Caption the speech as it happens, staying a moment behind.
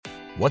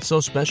What's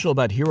so special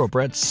about Hero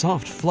Bread's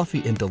soft,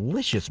 fluffy, and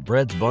delicious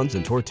breads, buns,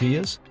 and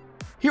tortillas?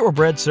 Hero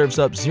Bread serves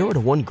up 0 to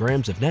 1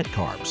 grams of net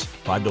carbs,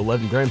 5 to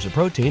 11 grams of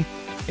protein,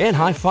 and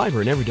high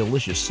fiber in every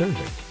delicious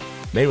serving.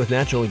 Made with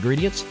natural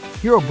ingredients,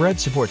 Hero Bread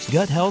supports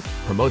gut health,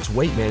 promotes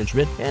weight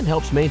management, and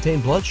helps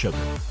maintain blood sugar.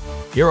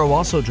 Hero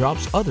also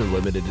drops other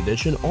limited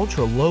edition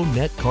ultra-low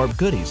net carb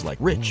goodies like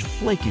rich,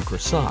 flaky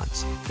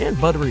croissants and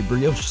buttery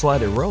brioche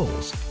slider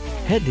rolls.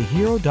 Head to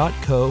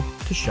hero.co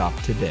to shop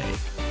today.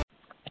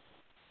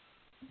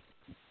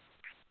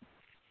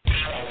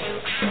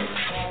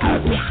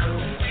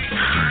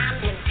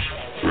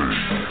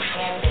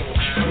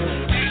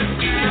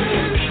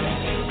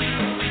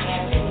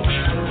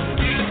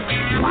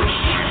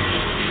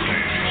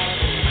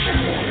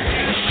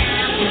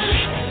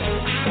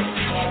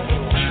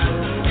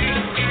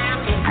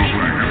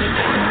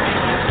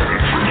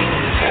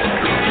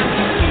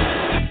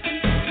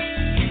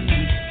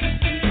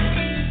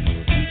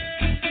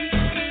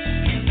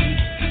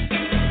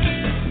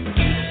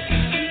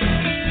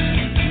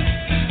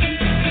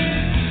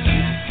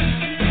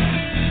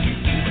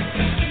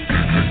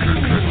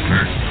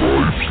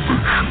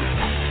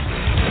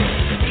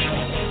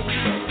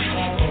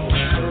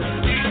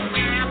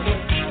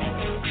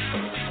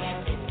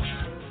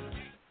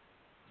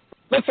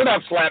 Listen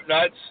up,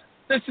 Slapnuts.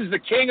 This is the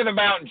king of the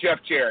mountain, Jeff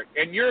Jarrett,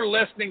 and you're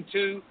listening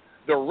to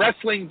the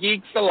Wrestling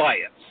Geeks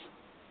Alliance.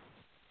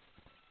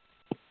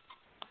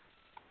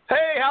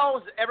 Hey,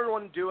 how's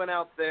everyone doing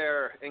out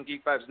there in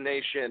Geek Vibes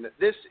Nation?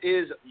 This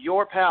is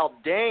your pal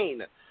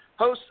Dane,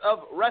 host of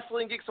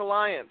Wrestling Geeks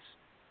Alliance,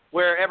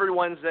 where every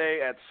Wednesday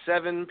at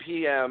 7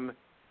 p.m.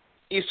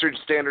 Eastern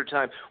Standard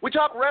Time, we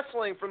talk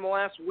wrestling from the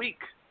last week.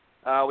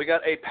 We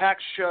got a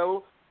packed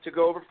show to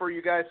go over for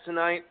you guys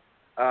tonight.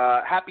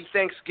 Happy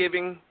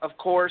Thanksgiving, of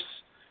course.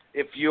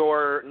 If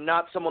you're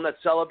not someone that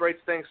celebrates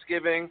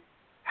Thanksgiving,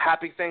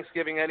 happy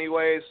Thanksgiving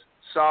anyways.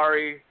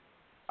 Sorry,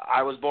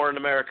 I was born in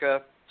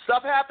America.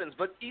 Stuff happens,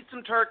 but eat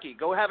some turkey.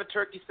 Go have a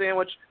turkey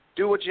sandwich.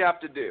 Do what you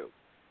have to do.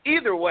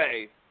 Either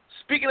way,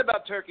 speaking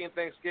about turkey and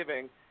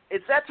Thanksgiving,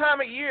 it's that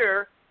time of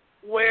year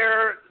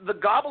where the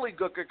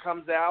gobbledygooker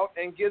comes out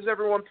and gives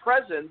everyone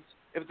presents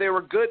if they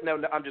were good.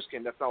 No, I'm just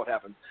kidding. That's not what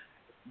happened.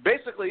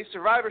 Basically,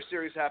 Survivor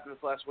Series happened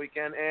this last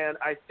weekend, and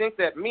I think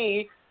that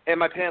me and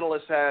my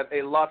panelists had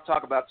a lot to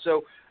talk about.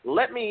 So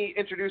let me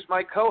introduce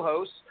my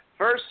co-hosts.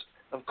 First,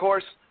 of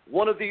course,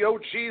 one of the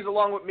OGs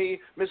along with me,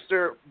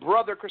 Mr.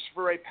 Brother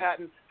Christopher Ray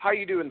Patton. How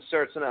you doing,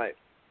 sir, tonight?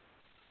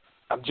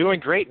 I'm doing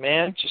great,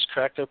 man. Just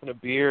cracked open a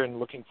beer and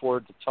looking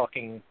forward to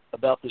talking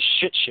about the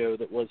shit show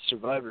that was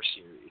Survivor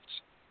Series.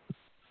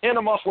 And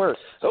I'm off work,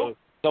 so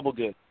double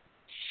good.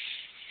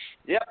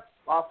 Yep.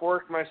 Off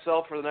work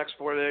myself for the next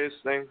 4 days.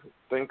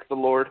 Thank the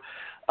Lord.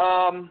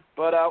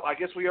 But I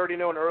guess we already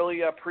know an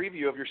early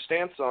preview of your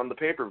stance on the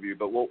pay-per-view,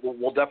 but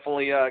we'll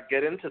definitely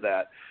get into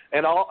that.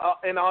 And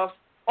also,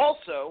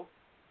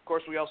 of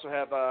course, we also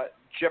have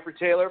Jeffrey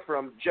Taylor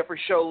from Jeffrey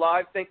Show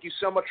Live. Thank you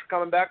so much for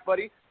coming back,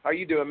 buddy. How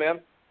you doing, man?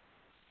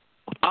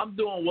 I'm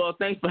doing well.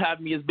 Thanks for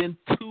having me. It's been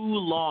too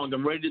long.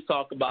 I'm ready to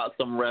talk about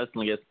some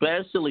wrestling,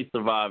 especially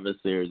Survivor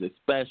Series,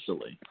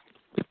 especially.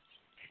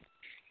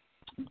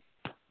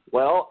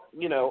 Well,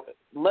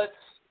 let's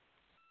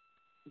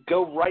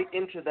go right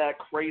into that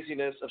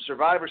craziness of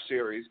Survivor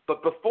Series.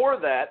 But before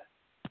that,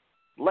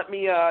 let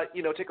me,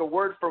 take a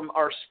word from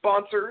our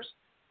sponsors.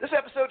 This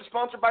episode is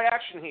sponsored by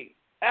Action Heat.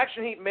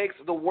 Action Heat makes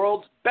the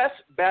world's best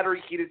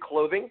battery-heated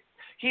clothing.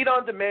 Heat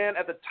on demand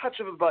at the touch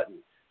of a button.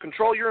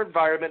 Control your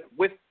environment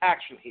with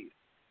Action Heat.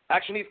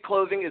 Action Heat's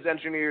clothing is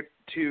engineered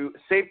to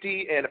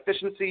safety and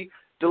efficiency,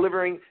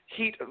 delivering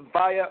heat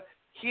via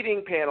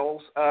heating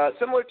panels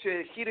similar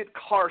to heated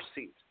car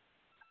seats.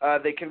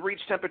 They can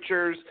reach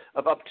temperatures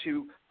of up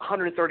to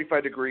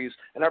 135 degrees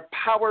and are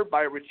powered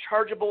by a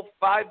rechargeable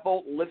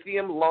 5-volt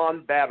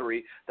lithium-ion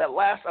battery that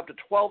lasts up to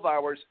 12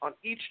 hours on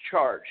each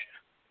charge.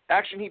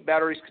 Action Heat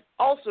batteries can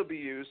also be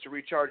used to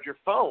recharge your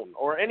phone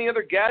or any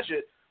other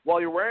gadget while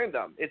you're wearing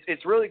them.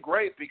 It's really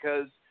great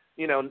because,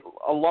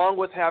 along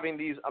with having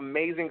these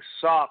amazing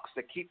socks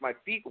that keep my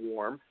feet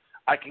warm,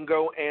 I can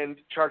go and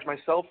charge my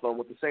cell phone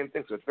with the same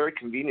thing. So it's very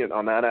convenient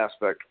on that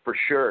aspect for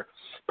sure.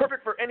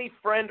 Perfect for any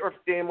friend or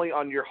family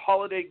on your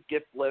holiday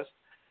gift list.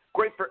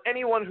 Great for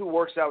anyone who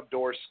works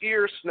outdoors,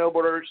 skiers,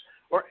 snowboarders,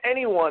 or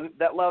anyone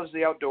that loves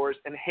the outdoors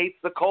and hates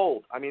the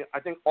cold. I mean,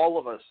 I think all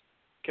of us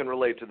can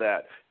relate to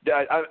that.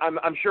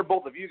 I'm sure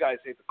both of you guys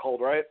hate the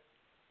cold, right?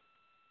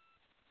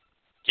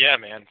 Yeah,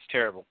 man. It's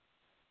terrible.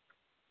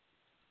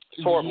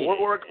 It's horrible.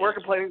 We're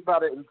complaining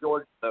about it in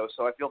Georgia, though,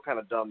 so I feel kind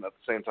of dumb at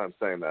the same time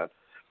saying that.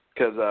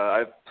 Because I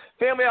have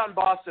family out in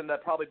Boston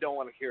that probably don't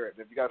want to hear it.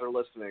 If you guys are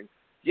listening,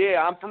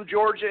 yeah, I'm from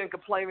Georgia and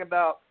complaining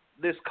about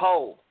this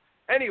cold.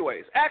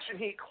 Anyways, Action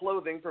Heat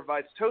clothing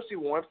provides toasty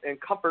warmth and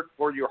comfort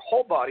for your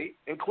whole body,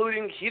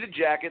 including heated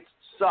jackets,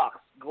 socks,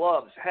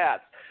 gloves,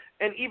 hats,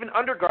 and even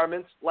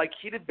undergarments like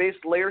heated base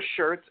layer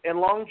shirts and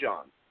long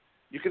johns.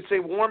 You can stay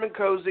warm and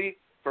cozy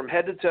from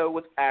head to toe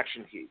with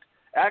Action Heat.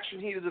 Action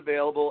Heat is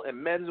available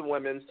in men's and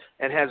women's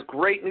and has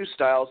great new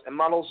styles and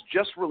models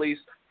just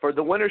released for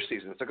the winter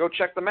season. So go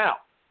check them out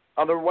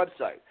on their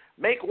website.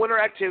 Make winter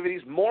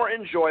activities more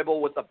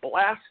enjoyable with a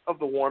blast of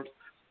the warmth.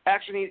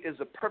 Action Heat is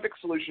the perfect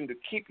solution to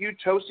keep you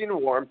toasty and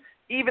warm,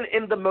 even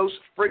in the most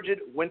frigid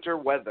winter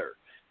weather.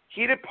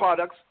 Heated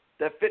products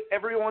that fit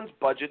everyone's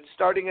budget,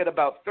 starting at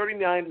about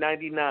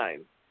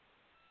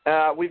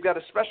 $39.99. We've got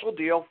a special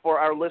deal for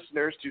our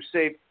listeners to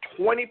save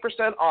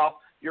 20% off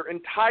your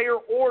entire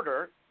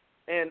order.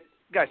 And,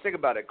 guys, think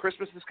about it.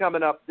 Christmas is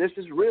coming up. This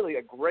is really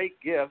a great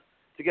gift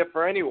to get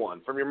for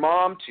anyone, from your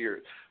mom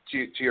to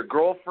your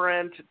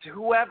girlfriend to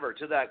whoever,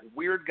 to that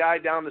weird guy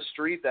down the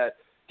street that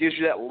gives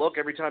you that look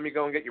every time you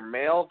go and get your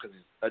mail because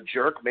he's a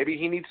jerk. Maybe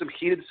he needs some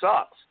heated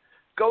socks.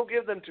 Go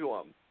give them to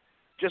him.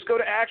 Just go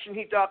to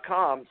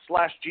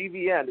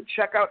actionheat.com/GVN to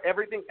check out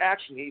everything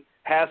Action Heat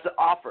has to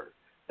offer.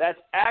 That's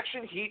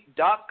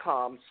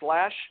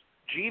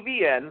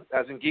actionheat.com/GVN,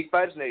 as in Geek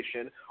Vibes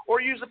Nation,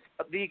 or use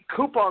the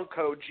coupon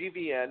code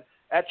GVN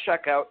at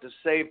checkout to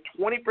save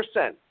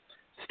 20%.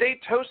 Stay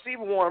toasty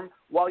and warm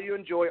while you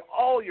enjoy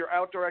all your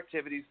outdoor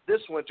activities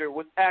this winter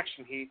with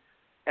Action Heat,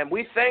 and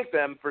we thank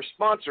them for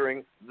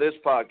sponsoring this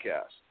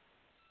podcast.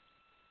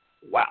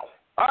 Wow.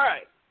 All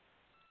right.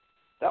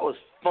 That was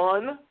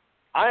fun.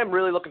 I am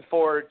really looking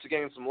forward to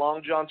getting some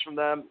long johns from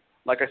them.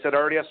 Like I said, I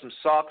already have some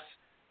socks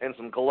and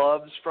some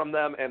gloves from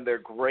them, and they're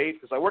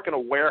great because I work in a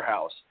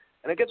warehouse,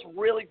 and it gets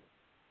really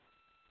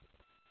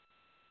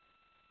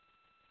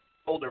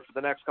colder for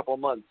the next couple of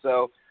months.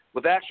 So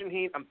with Action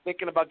Heat, I'm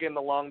thinking about getting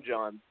the long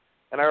johns,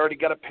 and I already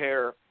got a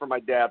pair for my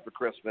dad for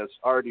Christmas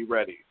already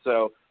ready.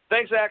 So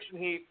thanks, Action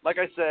Heat. Like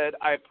I said,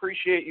 I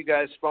appreciate you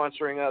guys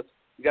sponsoring us.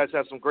 You guys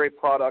have some great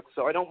products,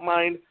 so I don't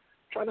mind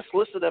trying to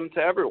solicit them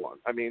to everyone.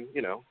 I mean,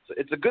 you know,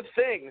 it's a good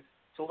thing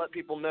to let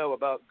people know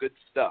about good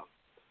stuff.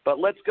 But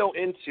let's go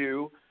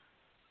into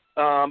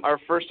our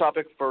first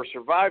topic for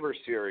Survivor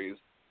Series.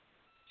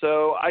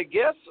 So I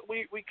guess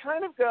we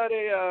kind of got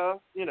a,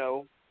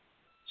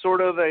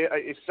 sort of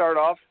a start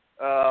off.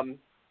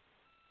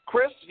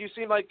 Chris, you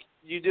seem like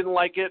you didn't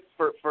like it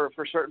for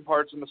certain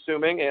parts, I'm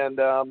assuming, and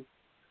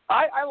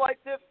I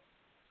liked it.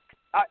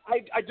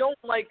 I don't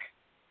like.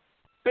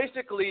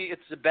 Basically,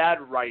 it's the bad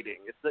writing.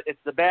 It's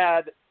the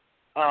bad,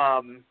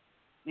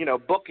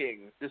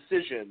 booking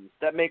decisions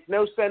that make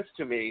no sense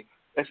to me.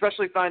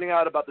 Especially finding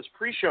out about this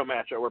pre-show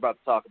match that we're about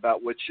to talk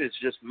about, which is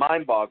just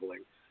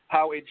mind-boggling.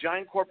 How a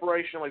giant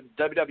corporation like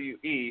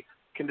WWE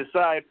can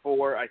decide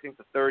for, I think,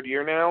 the third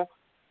year now,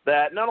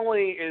 that not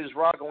only is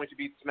Raw going to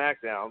beat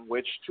SmackDown,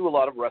 which to a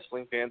lot of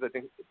wrestling fans, I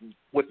think,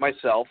 with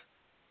myself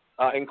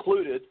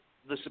included,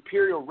 the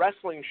superior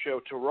wrestling show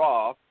to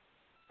Raw,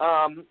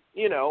 and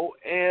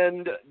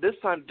this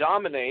time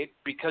dominate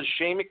because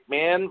Shane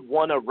McMahon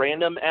won a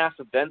random-ass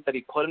event that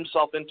he put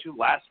himself into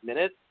last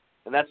minute,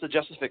 and that's the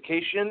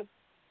justification.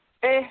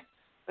 And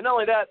not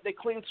only that, they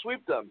clean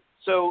sweep them.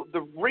 So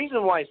the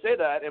reason why I say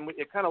that, and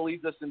it kind of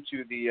leads us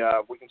into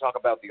we can talk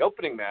about the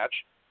opening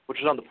match, which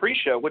was on the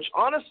pre-show, which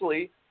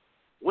honestly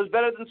was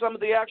better than some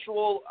of the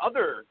actual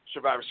other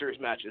Survivor Series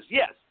matches.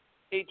 Yes,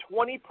 a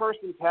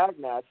 20-person tag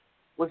match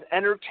was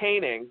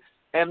entertaining,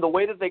 and the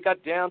way that they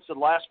got down to the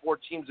last four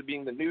teams of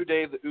being the New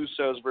Day, the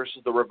Usos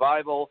versus the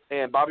Revival,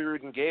 and Bobby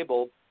Roode and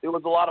Gable, it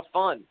was a lot of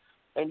fun.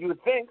 And you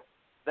would think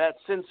that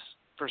since,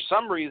 for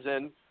some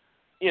reason,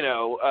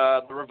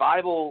 the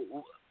Revival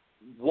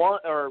won,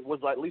 or was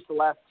at least the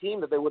last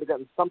team, that they would have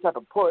gotten some type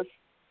of push,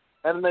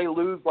 and then they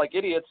lose like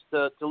idiots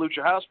to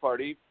Lucha House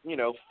Party,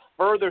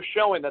 further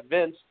showing that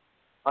Vince,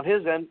 on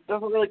his end,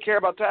 doesn't really care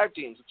about tag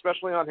teams,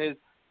 especially on his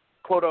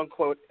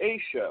quote-unquote A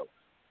show.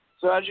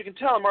 So as you can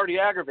tell, I'm already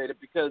aggravated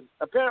because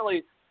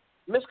apparently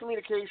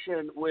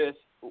miscommunication with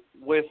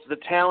the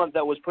talent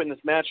that was putting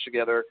this match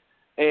together,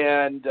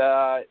 and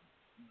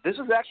this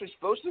was actually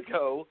supposed to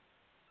go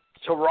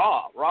to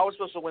Raw. Raw was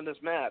supposed to win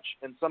this match,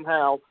 and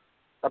somehow,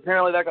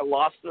 apparently that got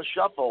lost in the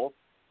shuffle,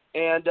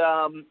 and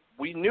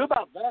we knew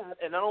about that,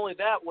 and not only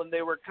that, when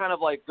they were kind of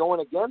like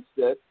going against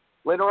it,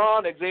 later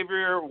on,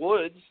 Xavier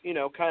Woods,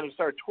 kind of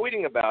started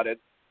tweeting about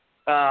it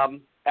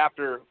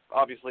after,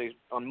 obviously,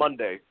 on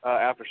Monday,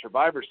 after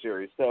Survivor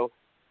Series. So,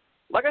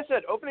 like I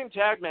said, opening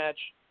tag match,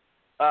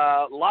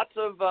 lots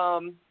of,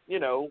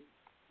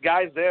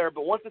 guys there,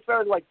 but once it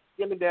started, like,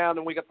 skimming down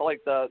and we got,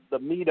 the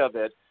meat of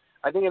it,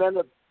 I think it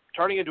ended up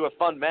turning into a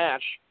fun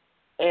match.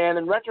 And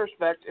in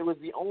retrospect, it was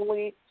the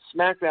only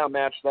SmackDown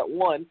match that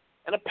won.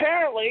 And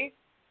apparently,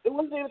 it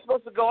wasn't even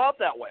supposed to go out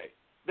that way.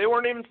 They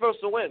weren't even supposed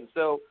to win.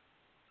 So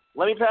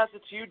let me pass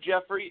it to you,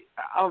 Jeffrey.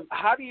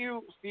 How do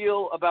you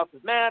feel about the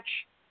match?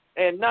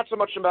 And not so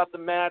much about the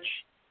match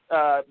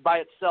by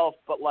itself,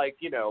 but,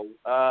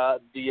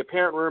 the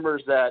apparent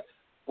rumors that,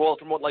 well,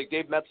 from what,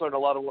 Dave Metzler and a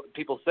lot of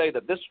people say,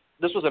 that this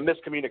was a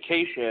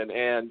miscommunication,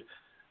 and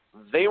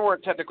they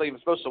weren't technically even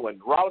supposed to win.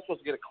 Raw was supposed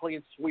to get a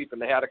clean sweep,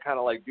 and they had to kind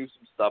of, do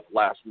some stuff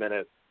last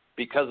minute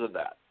because of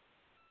that.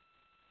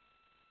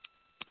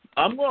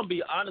 I'm going to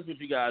be honest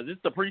with you guys.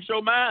 It's the pre-show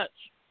match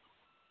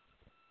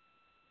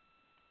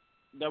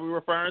that we're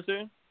referring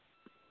to?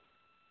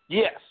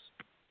 Yes.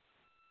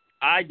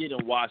 I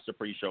didn't watch the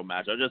pre-show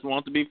match. I just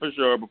want to be for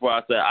sure before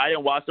I say I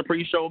didn't watch the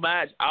pre-show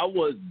match. I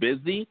was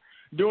busy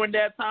during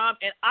that time,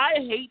 and I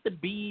hate to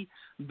be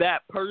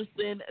that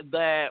person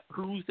that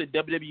proves to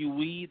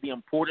WWE the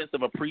importance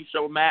of a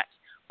pre-show match,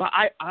 but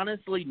I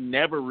honestly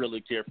never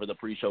really care for the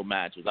pre-show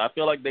matches. I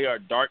feel like they are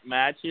dark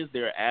matches.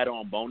 They're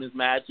add-on bonus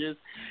matches,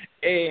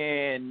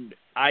 and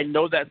I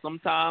know that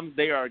sometimes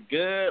they are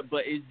good,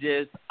 but it's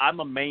just I'm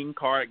a main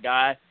card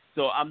guy.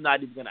 So I'm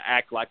not even going to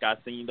act like I've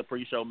seen the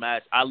pre-show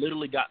match. I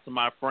literally got to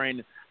my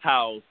friend's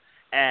house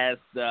as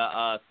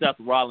the Seth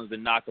Rollins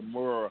and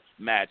Nakamura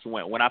match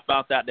went. When I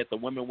found out that the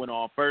women went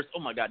on first, oh,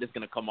 my God, this is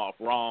going to come off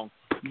wrong.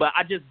 But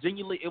I just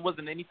genuinely, it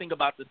wasn't anything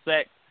about the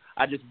sex.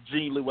 I just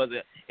genuinely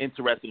wasn't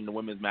interested in the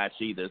women's match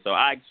either. So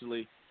I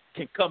actually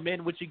can come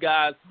in with you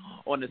guys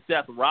on the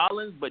Seth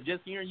Rollins, but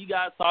just hearing you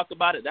guys talk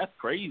about it, that's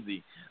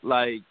crazy.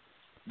 Like,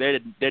 there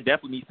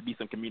definitely needs to be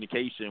some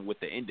communication with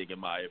the ending, in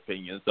my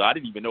opinion. So I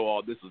didn't even know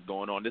all this was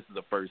going on. This is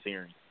the first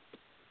hearing.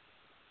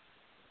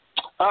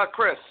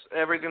 Chris,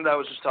 everything that I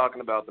was just talking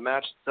about, the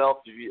match itself,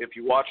 if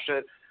you watched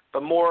it,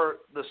 but more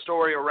the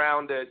story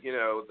around it, you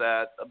know,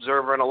 that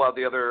Observer and a lot of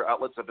the other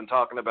outlets have been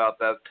talking about,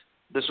 that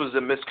this was a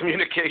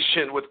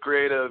miscommunication with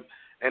creative,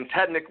 and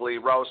technically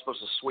Raw was supposed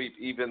to sweep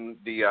even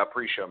the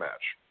pre-show match.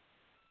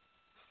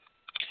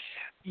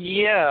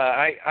 Yeah,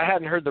 I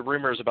hadn't heard the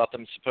rumors about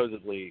them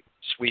supposedly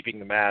sweeping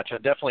the match. I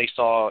definitely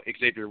saw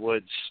Xavier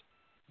Woods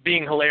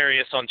being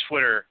hilarious on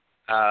Twitter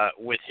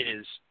with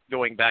his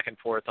going back and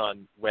forth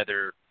on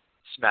whether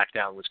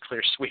SmackDown was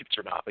clear sweeps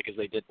or not, because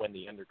they did win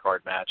the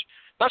undercard match.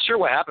 Not sure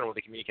what happened with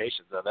the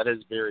communications, though. That is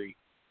very,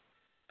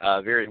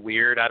 very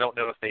weird. I don't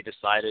know if they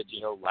decided,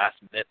 last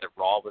minute that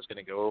Raw was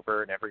going to go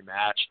over in every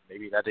match.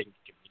 Maybe that didn't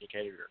get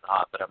communicated or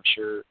not, but I'm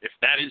sure if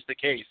that is the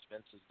case,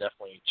 Vince is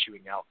definitely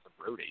chewing out some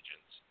road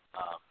agents.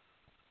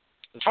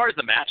 As far as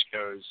the match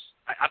goes,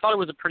 I thought it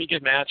was a pretty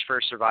good match for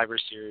a Survivor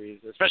Series,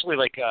 especially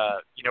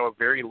a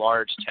very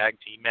large tag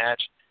team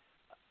match.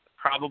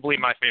 Probably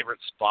my favorite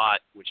spot,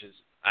 which is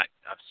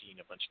I've seen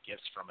a bunch of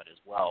GIFs from it as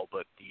well,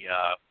 but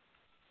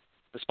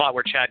the spot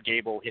where Chad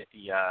Gable hit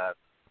the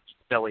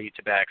belly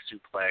to back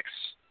suplex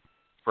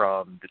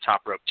from the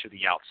top rope to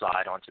the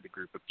outside onto the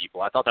group of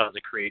people. I thought that was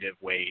a creative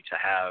way to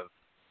have,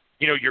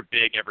 your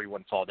big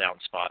everyone fall down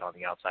spot on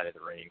the outside of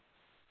the ring.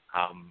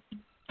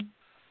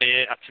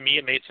 To me,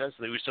 it made sense.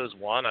 The Usos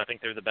won. I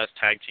think they're the best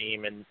tag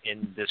team in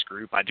this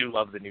group. I do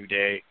love the New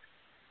Day.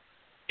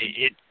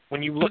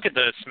 When you look at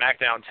the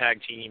SmackDown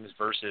tag teams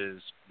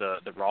versus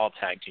the Raw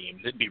tag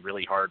teams, it'd be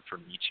really hard for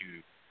me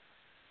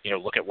to,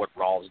 look at what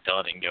Raw's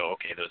done and go,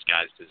 okay, those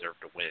guys deserve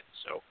to win.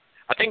 So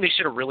I think they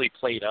should have really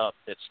played up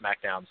that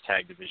SmackDown's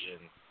tag division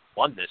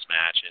won this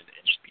match and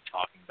just be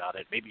talking about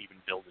it, maybe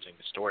even building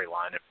the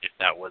storyline if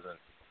that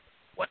wasn't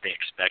what they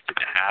expected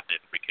to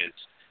happen, because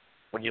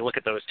when you look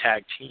at those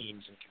tag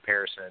teams in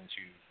comparison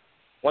to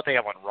what they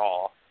have on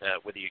Raw,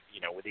 with the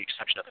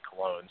exception of the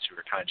Colognes, who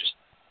are kind of just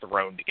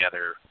thrown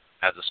together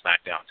as a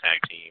SmackDown tag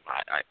team,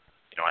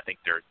 I think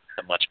they're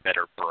a much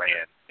better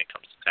brand when it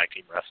comes to tag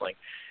team wrestling,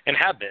 and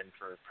have been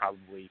for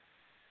probably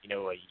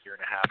a year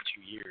and a half,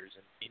 2 years.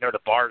 And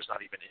the Bar's not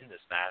even in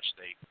this match;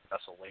 they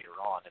wrestle later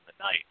on in the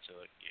night, so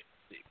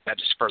that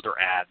just further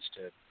adds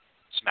to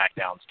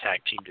SmackDown's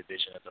tag team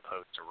division as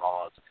opposed to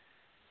Raw's.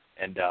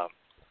 And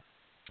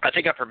I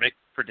think I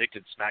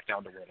predicted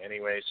SmackDown to win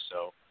anyway,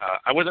 so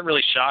I wasn't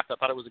really shocked. I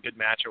thought it was a good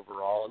match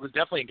overall. It was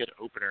definitely a good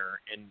opener,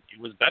 and it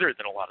was better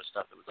than a lot of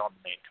stuff that was on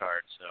the main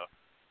card. So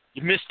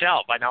you missed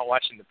out by not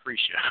watching the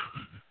pre-show.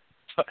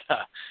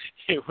 But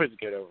it was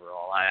good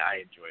overall.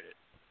 I enjoyed it.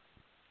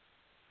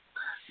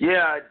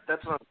 Yeah,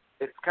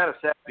 it's kind of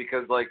sad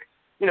because,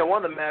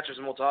 one of the matches,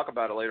 and we'll talk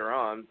about it later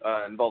on,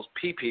 involves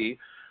PP,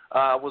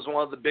 was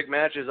one of the big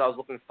matches I was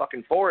looking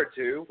fucking forward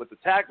to with the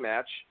tag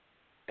match.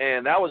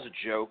 And that was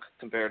a joke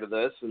compared to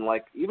this. And,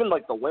 even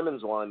the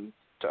women's one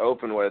to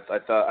open with, I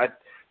thought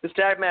this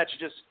tag match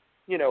just,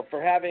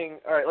 for having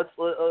 – all right,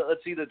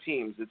 let's see the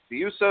teams. It's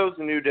the Usos,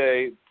 the New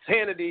Day,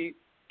 Sanity,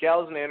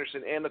 Gallows and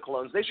Anderson, and the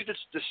Colognes. They should just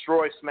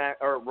destroy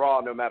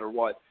Raw no matter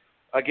what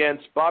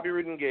against Bobby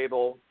Roode and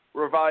Gable,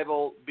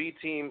 Revival,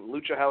 B-Team,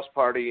 Lucha House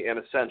Party, and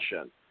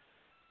Ascension.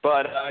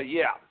 But,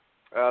 the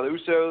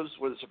Usos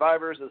were the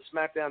survivors of the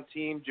SmackDown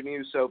team. Jimmy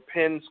Uso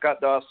pinned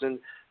Scott Dawson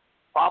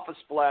off a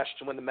splash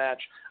to win the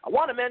match. I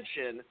want to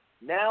mention,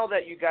 now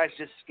that you guys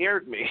just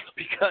scared me,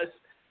 because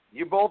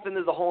you're both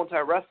into the whole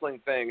entire wrestling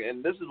thing,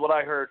 and this is what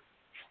I heard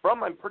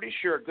from, I'm pretty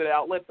sure, a good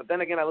outlet, but then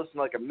again, I listen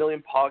to a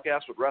million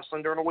podcasts with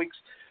wrestling during the weeks,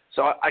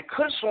 so I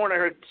could have sworn I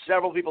heard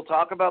several people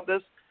talk about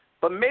this,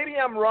 but maybe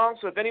I'm wrong,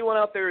 so if anyone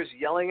out there is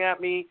yelling at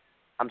me,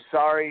 I'm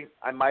sorry.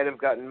 I might have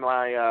gotten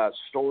my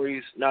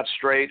stories not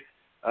straight.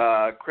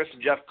 Chris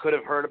and Jeff could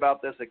have heard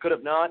about this. They could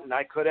have not, and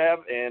I could have,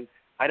 and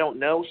I don't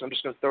know, so I'm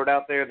just going to throw it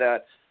out there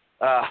that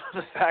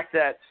the fact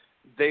that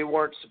they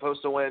weren't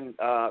supposed to win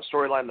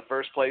storyline in the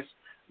first place,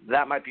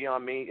 that might be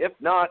on me. If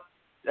not,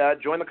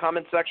 join the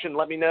comment section.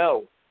 Let me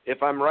know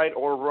if I'm right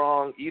or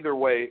wrong. Either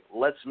way,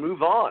 let's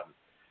move on.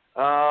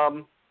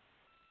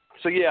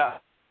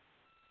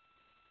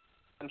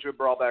 Into a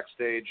brawl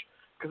backstage.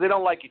 because they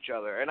don't like each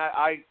other. And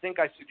I think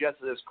I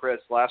suggested this, Chris,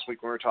 last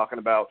week when we were talking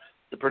about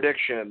the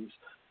predictions,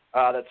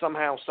 that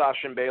somehow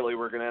Sasha and Bayley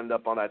were going to end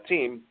up on that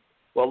team.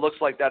 Well, it looks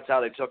like that's how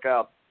they took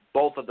out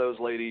both of those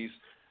ladies,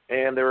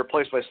 and they were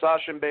replaced by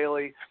Sasha and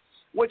Bayley,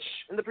 which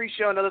in the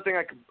pre-show, another thing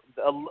I could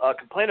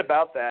complain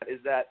about that is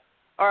that,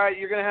 all right,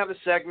 you're going to have a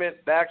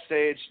segment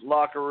backstage,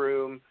 locker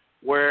room,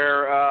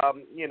 where,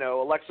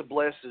 Alexa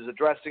Bliss is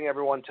addressing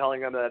everyone,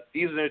 telling them that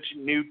these are the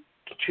new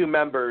two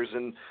members,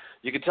 and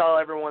you can tell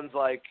everyone's,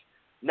 like,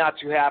 not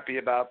too happy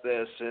about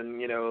this,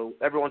 and,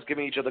 everyone's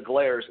giving each other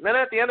glares. And then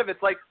at the end of it,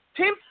 it's like,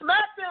 Team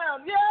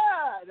SmackDown,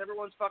 yeah! And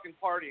everyone's fucking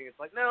partying. It's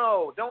like,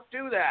 no, don't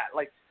do that.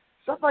 Like,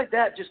 stuff like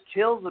that just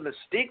kills the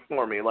mystique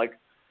for me. Like,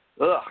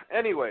 ugh.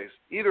 Anyways,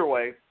 either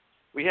way,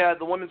 we had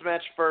the women's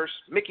match first.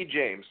 Mickie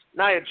James,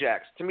 Nia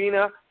Jax,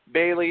 Tamina,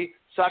 Bayley,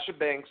 Sasha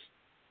Banks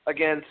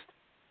against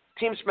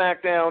Team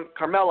SmackDown,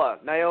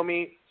 Carmella,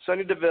 Naomi,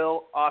 Sonya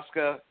Deville,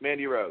 Asuka,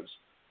 Mandy Rose.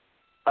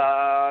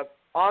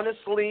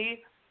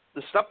 Honestly,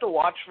 the stuff to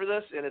watch for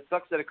this, and it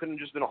sucks that it couldn't have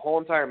just been a whole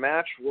entire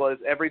match, was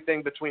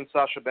everything between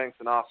Sasha Banks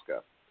and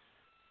Asuka.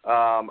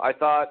 I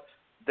thought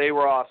they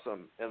were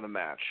awesome in the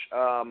match.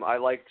 I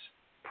liked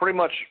pretty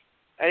much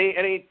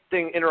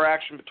anything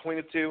interaction between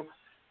the two.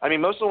 I mean,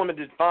 most of the women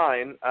did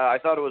fine. I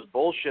thought it was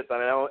bullshit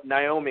that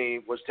Naomi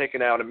was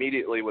taken out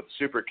immediately with a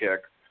super kick.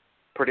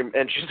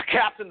 And she's the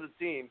captain of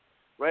the team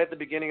right at the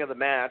beginning of the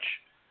match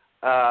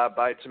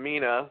by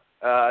Tamina.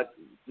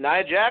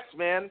 Nia Jax,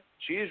 man,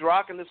 she's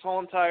rocking this whole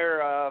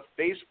entire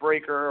face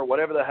breaker or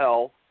whatever the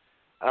hell.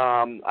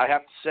 I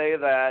have to say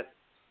that,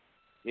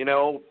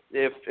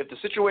 if the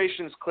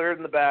situation's cleared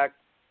in the back,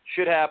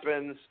 shit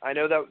happens. I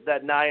know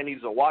that Nia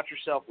needs to watch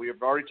herself. We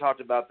have already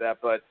talked about that.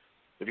 But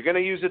if you're going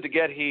to use it to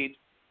get heat,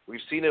 we've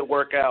seen it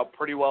work out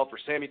pretty well for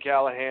Sami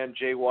Callihan,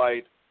 Jay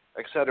White,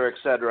 et cetera, et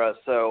cetera.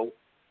 So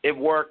it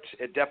worked.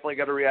 It definitely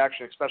got a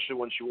reaction, especially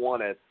when she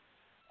won it.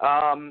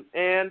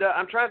 And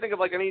I'm trying to think of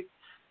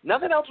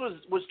nothing else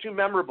was too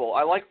memorable.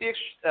 I like the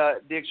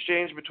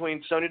exchange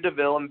between Sonya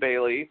Deville and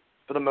Bayley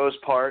for the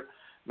most part.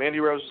 Mandy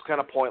Rose was kind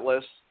of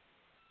pointless,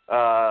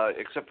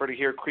 except for to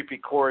hear creepy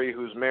Corey,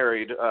 who's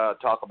married,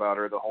 talk about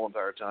her the whole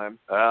entire time.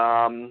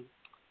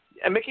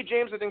 And Mickie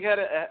James, I think,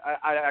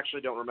 I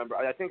actually don't remember.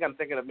 I think I'm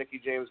thinking of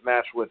Mickie James'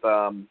 match with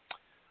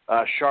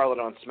Charlotte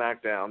on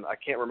SmackDown. I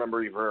can't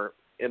remember her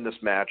in this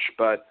match.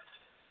 But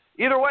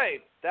either way,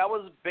 that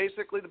was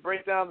basically the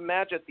breakdown of the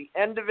match. At the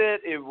end of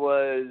it, it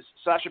was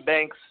Sasha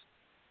Banks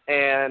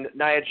and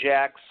Nia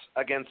Jax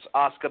against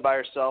Asuka by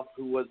herself,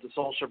 who was the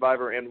sole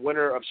survivor and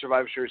winner of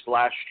Survivor Series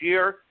last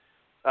year.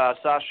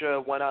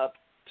 Sasha went up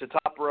to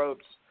top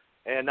ropes,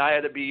 and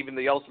Nia, to be even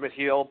the ultimate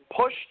heel,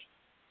 pushed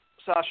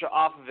Sasha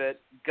off of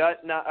it.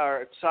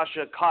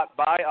 Sasha caught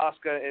by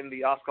Asuka in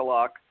the Asuka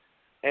lock,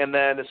 and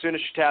then as soon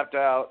as she tapped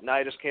out,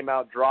 Nia just came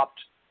out, dropped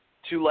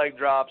 2 leg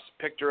drops,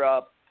 picked her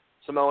up,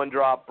 Samoan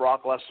drop,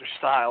 Brock Lesnar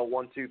style,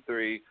 1, 2,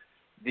 3.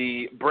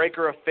 The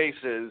breaker of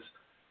faces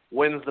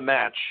wins the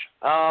match.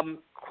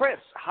 Chris,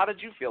 how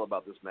did you feel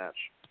about this match?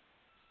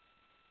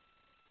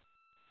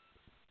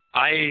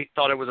 I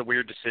thought it was a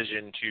weird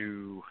decision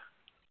to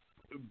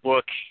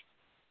book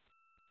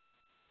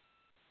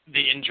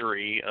the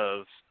injury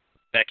of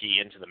Becky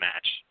into the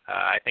match.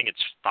 I think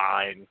it's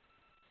fine.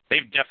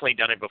 They've definitely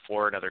done it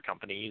before in other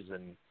companies,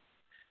 and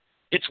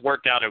it's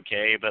worked out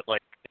okay, but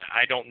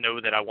I don't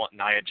know that I want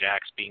Nia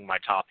Jax being my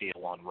top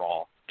heel on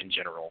Raw in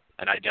general,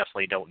 and I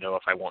definitely don't know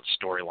if I want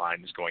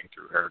storylines going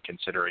through her,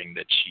 considering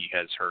that she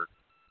has hurt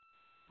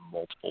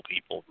multiple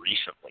people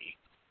recently.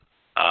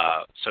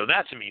 So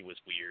that to me was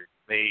weird.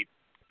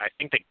 I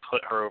think they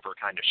put her over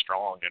kind of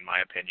strong, in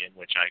my opinion,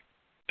 which I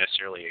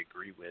necessarily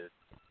agree with.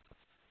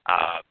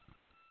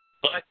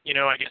 But,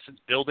 I guess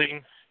it's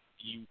building.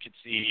 You could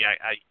see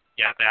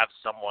you have to have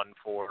someone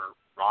for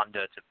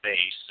Ronda to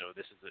face, so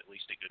this is at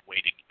least a good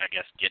way to, I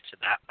guess, get to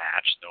that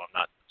match, though I'm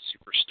not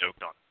super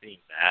stoked on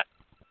seeing that.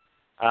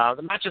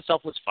 The match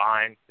itself was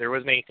fine. There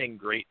wasn't anything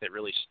great that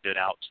really stood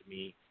out to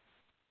me.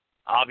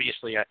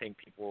 Obviously, I think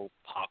people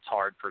popped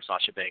hard for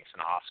Sasha Banks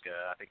and Asuka.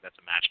 I think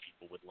that's a match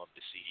people would love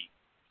to see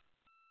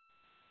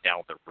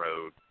down the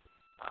road.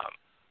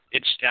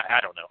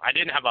 I don't know. I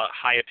didn't have a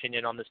high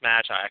opinion on this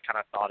match. I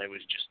kind of thought it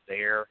was just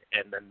there,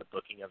 and then the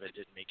booking of it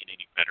didn't make it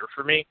any better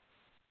for me,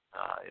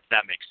 if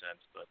that makes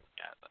sense. But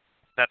yeah,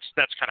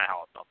 that's kind of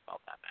how I felt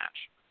about that match.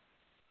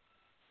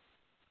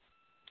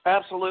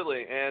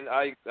 Absolutely, and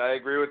I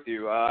agree with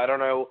you. I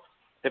don't know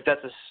if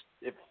that's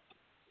if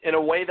in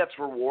a way that's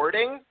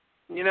rewarding.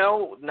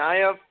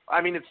 Nia.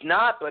 I mean, it's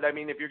not, but I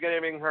mean, if you're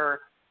giving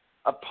her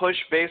a push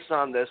based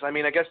on this, I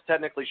mean, I guess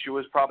technically she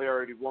was probably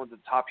already one of the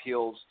top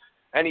heels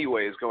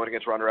anyways going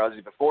against Ronda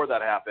Rousey before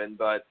that happened.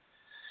 But,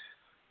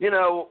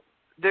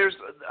 there's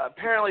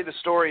apparently the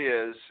story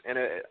is, and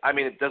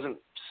it doesn't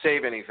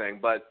save anything,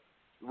 but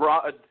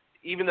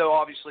even though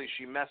obviously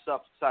she messed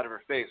up the side of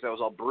her face, that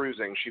was all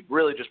bruising, she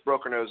really just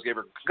broke her nose, gave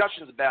her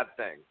concussion's a bad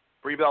thing.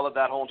 Brie Bella,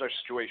 that whole entire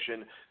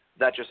situation,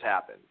 that just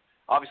happened.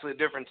 Obviously the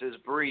difference is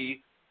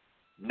Brie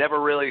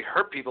never really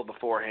hurt people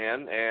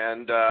beforehand,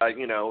 and,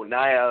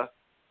 Nia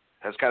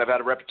has kind of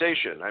had a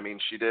reputation. I mean,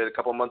 she did a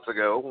couple of months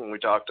ago when we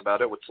talked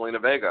about it with Selena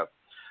Vega.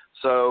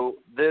 So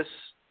this,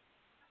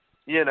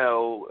 you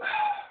know,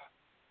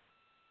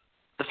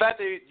 the fact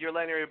that you're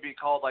letting her be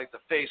called like the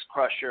face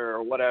crusher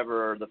or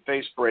whatever, or the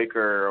face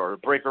breaker or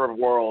breaker of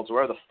worlds, or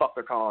whatever the fuck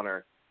they're calling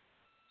her,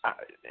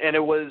 and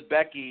it was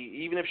Becky,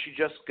 even if she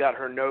just got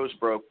her nose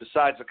broke,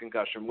 besides the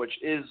concussion, which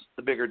is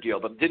the bigger deal,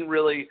 but didn't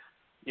really,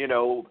 you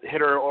know, hit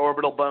her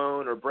orbital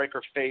bone or break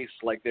her face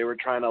like they were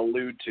trying to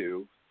allude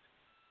to.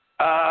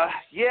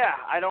 Yeah,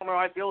 I don't know how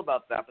I feel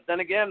about that. But then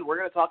again, we're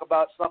going to talk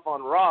about stuff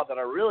on Raw that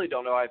I really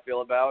don't know how I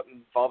feel about,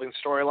 involving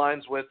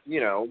storylines with, you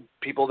know,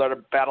 people that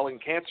are battling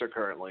cancer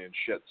currently and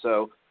shit.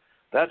 So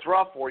that's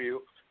Raw for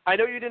you. I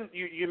know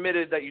you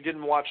admitted that you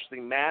didn't watch the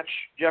match,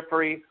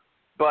 Jeffrey,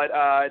 but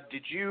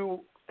did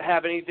you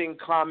have anything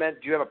comment?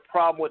 Do you have a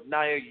problem with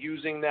Nia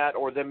using that,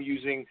 or them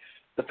using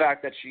the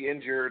fact that she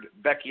injured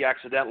Becky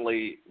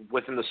accidentally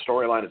within the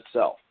storyline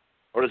itself?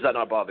 Or does that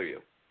not bother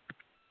you?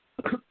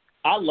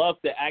 I love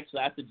that.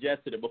 Actually, I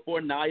suggested it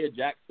before Nia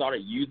Jax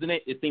started using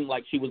it. It seemed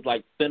like she was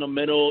like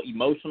sentimental,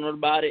 emotional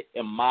about it,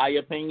 in my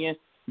opinion.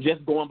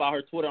 Just going by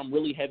her Twitter, I'm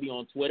really heavy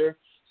on Twitter.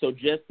 So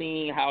just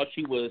seeing how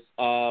she was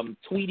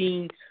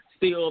tweeting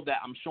still that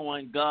I'm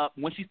showing up.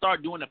 When she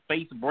started doing the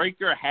face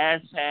breaker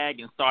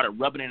hashtag and started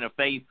rubbing it in her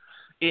face,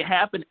 it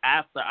happened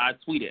after I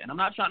tweeted. And I'm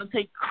not trying to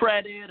take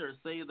credit or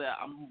say that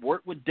I'm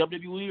worked with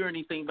WWE or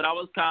anything, but I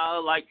was kind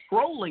of like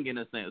trolling in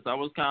a sense. I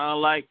was kind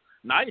of like,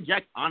 Nia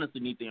Jax honestly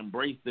need to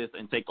embrace this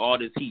and take all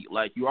this heat.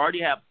 Like, you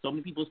already have so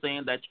many people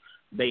saying that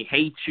they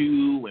hate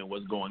you and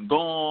what's going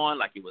on,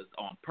 like it was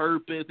on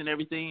purpose and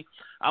everything.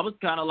 I was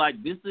kind of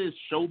like, this is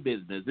show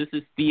business. This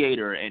is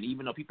theater, and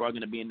even though people are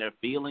going to be in their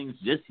feelings,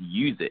 just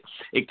use it.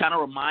 It kind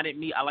of reminded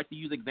me, I like to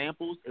use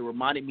examples, it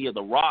reminded me of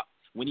The Rock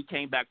when he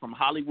came back from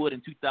Hollywood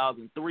in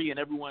 2003 and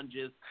everyone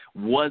just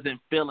wasn't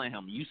feeling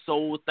him. You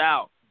sold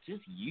out.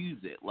 Just use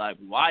it. Like,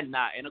 why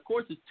not? And, of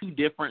course, it's too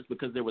different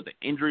because there was an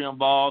injury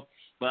involved.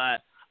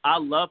 But I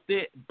loved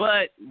it.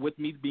 But with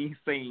me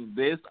saying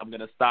this, I'm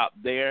going to stop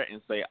there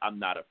and say I'm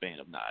not a fan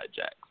of Nia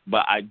Jax.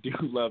 But I do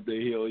love the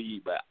heel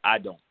heat, but I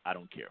don't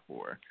care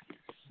for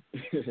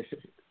her.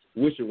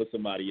 Wish it was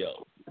somebody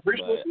else.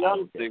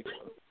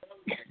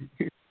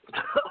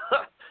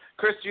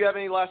 Chris, do you have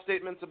any last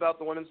statements about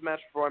the women's match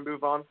before I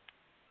move on?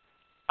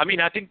 I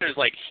mean, I think there's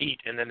like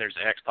heat, and then there's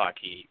X-Pac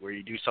heat, where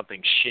you do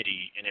something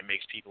shitty and it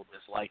makes people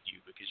dislike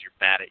you because you're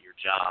bad at your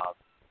job.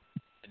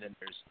 And then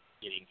there's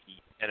getting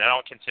heat. And I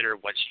don't consider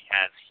what she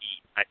has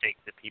heat. I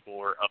think that people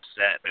were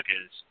upset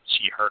because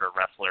she hurt a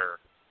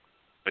wrestler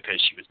because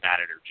she was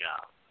bad at her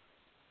job.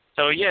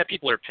 So, yeah,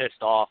 people are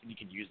pissed off, and you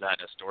can use that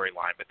in a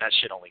storyline, but that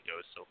shit only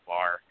goes so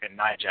far. And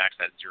Nia Jax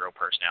has zero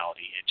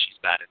personality, and she's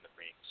bad in the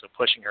ring. So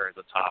pushing her as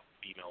a top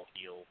female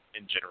heel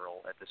in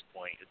general at this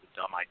point is a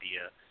dumb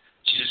idea.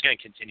 She's just going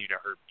to continue to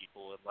hurt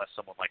people unless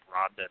someone like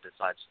Ronda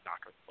decides to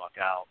knock her the fuck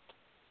out.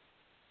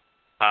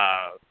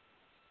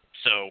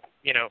 So,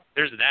 you know,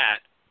 there's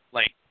that.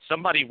 Like,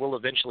 somebody will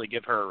eventually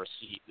give her a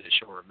receipt that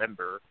she'll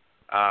remember.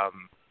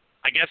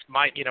 I guess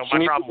my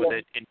problem with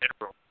it in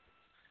general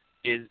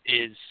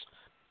is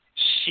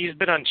she's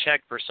been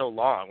unchecked for so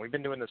long. We've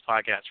been doing this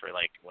podcast for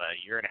like a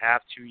year and a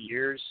half, 2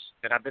 years,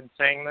 and I've been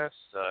saying this.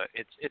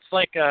 It's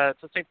like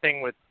it's the same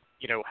thing with,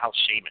 you know, how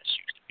Sheamus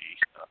used to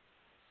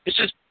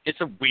be.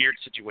 It's a weird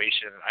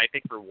situation. I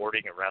think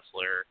rewarding a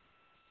wrestler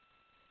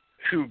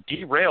who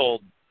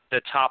derailed the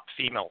top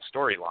female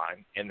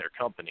storyline in their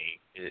company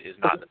is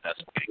not the best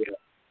way to go.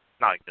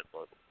 Not a good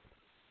look.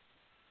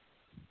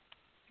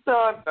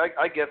 No,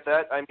 I get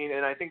that. I mean,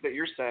 and I think that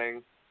you're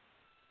saying,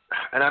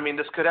 and I mean,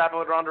 this could happen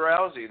with Ronda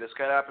Rousey. This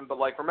could happen, but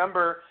like,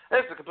 remember,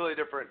 it's a completely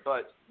different,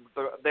 but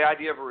the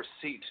idea of a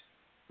receipt.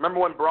 Remember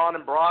when Braun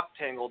and Brock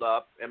tangled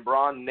up, and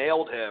Braun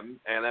nailed him,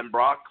 and then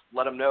Brock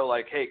let him know,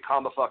 like, hey,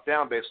 calm the fuck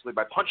down, basically,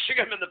 by punching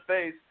him in the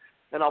face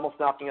and almost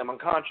knocking him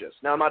unconscious.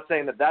 Now, I'm not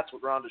saying that that's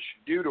what Ronda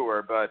should do to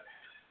her, but,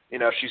 you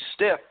know, she's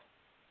stiff.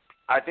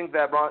 I think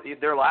that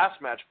their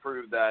last match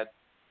proved that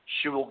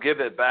she will give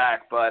it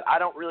back, but I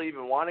don't really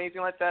even want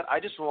anything like that. I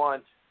just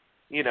want,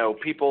 you know,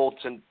 people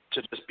to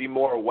just be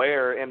more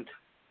aware. And,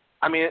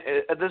 I mean,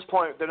 at this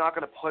point, they're not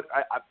going to put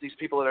these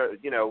people that are,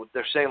 you know,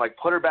 they're saying, like,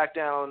 put her back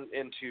down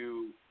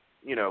into,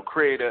 you know,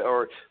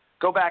 or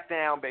go back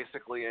down,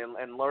 basically,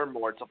 and learn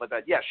more and stuff like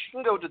that. Yes, she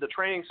can go to the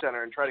training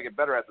center and try to get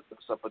better at this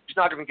stuff, but she's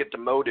not going to get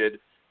demoted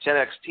to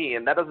NXT,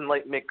 and that doesn't,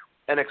 like, make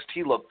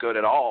NXT look good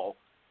at all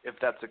if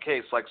that's the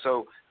case. Like,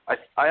 so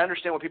I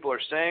understand what people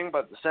are saying,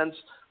 but in the sense,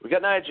 we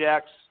got Nia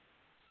Jax,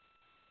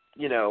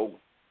 you know,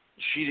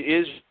 she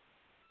is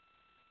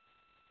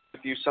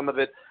some of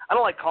it. I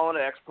don't like calling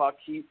it X-Pac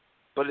heat,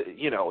 but,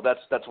 you know,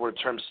 that's where the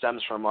term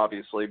stems from,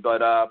 obviously.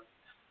 But,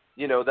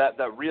 you know, that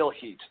real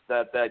heat,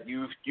 that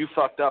you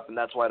fucked up and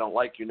that's why I don't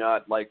like you,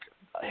 not like,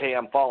 hey,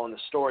 I'm following the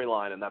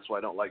storyline and that's why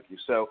I don't like you.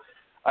 So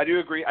I do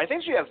agree. I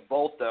think she has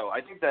both, though. I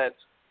think that,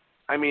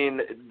 I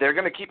mean, they're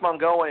going to keep on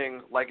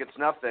going like it's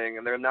nothing,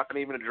 and they're not going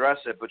to even address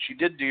it. But she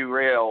did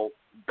derail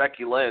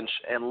Becky Lynch,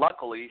 and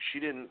luckily she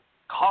didn't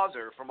cause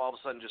her from all of a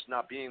sudden just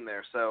not being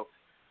there. So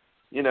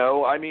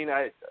I mean,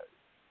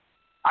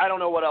 I don't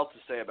know what else to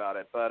say about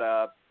it, but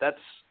that's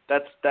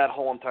that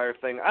whole entire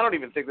thing. I don't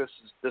even think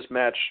this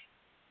match.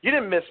 You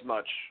didn't miss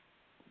much,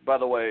 by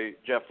the way,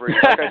 Jeffrey.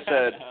 Like I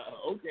said,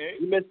 okay.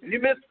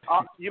 You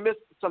missed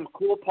some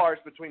cool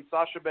parts between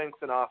Sasha Banks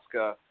and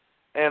Asuka,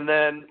 and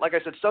then, like I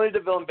said, Sonya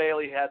Deville and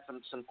Bayley had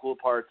some cool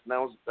parts, and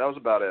that was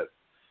about it.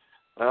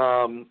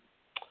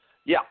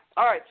 Yeah.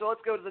 All right, so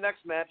let's go to the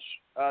next match.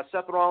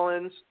 Seth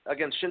Rollins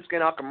against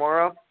Shinsuke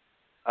Nakamura,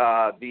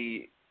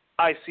 the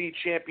IC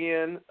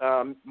champion.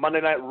 Monday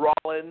Night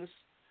Rollins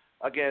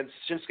against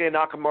Shinsuke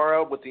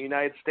Nakamura with the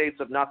United States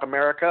of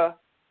Nakamerica.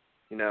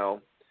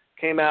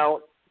 Came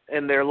out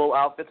in their little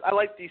outfits. I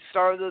like the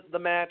start of the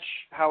match,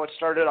 how it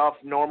started off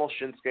normal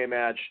Shinsuke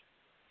match.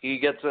 He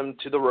gets him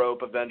to the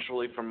rope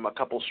eventually from a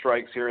couple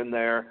strikes here and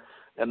there,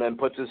 and then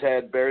puts his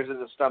head, buries it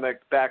in his stomach,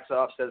 backs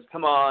off, says,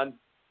 "Come on."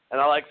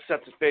 And I like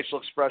Seth's facial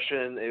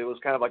expression. It was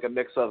kind of like a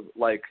mix of,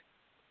 like,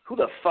 who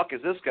the fuck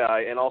is this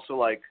guy? And also,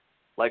 like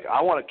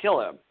I want to kill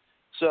him.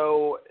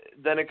 So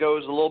then it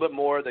goes a little bit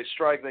more. They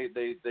strike.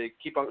 They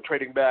keep on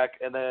trading back.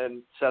 And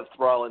then Seth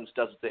Rollins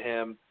does it to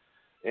him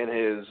in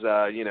his,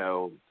 I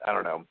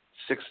don't know,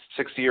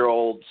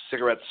 60-year-old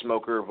cigarette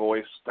smoker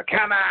voice. Like,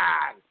 come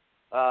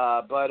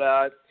on!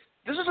 But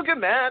this is a good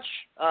match.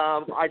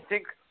 I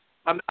think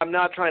I'm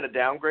not trying to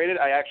downgrade it.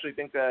 I actually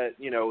think that,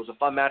 it was a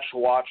fun match to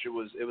watch. It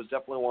was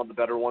definitely one of the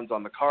better ones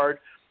on the card.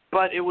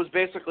 But it was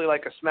basically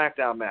like a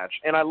SmackDown match.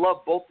 And I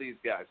love both these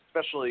guys,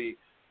 especially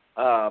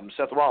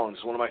Seth Rollins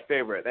is one of my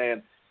favorite.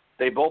 And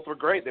they both were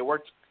great. They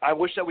worked. I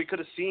wish that we could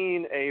have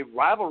seen a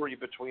rivalry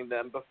between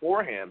them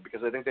beforehand,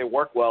 because I think they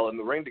work well in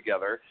the ring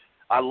together.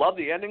 I love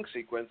the ending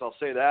sequence. I'll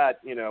say that,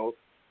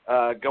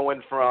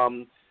 going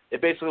from –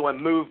 it basically went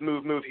move,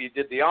 move, move. He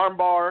did the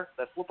armbar,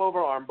 that flip-over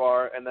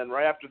armbar, and then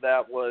right after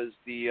that was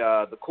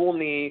the cool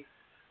knee.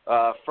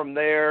 From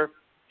there,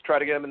 try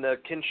to get him in the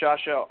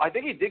Kinshasa. I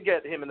think he did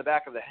get him in the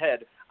back of the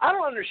head. I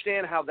don't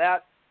understand how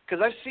that –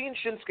 because I've seen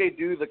Shinsuke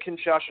do the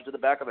Kinshasa to the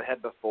back of the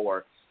head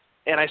before,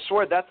 and I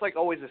swear that's like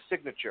always a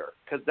signature,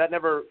 because that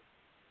never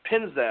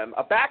pins them.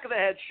 A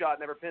back-of-the-head shot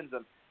never pins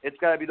them. It's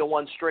got to be the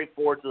one straight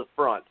forward to the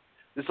front.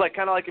 It's like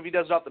kind of like if he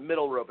does it off the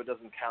middle rope, it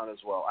doesn't count as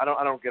well. I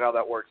don't get how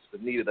that works, the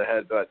knee to the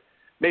head, but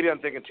maybe I'm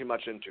thinking too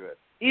much into it.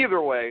 Either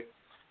way,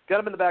 got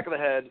him in the back of the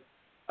head.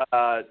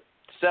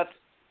 Seth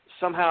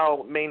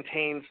somehow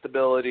maintained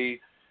stability,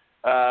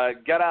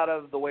 got out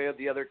of the way of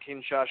the other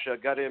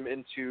Kinshasa, got him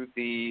into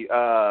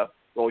the,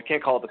 we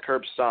can't call it the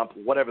curb stomp,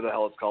 whatever the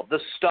hell it's called, the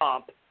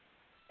stomp,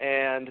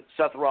 and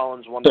Seth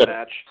Rollins won the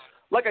match.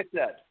 Like I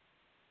said,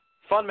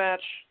 fun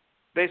match.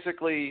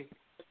 Basically,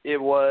 it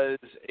was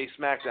a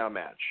SmackDown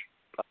match.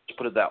 Let's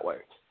put it that way.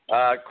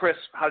 Chris,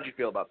 how did you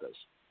feel about this?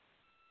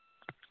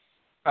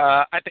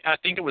 I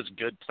think it was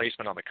good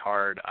placement on the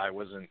card. I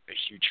wasn't a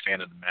huge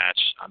fan of the match.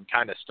 I'm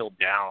kind of still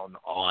down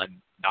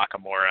on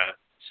Nakamura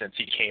since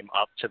he came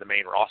up to the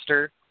main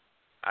roster.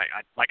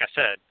 Like I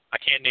said, I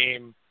can't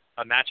name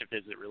a match of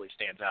his that really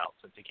stands out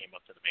since he came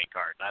up to the main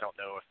card. And I don't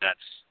know if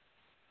that's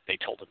they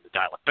told him to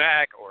dial it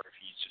back or if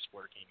he's just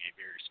working a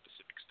very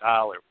specific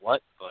style or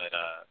what. But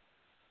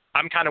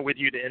I'm kind of with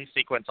you. The end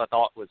sequence I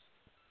thought was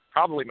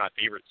probably my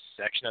favorite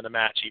section of the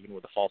match, even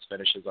with the false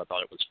finishes. I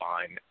thought it was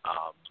fine.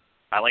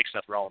 I like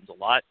Seth Rollins a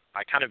lot.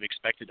 I kind of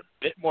expected a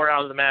bit more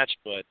out of the match,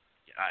 but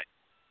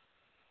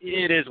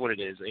it is what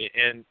it is.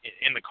 And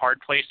in the card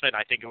placement,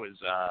 I think it was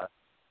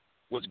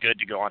good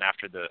to go on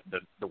after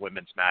the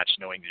women's match,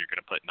 knowing that you're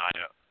going to put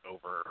Nia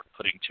over,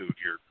 putting two of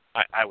your,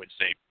 I would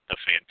say, the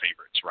fan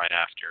favorites right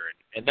after,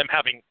 and them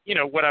having,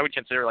 what I would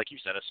consider, like you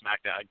said, a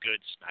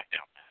good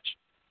SmackDown match.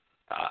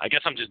 I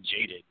guess I'm just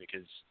jaded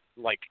because,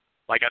 like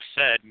I've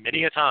said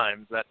many a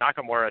times, that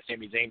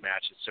Nakamura-Sami Zayn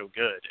match is so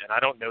good, and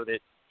I don't know that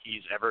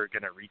he's ever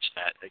going to reach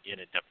that again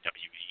in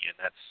WWE, and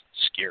that's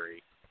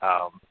scary.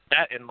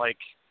 That and,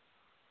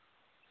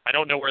 I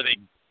don't know where they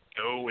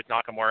go with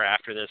Nakamura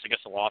after this. I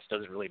guess the loss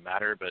doesn't really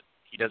matter, but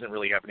he doesn't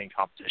really have any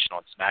competition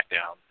on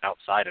SmackDown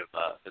outside of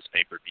this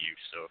pay-per-view.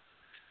 So,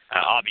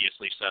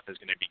 obviously, Seth is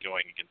going to be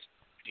going against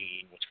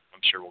Dean, which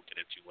I'm sure we'll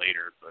get into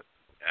later, but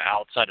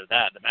outside of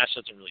that, the match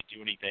doesn't really do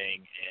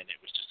anything, and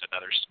it was just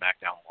another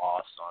SmackDown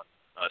loss on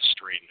a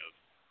string of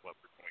what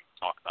we're going to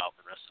talk about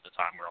the rest of the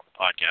time we're on the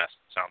podcast,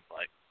 it sounds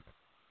like.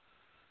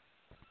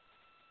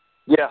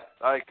 Yeah,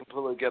 I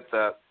completely get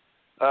that.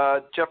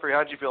 Jeffrey,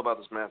 how did you feel about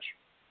this match?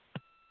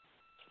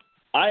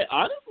 I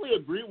honestly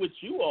agree with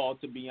you all,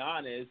 to be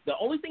honest. The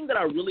only thing that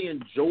I really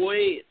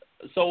enjoyed,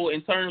 so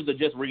in terms of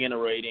just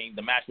reiterating,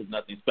 the match was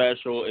nothing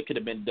special. It could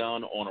have been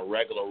done on a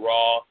regular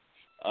Raw.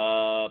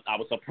 I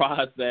was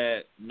surprised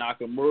that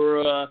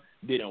Nakamura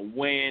didn't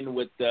win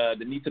with the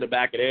knee to the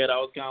back of the head. I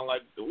was kind of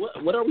like,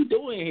 what are we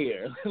doing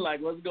here?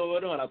 What's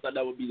going on? I thought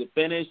that would be the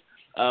finish,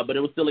 but it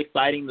was still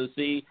exciting to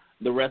see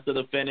the rest of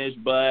the finish.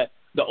 But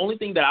the only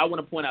thing that I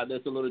want to point out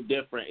that's a little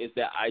different is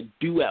that I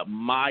do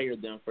admire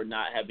them for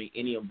not having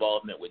any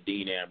involvement with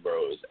Dean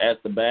Ambrose. As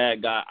the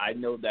bad guy, I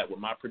know that with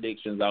my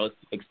predictions, I was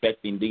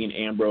expecting Dean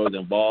Ambrose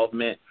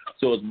involvement.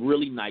 So it's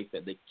really nice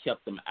that they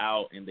kept them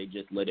out and they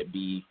just let it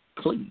be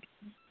clean.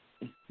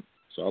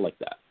 So I like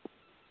that.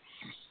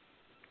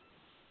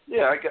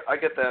 Yeah, I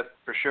get that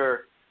for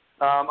sure.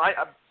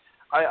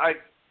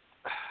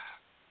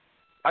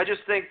 I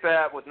just think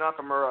that with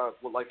Nakamura,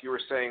 like you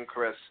were saying,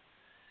 Chris,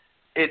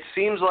 it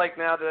seems like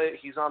now that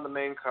he's on the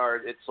main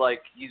card, it's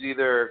like he's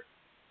either,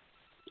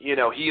 he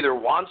either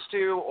wants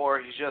to or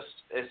he's just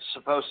is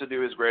supposed to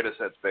do his greatest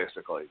hits,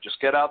 basically. Just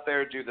get out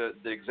there, do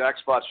the exact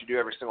spots you do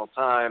every single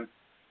time,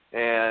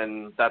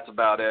 and that's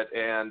about it.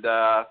 And,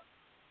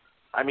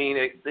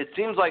 it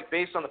seems like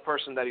based on the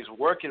person that he's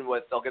working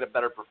with, they'll get a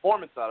better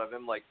performance out of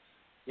him. Like,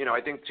 I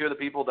think two of the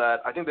people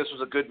I think this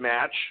was a good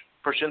match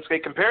for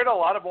Shinsuke compared to a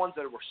lot of ones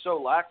that were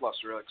so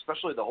lackluster, like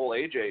especially the whole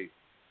AJ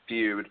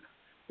feud.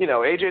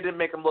 AJ didn't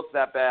make him look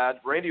that bad.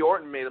 Randy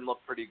Orton made him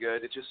look pretty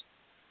good. It just,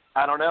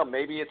 I don't know.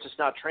 Maybe it's just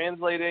not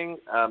translating.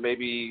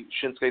 Maybe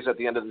Shinsuke's at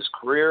the end of his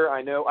career.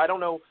 I don't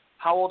know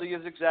how old he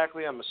is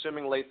exactly. I'm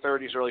assuming late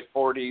 30s, early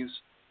 40s,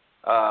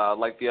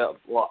 like a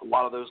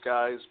lot of those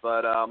guys.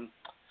 But,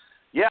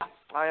 yeah,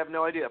 I have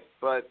no idea.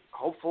 But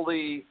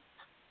hopefully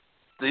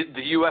the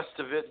U.S.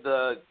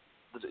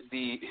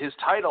 his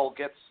title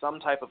gets some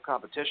type of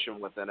competition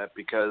within it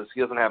because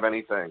he doesn't have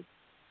anything.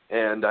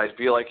 And I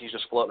feel like he's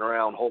just floating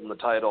around holding the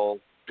title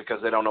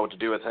because they don't know what to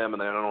do with him and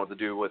they don't know what to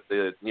do with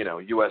the,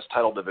 U.S.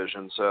 title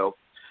division. So,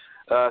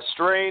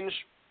 Strange,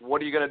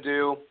 what are you going to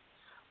do?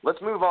 Let's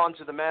move on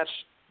to the match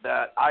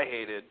that I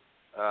hated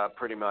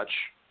pretty much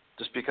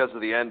just because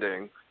of the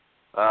ending.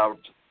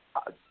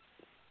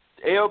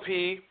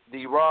 AOP,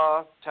 the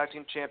Raw Tag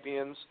Team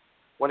Champions,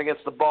 went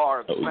against the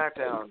Bar, the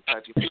SmackDown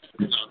Tag Team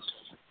Champions.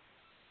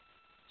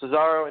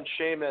 Cesaro and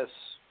Sheamus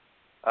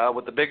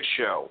with the Big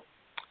Show.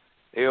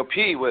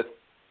 AOP with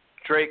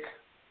Drake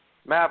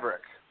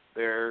Maverick,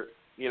 their,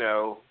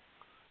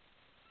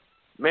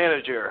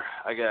 manager,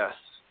 I guess.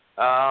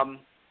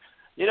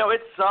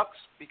 It sucks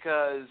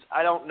because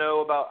I don't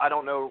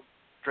know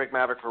Drake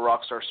Maverick for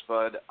Rockstar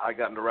Spud. I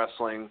got into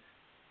wrestling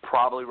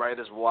probably right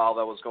as while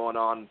that was going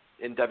on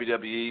in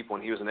WWE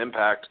when he was in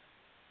Impact.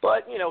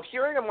 But,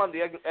 hearing him on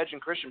the Edge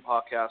and Christian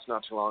podcast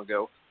not too long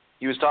ago,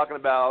 he was talking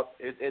about,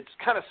 it's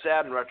kind of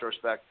sad in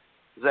retrospect,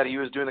 that he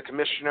was doing the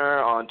commissioner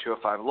on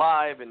 205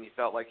 Live, and he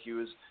felt like he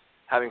was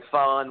having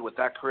fun with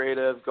that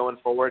creative going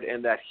forward,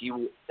 and that he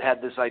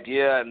had this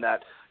idea and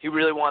that he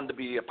really wanted to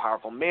be a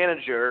powerful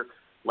manager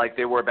like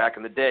they were back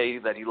in the day,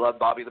 that he loved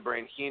Bobby the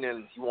Brain Heenan,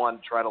 and he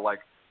wanted to try to,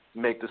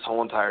 make this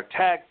whole entire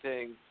tag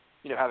thing,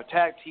 have a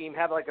tag team,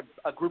 have,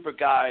 a group of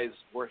guys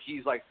where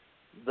he's,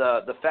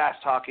 the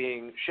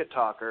fast-talking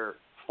shit-talker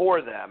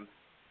for them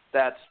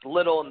that's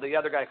little, and the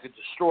other guy could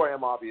destroy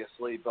him,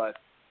 obviously, but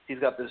he's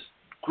got this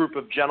group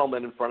of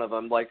gentlemen in front of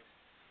him,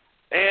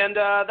 and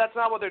that's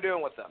not what they're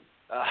doing with them.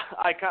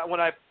 When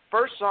I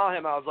first saw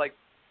him, I was like,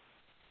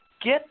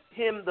 get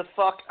him the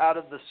fuck out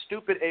of the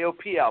stupid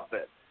AOP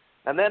outfit.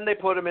 And then they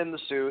put him in the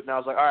suit, and I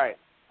was like, all right,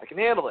 I can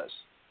handle this.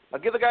 I'll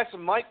give the guy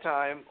some mic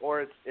time,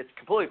 or it's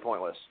completely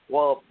pointless.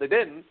 Well, they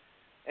didn't,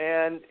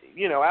 and,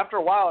 after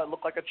a while, it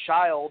looked like a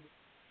child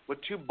with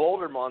two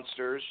boulder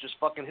monsters just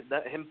fucking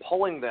him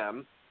pulling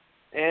them,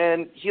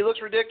 and he looks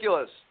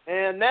ridiculous.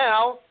 And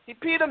now he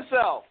peed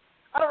himself.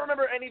 I don't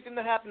remember anything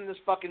that happened in this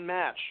fucking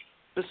match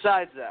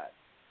besides that.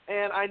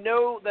 And I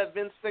know that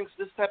Vince thinks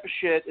this type of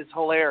shit is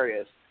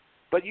hilarious,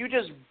 but you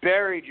just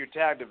buried your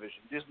tag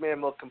division. You just made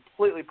him look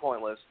completely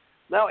pointless.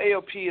 Now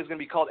AOP is going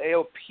to be called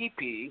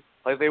AOPP,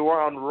 like they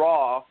were on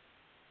Raw,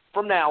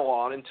 from now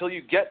on until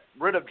you get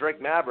rid of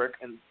Drake Maverick,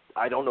 and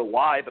I don't know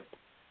why, but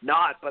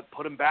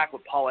put him back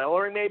with Paul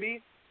Ellering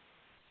maybe,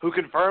 who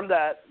confirmed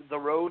that the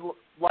road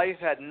life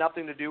had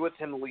nothing to do with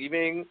him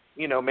leaving,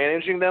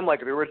 managing them like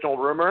the original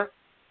rumor.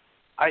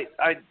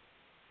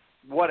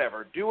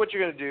 Whatever. Do what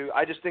you're going to do.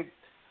 I just think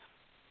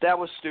that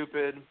was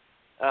stupid.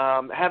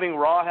 Having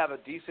Raw have a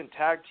decent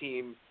tag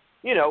team,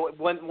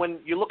 when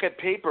you look at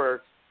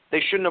paper,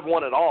 they shouldn't have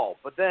won at all.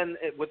 But then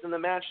within the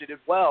match, they did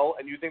well,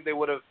 and you think they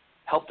would have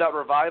helped out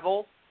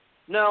Revival?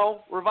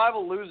 No.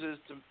 Revival loses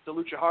to the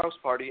Lucha House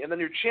Party, and then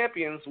your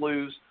champions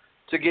lose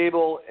to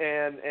Gable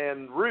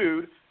and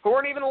Rude, who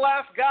weren't even the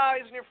last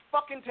guys in your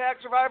fucking Tag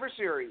Survivor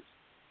Series.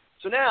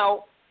 So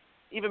now,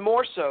 even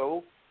more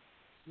so,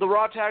 the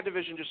Raw Tag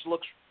Division just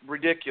looks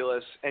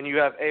ridiculous, and you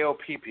have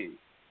AOPP.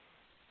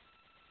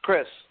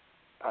 Chris,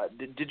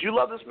 did you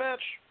love this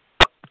match?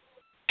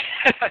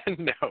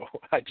 No,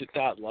 I did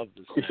not love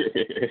this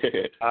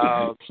match.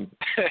 All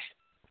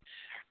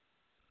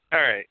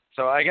right,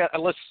 so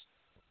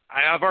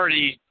I've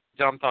already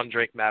dumped on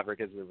Drake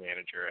Maverick as the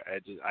manager.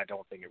 I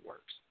don't think it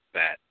works.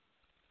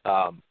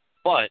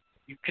 But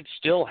you could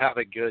still have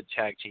a good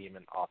tag team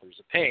in Authors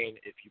of Pain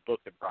if you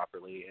book them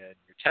properly and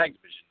your tag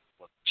division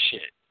wasn't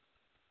shit.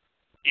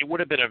 It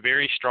would have been a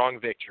very strong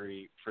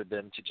victory for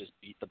them to just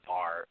beat the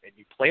Bar, and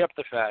you play up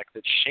the fact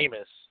that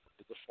Sheamus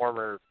is a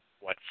former,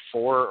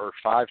 4 or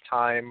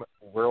 5-time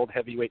world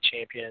heavyweight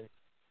champion,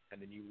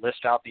 and then you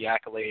list out the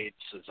accolades,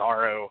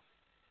 Cesaro,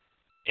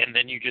 and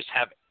then you just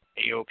have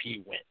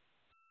AOP win.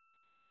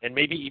 And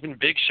maybe even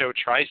Big Show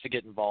tries to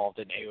get involved,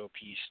 and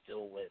AOP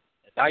still wins.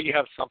 And now you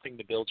have something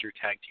to build your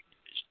tag team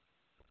division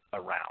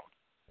around.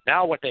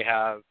 Now what they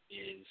have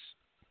is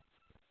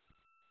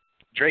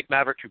Drake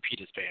Maverick who peed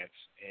his pants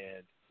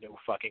and no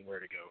fucking where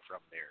to go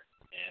from there.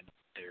 And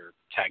their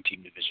tag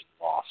team division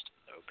lost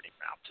in the opening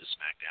round to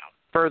SmackDown,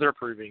 further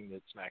proving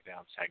that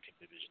SmackDown's tag team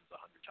division is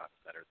 100 times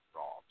better than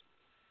Raw.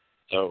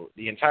 So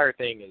the entire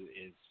thing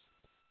is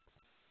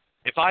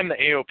if I'm the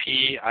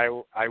AOP,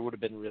 I would have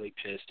been really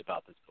pissed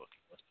about this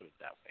booking. Let's put it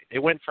that way. They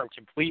went from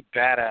complete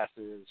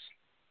badasses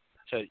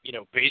to,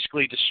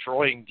 basically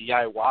destroying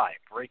DIY,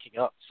 breaking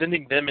up,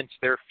 sending them into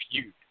their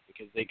feud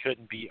because they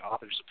couldn't be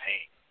Authors of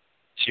Pain,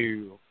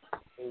 to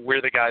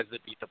we're the guys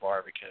that beat the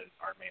bar because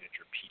our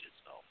manager peed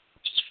himself.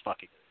 It's just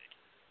fucking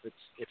ridiculous.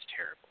 It's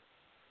terrible.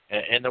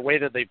 And the way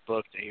that they've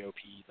booked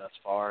AOP thus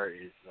far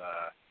is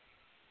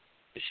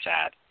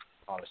sad,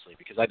 honestly,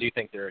 because I do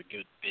think they're a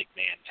good big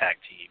man tag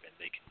team and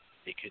they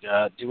could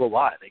do a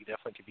lot. They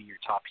definitely could be your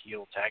top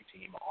heel tag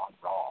team on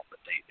Raw, but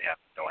they have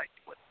no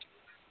idea what to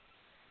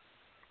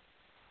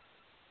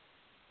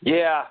do.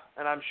 Yeah,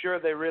 and I'm sure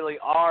they really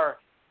are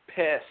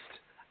pissed.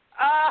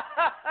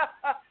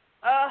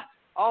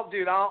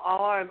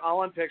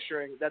 All I'm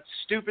picturing, that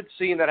stupid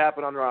scene that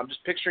happened on Raw, I'm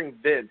just picturing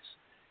Vince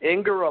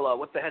in Gorilla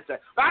with the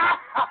headset. He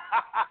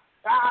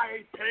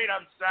peed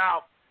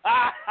himself.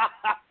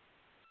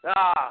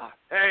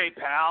 Hey,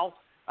 pal.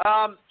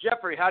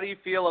 Jeffrey, how do you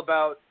feel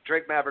about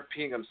Drake Maverick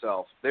peeing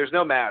himself? There's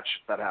no match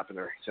that happened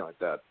or anything like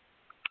that.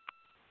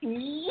 I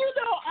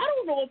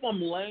don't know if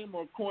I'm lame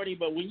or corny,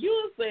 but when you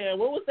were saying,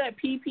 what was that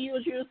PP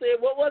what you were saying?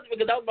 What was it?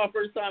 Because that was my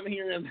first time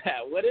hearing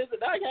that. What is it?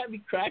 That got me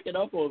cracking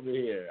up over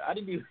here. I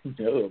didn't even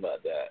know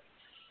about that.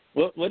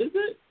 What is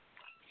it?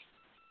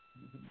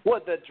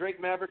 What, that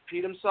Drake Maverick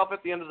peed himself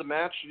at the end of the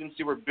match? You didn't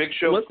see where Big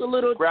Show What's the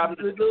little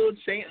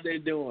chant they're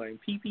doing?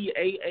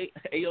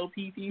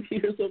 PPAOPP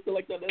or something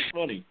like that? That's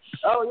funny.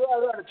 Oh,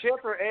 yeah, the chant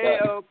for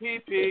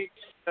AOPP.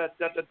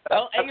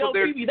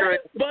 AOPP, that is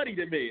funny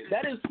to me.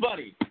 That is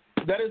funny.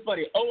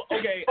 Oh,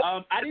 okay.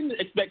 I didn't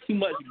expect too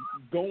much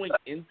going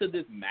into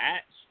this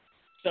match.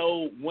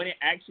 So when it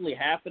actually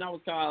happened, I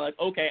was kind of like,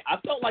 okay. I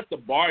felt like the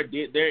bar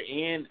did their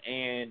end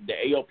and the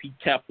AOP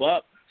kept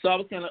up. So I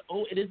was kind of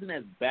like, it isn't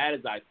as bad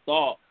as I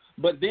thought.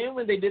 But then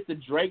when they did the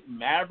Drake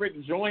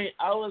Maverick joint,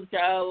 I was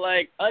kind of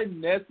like,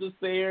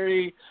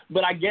 unnecessary.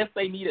 But I guess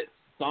they needed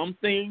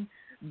something.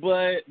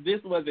 But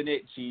this wasn't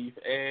it, Chief.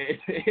 And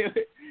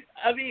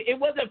it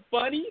wasn't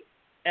funny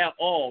at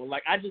all.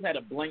 Like, I just had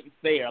a blank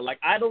stare. Like,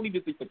 I don't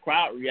even think the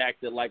crowd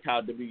reacted like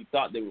how WWE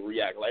thought they would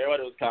react. Like,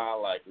 everybody was kind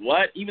of like,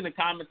 what? Even the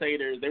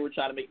commentators, they were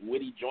trying to make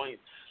witty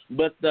joints.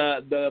 But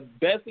the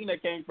best thing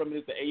that came from it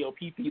is the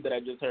AOPP that I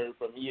just heard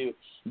from you.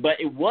 But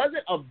it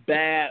wasn't a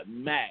bad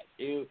match.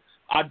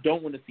 I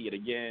don't want to see it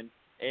again.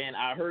 And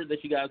I heard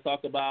that you guys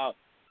talk about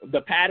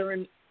the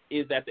pattern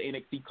is that the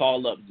NXT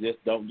call-ups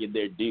just don't get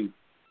their due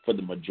for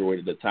the majority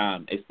of the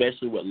time,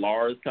 especially with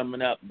Lars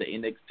coming up. The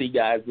NXT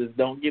guys just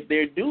don't get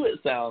their due, it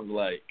sounds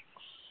like.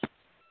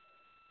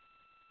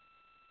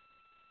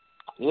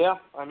 Yeah,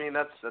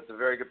 that's a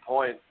very good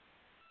point.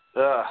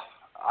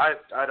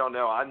 I don't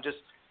know. I'm just,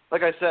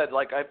 like I said,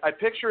 like I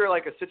picture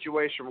like a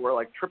situation where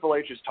like Triple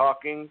H is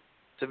talking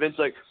to Vince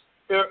like,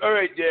 all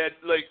right, Dad,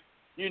 like,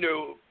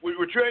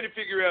 we're trying to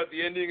figure out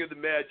the ending of the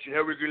match and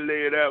how we're going to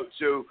lay it out.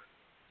 So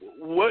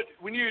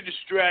we need a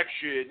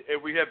distraction,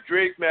 and we have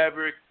Drake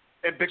Maverick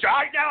and Big Show.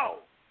 I know!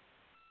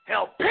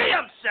 He'll pee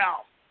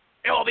himself!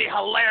 It will be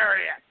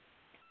hilarious!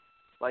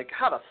 Like,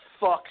 how the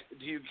fuck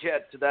do you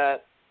get to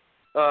that?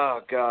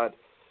 Oh, God.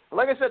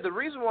 Like I said, the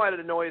reason why it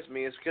annoys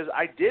me is because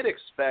I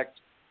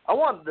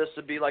wanted this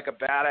to be like a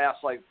badass,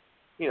 like,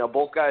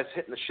 both guys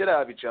hitting the shit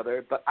out of each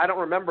other, but I don't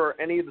remember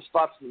any of the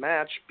spots in the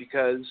match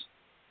because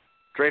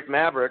Drake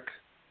Maverick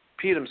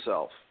peed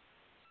himself.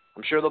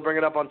 I'm sure they'll bring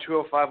it up on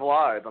 205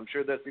 Live. I'm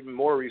sure that's even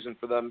more reason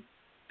for them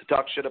to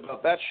talk shit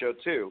about that show,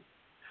 too.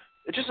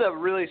 It's just a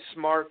really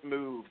smart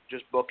move,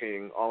 just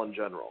booking all in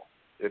general,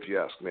 if you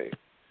ask me.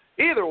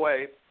 Either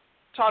way,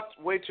 talked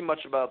way too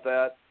much about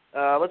that.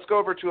 Let's go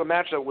over to a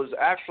match that was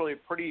actually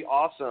pretty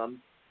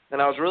awesome,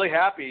 and I was really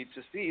happy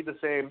to see the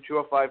same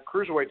 205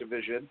 Cruiserweight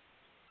division.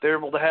 They're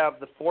able to have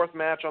the fourth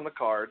match on the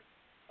card.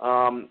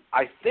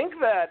 I think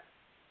that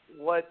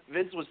what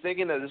Vince was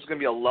thinking that this is going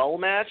to be a lull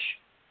match,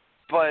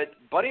 but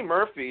Buddy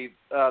Murphy,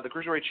 the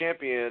Cruiserweight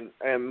champion,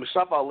 and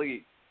Mustafa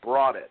Ali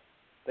brought it.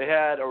 They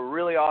had a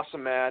really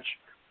awesome match.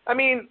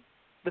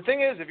 The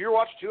thing is, if you're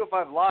watching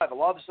 205 Live, a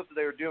lot of the stuff that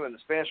they were doing, the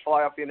Spanish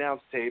fly off the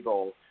announce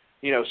table,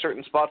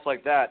 certain spots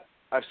like that,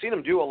 I've seen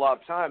them do a lot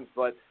of times,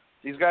 but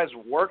these guys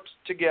worked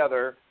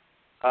together,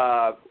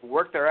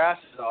 worked their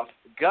asses off,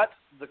 got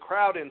the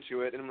crowd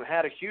into it, and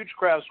had a huge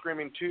crowd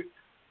screaming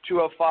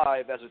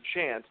 205 as a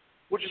chant,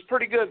 which is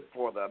pretty good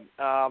for them.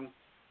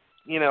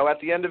 At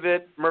the end of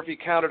it, Murphy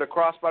countered a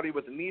crossbody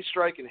with a knee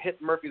strike and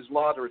hit Murphy's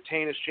Law to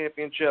retain his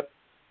championship.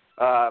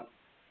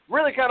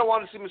 Really kind of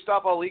wanted to see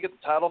Mustafa Ali get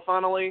the title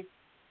finally.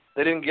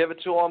 They didn't give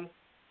it to him.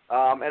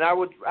 And I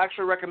would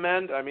actually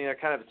recommend,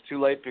 it's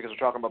too late because we're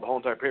talking about the whole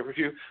entire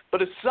pay-per-view,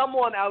 but if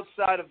someone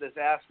outside of this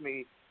asked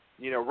me,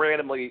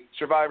 randomly,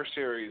 Survivor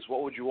Series,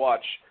 what would you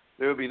watch?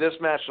 There would be this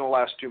match and the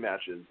last two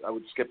matches. I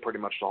would skip pretty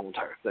much the whole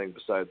entire thing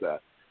besides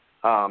that.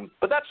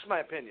 But that's my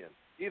opinion.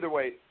 Either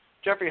way,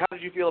 Jeffrey, how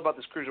did you feel about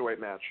this cruiserweight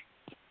match?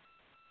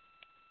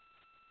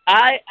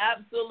 I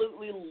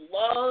absolutely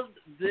loved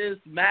this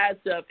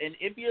matchup, and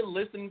if you're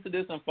listening to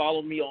this and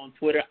follow me on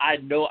Twitter, I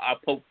know I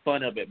poke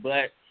fun of it,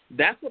 but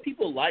that's what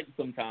people like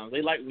sometimes.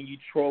 They like when you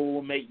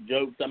troll, make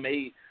jokes. I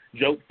made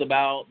jokes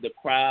about the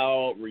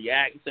crowd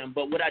reaction,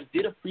 but what I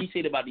did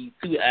appreciate about these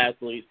two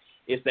athletes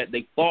is that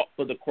they fought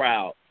for the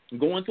crowd.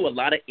 Going to a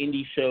lot of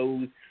indie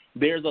shows,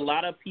 there's a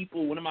lot of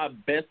people, one of my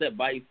best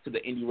advice to the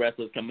indie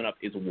wrestlers coming up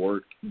is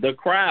work the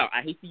crowd.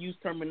 I hate to use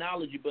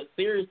terminology, but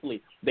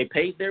seriously, they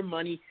paid their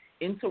money,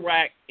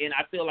 interact, and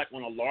I feel like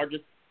on a larger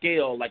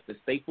scale, like the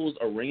Staples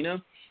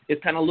Arena,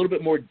 it's kind of a little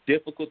bit more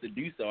difficult to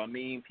do so. I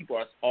mean, people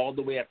are all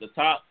the way at the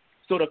top.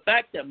 So the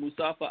fact that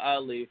Mustafa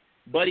Ali,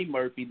 Buddy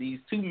Murphy, these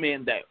two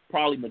men that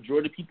probably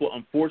majority of people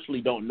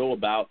unfortunately don't know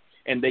about,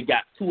 and they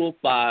got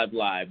 205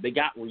 live, they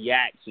got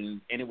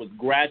reactions, and it was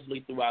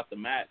gradually throughout the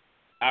match.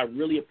 I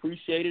really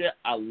appreciated it.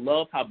 I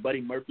love how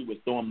Buddy Murphy was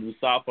throwing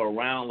Mustafa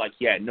around like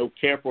he had no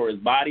care for his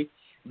body.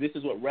 This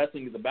is what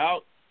wrestling is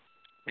about.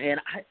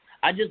 And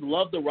I just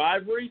love the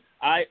rivalry.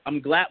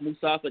 I'm glad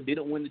Mustafa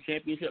didn't win the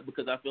championship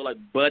because I feel like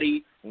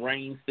Buddy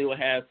Reigns still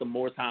has some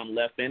more time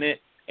left in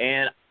it.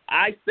 And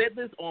I said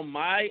this on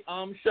my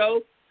show,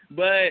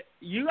 but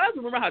you guys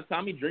remember how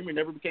Tommy Dreamer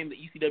never became the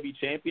ECW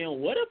champion?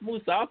 What if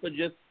Mustafa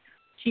just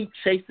keep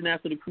chasing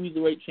after the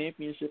Cruiserweight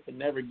Championship and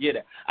never get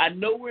it? I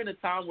know we're in a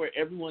time where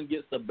everyone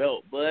gets the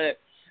belt, but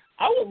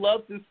I would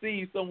love to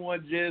see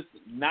someone just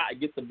not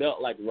get the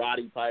belt like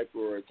Roddy Piper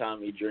or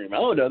Tommy Dreamer. I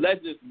don't know.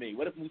 That's just me.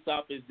 What if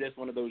Mustafa is just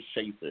one of those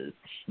chasers?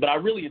 But I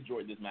really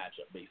enjoyed this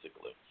matchup,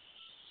 basically.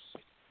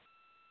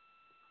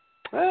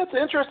 It's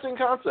an interesting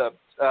concept,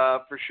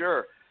 for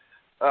sure.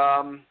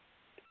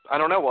 I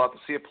don't know. We'll have to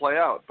see it play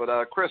out. But,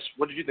 Chris,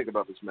 what did you think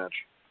about this match?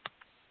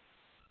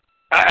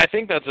 I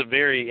think that's a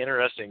very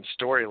interesting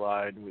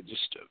storyline with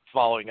just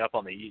following up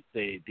on the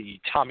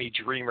Tommy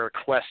Dreamer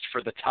quest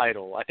for the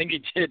title. I think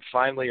he did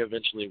finally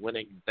eventually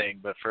winning the thing,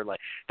 but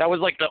that was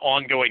like the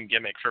ongoing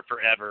gimmick for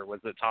forever was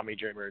that Tommy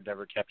Dreamer had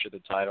never captured the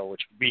title,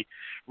 which would be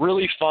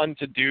really fun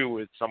to do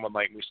with someone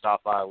like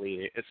Mustafa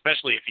Ali,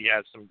 especially if he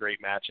has some great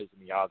matches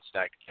and the odds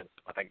stacked against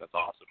him. I think that's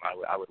awesome.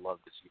 I would love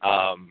to see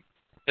that.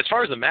 As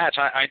far as the match,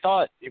 I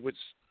thought it was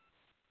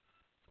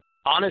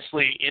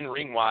honestly, in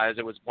ring-wise,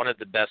 it was one of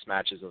the best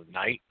matches of the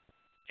night,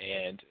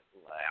 and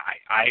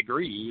I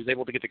agree. He was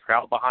able to get the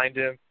crowd behind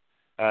him,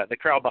 the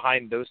crowd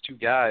behind those two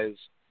guys,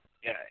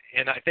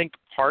 and I think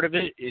part of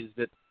it is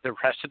that the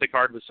rest of the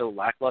card was so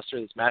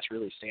lackluster. This match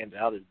really stands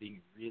out as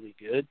being really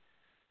good,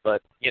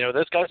 but,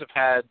 those guys have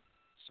had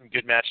some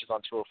good matches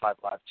on 205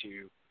 Live,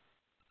 too.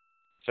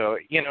 So,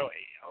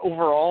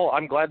 overall,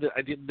 I'm glad that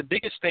I did. The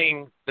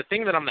thing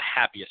that I'm the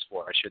happiest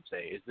for, I should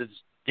say, is this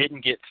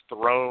didn't get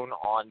thrown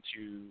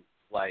onto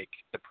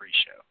the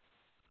pre-show.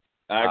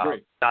 I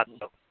agree.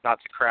 Not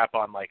to crap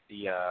on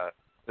the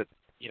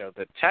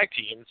tag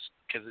teams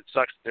because it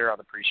sucks that they're on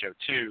the pre-show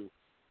too.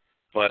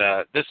 But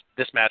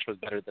this match was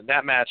better than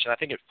that match, and I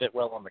think it fit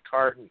well on the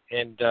card.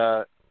 And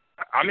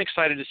I'm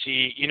excited to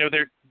see.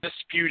 This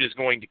feud is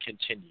going to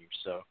continue,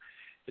 so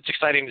it's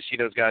exciting to see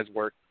those guys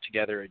work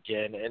together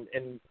again.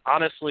 And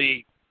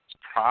honestly, it's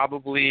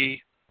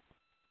probably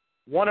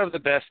one of the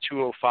best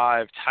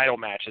 205 title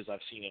matches I've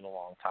seen in a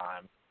long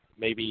time.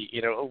 Maybe,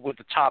 with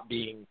the top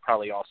being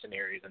probably Austin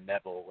Aries and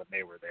Neville when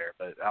they were there.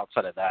 But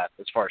outside of that,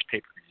 as far as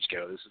pay-per-views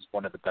go, this is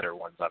one of the better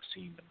ones I've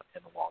seen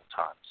in a long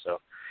time. So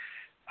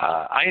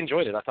I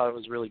enjoyed it. I thought it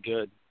was really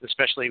good,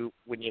 especially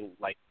when you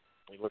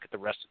look at the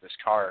rest of this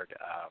card.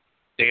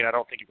 Dane, I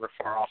don't think you were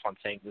far off on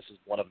saying this is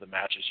one of the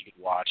matches you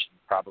could watch and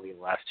probably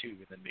the last two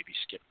and then maybe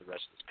skip the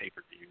rest of this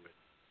pay-per-view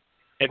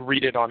and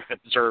read it on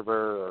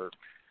Observer or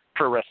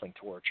Pro Wrestling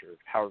Torch or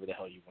however the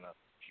hell you want to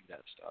view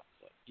that stuff.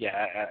 But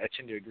yeah, I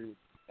tend to agree with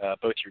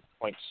both your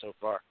points so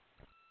far.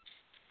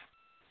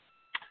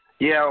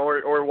 Yeah,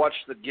 or watch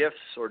the GIFs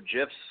or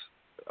GIFs.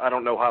 I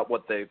don't know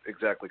what they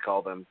exactly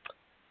call them.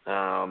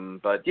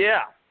 But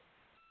yeah,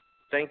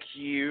 thank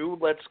you.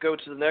 Let's go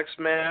to the next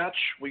match.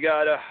 We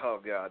got oh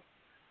God.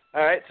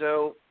 All right,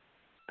 so,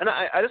 and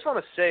I just want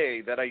to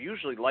say that I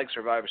usually like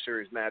Survivor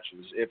Series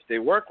matches. If they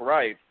work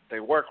right, they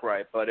work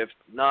right. But if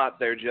not,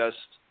 they're just,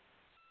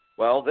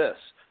 this.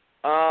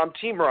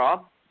 Team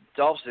Raw,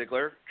 Dolph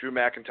Ziggler, Drew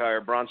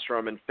McIntyre, Braun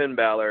Strowman, Finn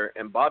Balor,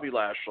 and Bobby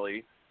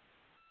Lashley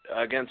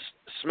against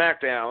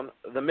SmackDown,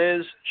 The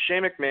Miz,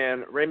 Shane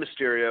McMahon, Rey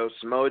Mysterio,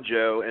 Samoa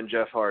Joe, and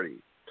Jeff Hardy.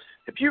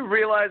 If you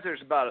realize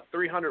there's about a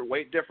 300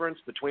 weight difference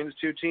between the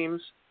two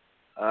teams,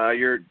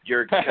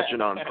 you're catching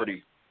on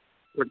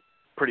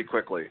pretty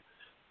quickly.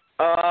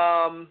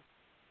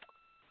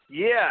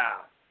 Yeah.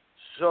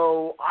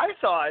 So I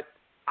thought,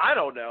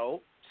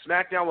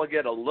 SmackDown will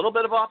get a little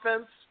bit of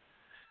offense.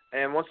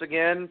 And once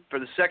again, for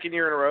the second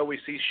year in a row, we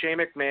see Shane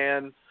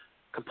McMahon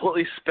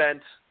completely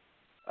spent,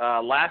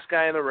 last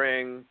guy in the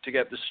ring to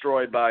get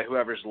destroyed by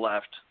whoever's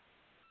left.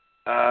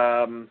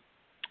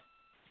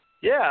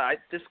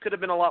 This could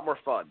have been a lot more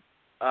fun.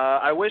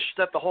 I wish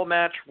that the whole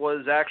match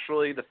was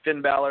actually the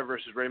Finn Balor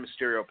versus Rey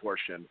Mysterio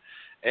portion.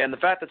 And the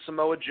fact that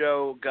Samoa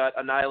Joe got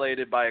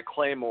annihilated by a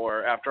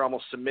Claymore after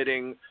almost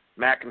submitting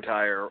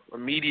McIntyre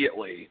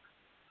immediately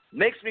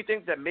makes me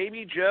think that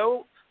maybe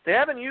Joe, they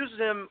haven't used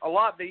him a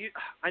lot.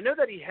 I know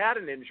that he had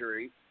an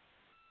injury,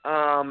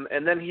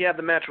 and then he had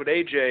the match with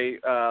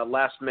AJ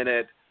last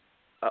minute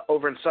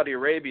over in Saudi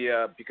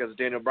Arabia because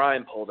Daniel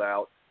Bryan pulled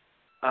out.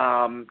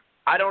 I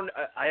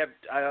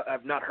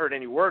have not heard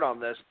any word on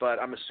this, but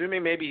I'm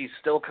assuming maybe he's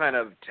still kind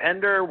of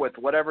tender with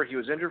whatever he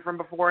was injured from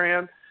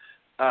beforehand.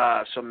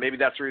 So maybe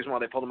that's the reason why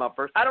they pulled him out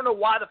first. I don't know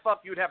why the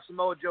fuck you would have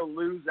Samoa Joe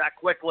lose that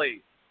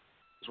quickly,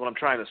 is what I'm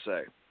trying to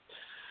say.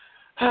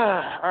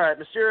 All right,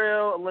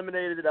 Mysterio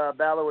eliminated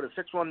Balor with a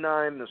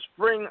 619, the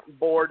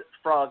springboard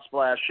frog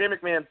splash. Shane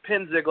McMahon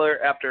pinned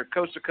Ziggler after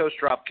coast-to-coast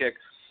dropkick.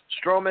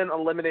 Strowman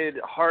eliminated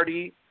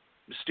Hardy,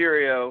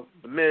 Mysterio,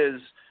 The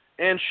Miz,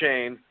 and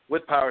Shane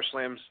with power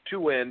slams to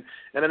win.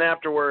 And then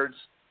afterwards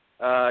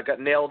got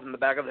nailed in the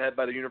back of the head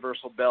by the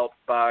Universal Belt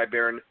by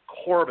Baron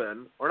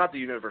Corbin. Or not the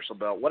Universal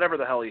Belt, whatever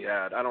the hell he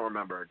had. I don't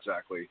remember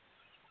exactly.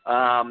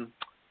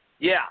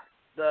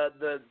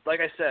 The like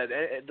I said,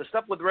 the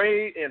stuff with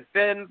Ray and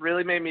Finn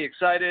really made me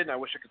excited, and I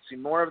wish I could see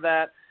more of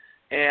that.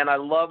 And I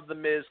love The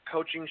Miz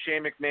coaching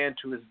Shane McMahon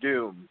to his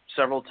doom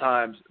several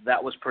times.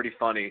 That was pretty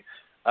funny,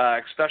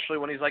 especially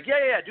when he's like,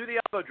 yeah, do the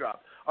elbow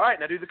drop. All right,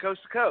 now do the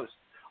coast-to-coast.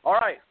 All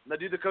right, now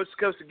do the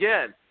coast-to-coast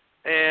again.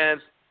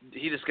 And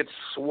he just gets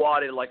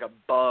swatted like a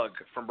bug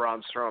from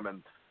Braun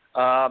Strowman.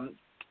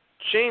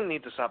 Shane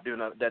needs to stop doing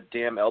that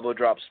damn elbow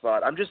drop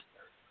spot. I'm just,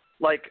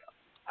 like,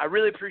 I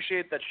really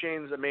appreciate that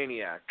Shane's a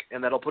maniac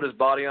and that he'll put his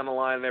body on the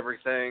line and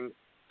everything,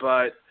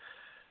 but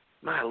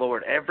my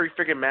Lord, every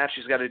freaking match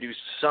he's got to do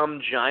some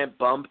giant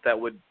bump that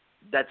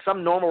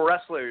some normal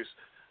wrestlers,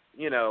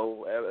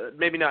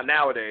 maybe not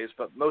nowadays,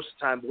 but most of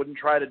the time wouldn't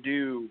try to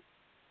do,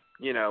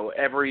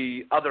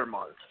 every other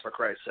month, for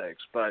Christ's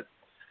sakes. But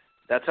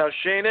that's how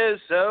Shane is,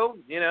 so,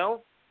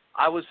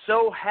 I was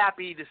so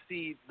happy to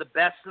see the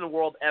best in the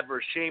world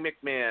ever, Shane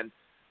McMahon,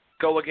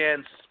 go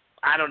against,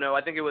 I don't know,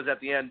 I think it was at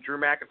the end, Drew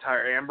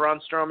McIntyre and Braun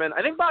Strowman.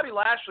 I think Bobby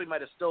Lashley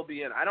might have still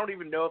be in. I don't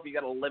even know if he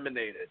got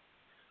eliminated.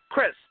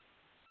 Chris,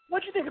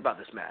 what'd you think about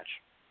this match?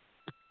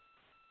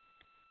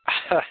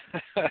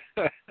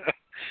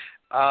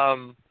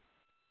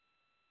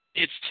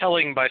 It's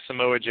telling by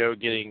Samoa Joe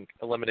getting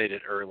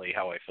eliminated early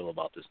how I feel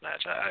about this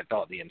match. I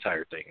thought the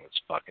entire thing was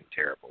fucking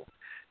terrible.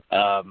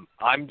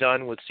 I'm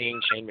done with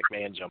seeing Shane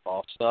McMahon jump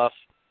off stuff.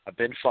 I've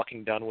been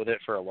fucking done with it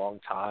for a long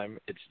time.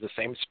 It's the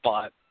same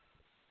spot.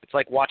 It's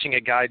like watching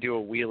a guy do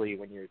a wheelie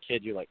when you're a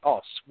kid. You're like,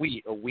 oh,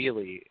 sweet, a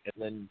wheelie. And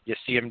then you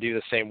see him do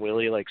the same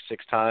wheelie like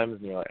 6 times,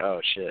 and you're like,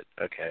 oh, shit,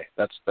 okay,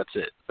 that's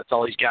it. That's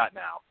all he's got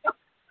now.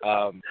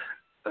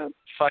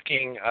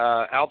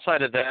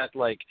 Outside of that,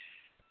 like,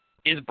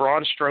 is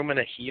Braun Strowman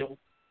a heel?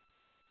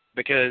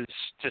 Because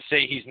to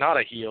say he's not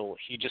a heel,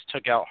 he just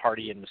took out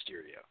Hardy and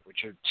Mysterio,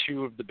 which are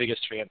 2 of the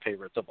biggest fan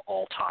favorites of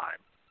all time.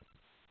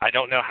 I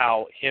don't know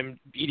how him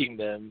beating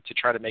them to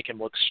try to make him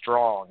look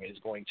strong is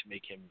going to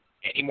make him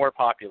any more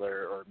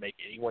popular or make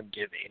anyone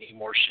give any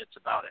more shits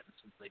about him,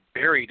 since they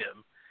buried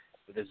him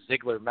with a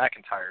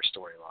Ziggler-McIntyre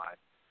storyline.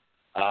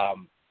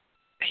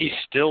 He's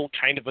still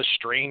kind of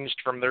estranged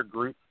from their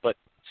group, but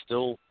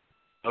still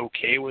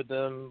okay with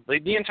them.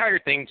 Like, the entire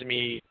thing to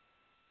me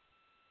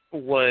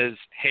was,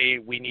 hey,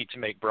 we need to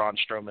make Braun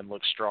Strowman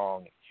look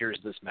strong. Here's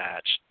this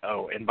match.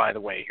 Oh, and by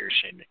the way, here's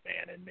Shane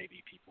McMahon, and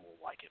maybe people will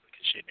like it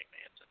because Shane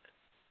McMahon's in it.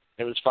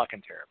 It was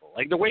fucking terrible.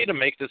 Like, the way to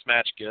make this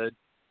match good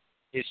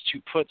is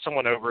to put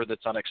someone over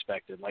that's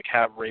unexpected, like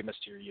have Rey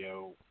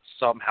Mysterio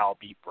somehow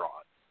beat Braun,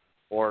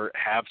 or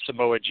have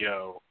Samoa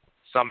Joe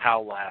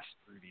somehow last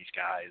through these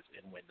guys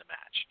and win the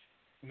match.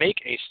 Make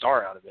a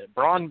star out of it.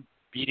 Braun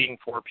beating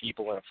 4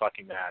 people in a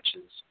fucking match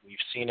we've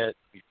seen it,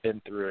 we've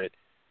been through it.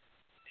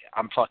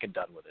 I'm fucking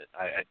done with it.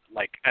 I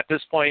like, at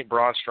this point,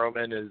 Braun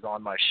Strowman is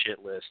on my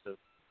shit list of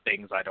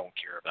things I don't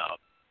care about.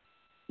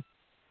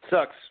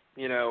 Sucks.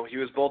 He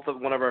was both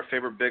one of our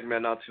favorite big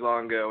men not too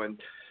long ago,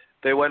 and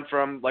they went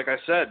from, like I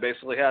said,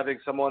 basically having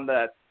someone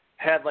that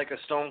had like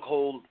a stone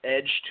cold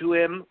edge to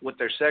him with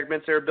their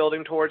segments they were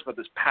building towards, but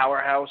this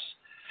powerhouse.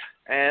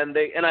 And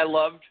I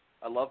love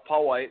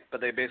Paul White, but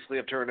they basically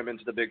have turned him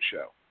into the Big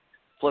Show,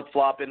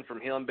 flip-flopping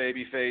from heel and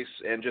babyface,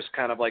 and just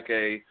kind of like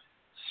a,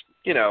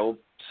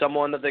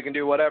 someone that they can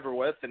do whatever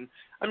with. And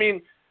I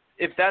mean,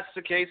 if that's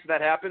the case,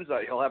 that happens,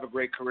 he'll have a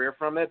great career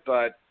from it.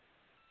 But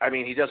I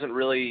mean, he doesn't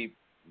really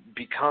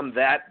become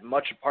that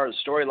much a part of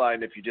the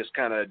storyline if you just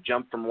kind of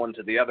jump from one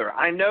to the other.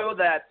 I know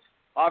that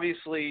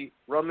obviously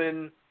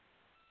Roman,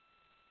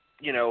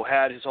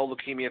 had his whole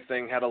leukemia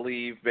thing, had to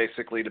leave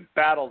basically to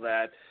battle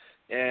that,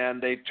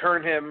 and they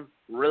turned him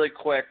really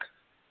quick.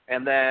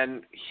 And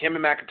then him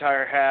and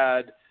McIntyre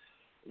had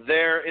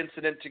their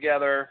incident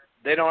together.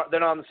 They're not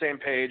on the same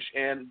page,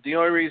 and the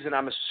only reason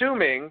I'm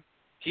assuming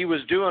he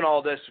was doing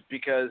all this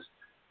because,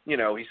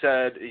 he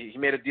said he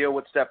made a deal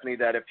with Stephanie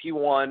that if he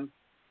won,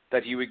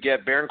 that he would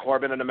get Baron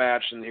Corbin in a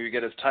match and he would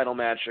get his title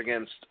match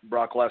against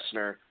Brock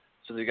Lesnar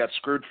so they got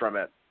screwed from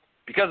it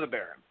because of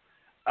Baron.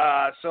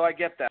 So I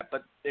get that,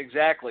 but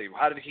exactly,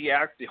 how did he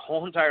act? The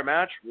whole entire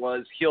match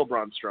was heel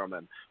Braun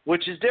Strowman,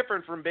 which is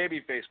different from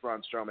babyface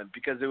Braun Strowman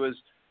because it was,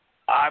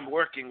 I'm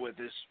working with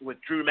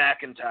Drew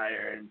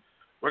McIntyre, and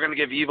we're going to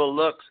give evil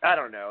looks. I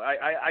don't know.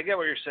 I get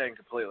what you're saying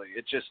completely.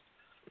 It's just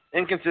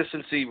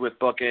inconsistency with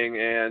booking,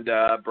 and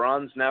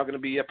Braun's now going to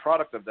be a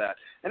product of that.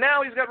 And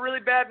now he's got really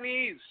bad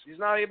knees. He's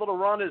not able to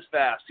run as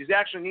fast. He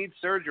actually needs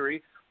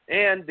surgery,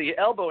 and the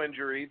elbow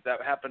injury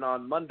that happened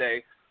on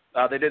Monday,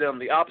 they did it on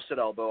the opposite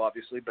elbow,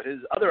 obviously, but his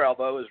other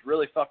elbow is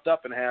really fucked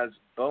up and has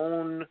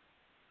bone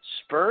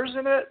spurs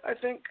in it, I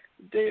think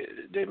Dave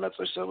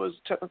Metzler said was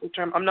the technical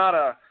term. I'm not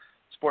a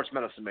sports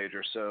medicine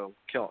major, so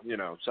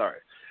sorry.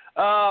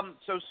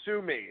 So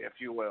sue me, if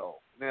you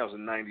will. I think that was a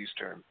 90s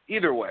term.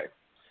 Either way,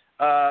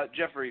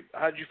 Jeffrey,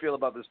 how did you feel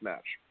about this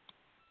match?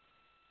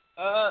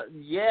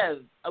 Yeah,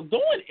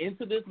 going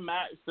into this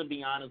match, to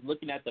be honest,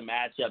 looking at the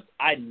matchups,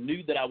 I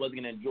knew that I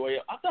wasn't going to enjoy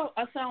it. I thought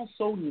I sound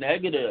so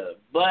negative,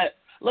 but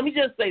let me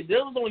just say, there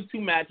was only two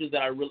matches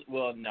that I really –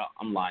 well, no,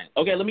 I'm lying.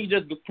 Okay, let me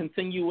just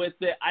continue with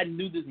it. I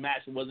knew this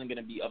match wasn't going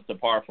to be up to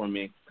par for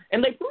me,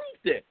 and they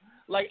proved it.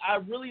 Like, I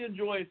really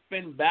enjoyed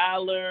Finn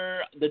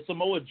Balor, the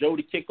Samoa Joe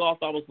to kick off.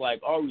 I was like,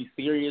 are we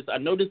serious? I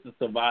know this is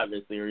Survivor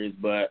Series,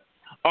 but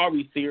are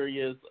we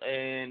serious?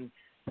 And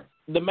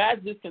the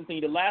match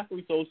discontinued. The last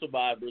three sole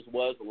survivors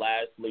was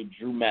lastly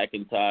Drew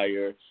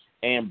McIntyre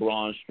and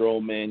Braun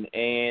Strowman.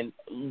 And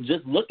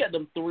just look at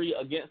them three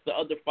against the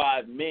other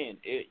five men,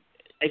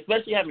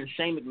 especially having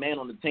Shane McMahon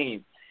on the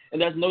team.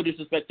 And there's no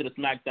disrespect to the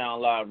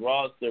SmackDown Live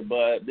roster,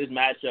 but this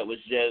matchup was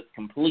just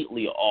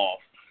completely off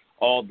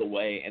all the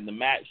way. And the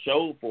match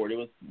showed for it. It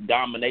was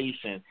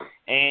domination.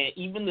 And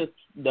even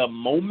the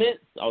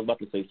moments, I was about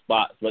to say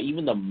spots, but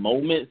even the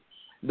moments,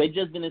 they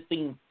just didn't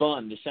seem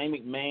fun. The Shane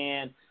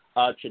McMahon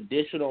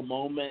traditional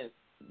moments,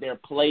 they're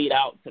played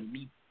out to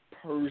me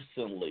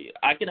personally.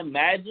 I can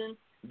imagine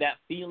that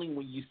feeling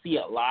when you see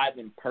it live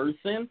in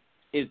person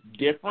is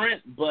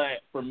different,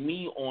 but for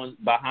me on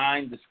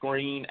behind the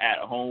screen at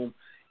home,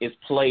 it's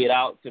played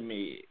out to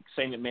me.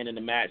 Shane McMahon in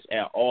the match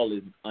at all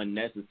is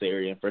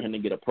unnecessary, and for him to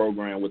get a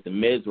program with The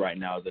Miz right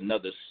now is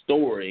another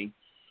story.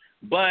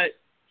 But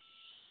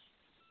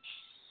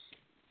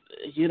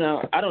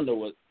I don't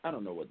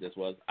know what this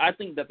was. I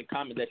think that the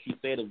comment that she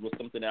said was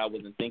something that I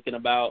wasn't thinking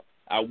about.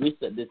 I wish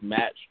that this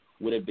match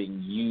would have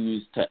been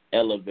used to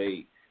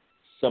elevate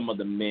some of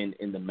the men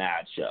in the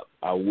matchup.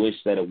 I wish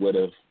that it would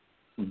have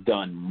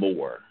done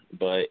more,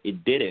 but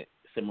it didn't,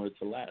 similar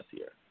to last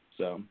year.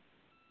 So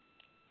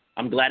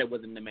I'm glad it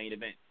wasn't the main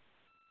event.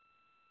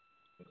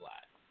 I'm glad.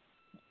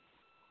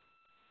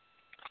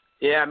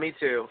 Yeah, me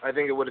too. I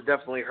think it would have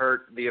definitely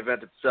hurt the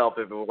event itself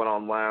if it went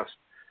on last.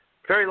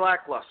 Very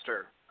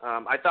lackluster.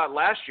 I thought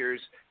last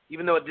year's,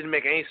 even though it didn't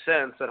make any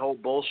sense, that whole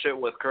bullshit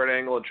with Kurt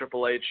Angle and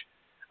Triple H,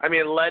 I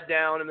mean, it led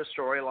down in the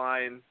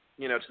storyline,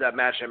 to that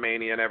match at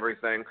Mania and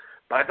everything.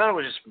 But I thought it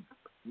was just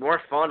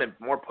more fun and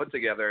more put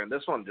together, and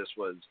this one just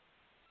was,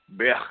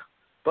 yeah.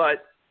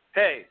 But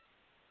hey,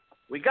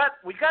 we got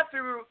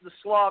through the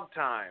slog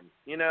time.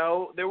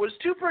 There was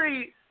two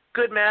pretty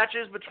good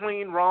matches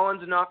between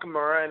Rollins and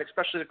Nakamura, and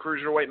especially the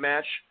Cruiserweight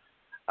match.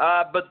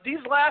 But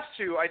these last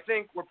two, I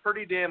think, were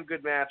pretty damn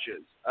good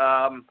matches.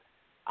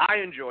 I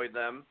enjoyed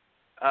them.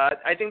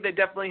 I think they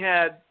definitely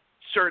had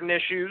certain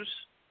issues,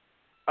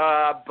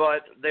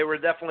 but they were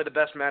definitely the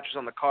best matches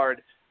on the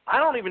card. I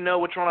don't even know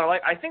which one I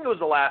like. I think it was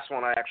the last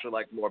one I actually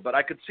liked more, but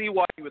I could see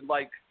why you would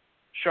like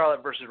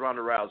Charlotte versus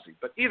Ronda Rousey.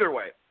 But either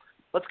way,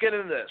 let's get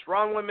into this.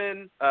 Raw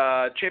Women,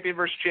 champion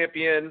versus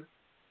champion.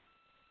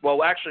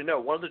 Well, actually, no.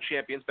 One of the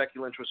champions, Becky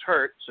Lynch, was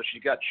hurt, so she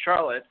got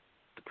Charlotte,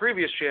 the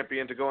previous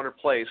champion, to go in her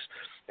place.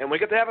 And we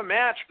get to have a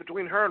match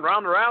between her and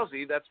Ronda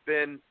Rousey that's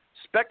been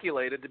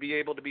speculated to be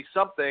able to be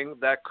something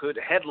that could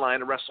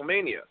headline a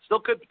WrestleMania. Still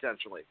could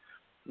potentially.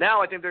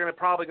 Now I think they're going to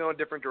probably go in a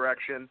different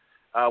direction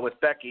with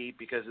Becky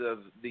because of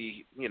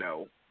the,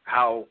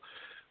 how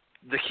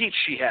the heat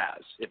she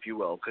has, if you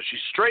will, because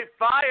she's straight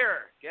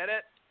fire. Get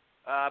it?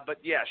 But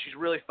yeah, she's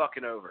really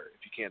fucking over,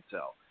 if you can't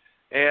tell.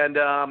 And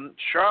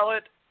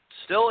Charlotte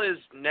still is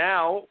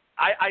now.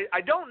 I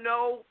don't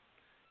know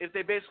if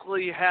they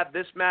basically had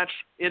this match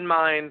in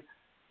mind.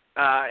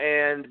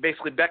 And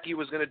basically Becky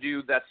was going to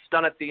do that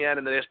stun at the end,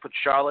 and they just put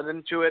Charlotte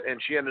into it,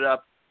 and she ended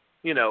up,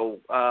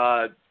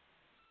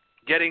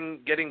 getting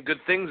good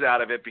things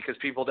out of it because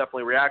people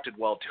definitely reacted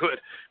well to it.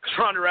 Because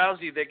Ronda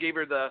Rousey, they gave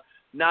her the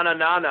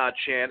na-na-na-na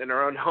chant in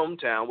her own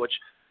hometown, which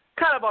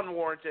kind of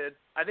unwarranted.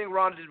 I think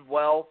Ronda did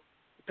well.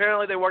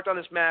 Apparently they worked on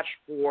this match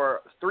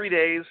for 3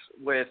 days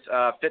with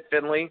Fit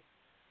Finlay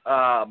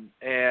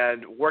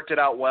and worked it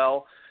out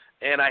well.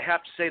 And I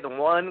have to say, the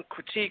one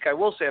critique I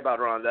will say about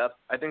Ronda,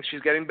 I think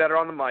she's getting better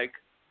on the mic.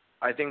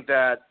 I think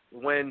that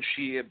when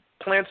she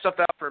plans stuff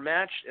out for a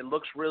match, it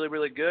looks really,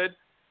 really good.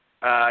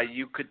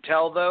 You could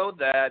tell, though,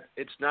 that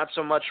it's not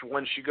so much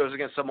when she goes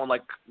against someone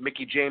like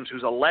Mickie James,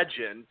 who's a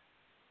legend,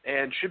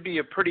 and should be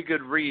a pretty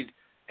good read.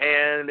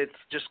 And it's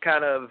just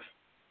kind of,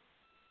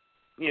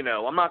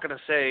 I'm not going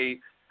to say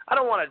 – I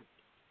don't want to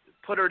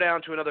put her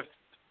down to another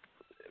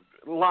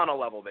Lana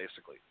level,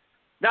 basically.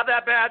 Not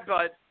that bad,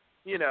 but,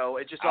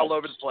 it's just all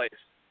over the place.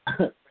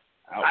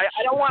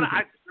 I don't want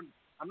to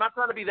 – I'm not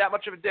trying to be that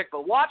much of a dick,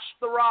 but watch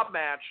the Rob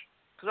match,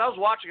 because I was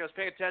watching, I was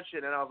paying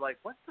attention, and I was like,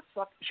 what the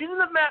fuck? She's in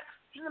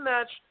the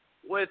match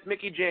with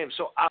Mickie James.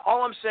 So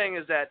all I'm saying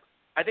is that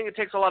I think it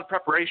takes a lot of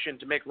preparation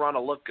to make Ronda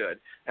look good,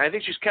 and I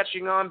think she's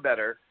catching on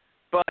better,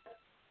 but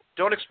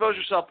don't expose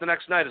yourself the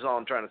next night is all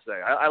I'm trying to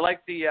say. I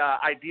like the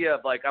idea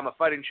of, like, I'm a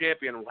fighting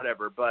champion or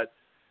whatever, but,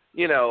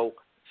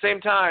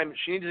 same time,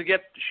 she needs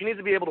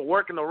to be able to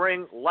work in the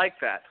ring like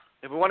that.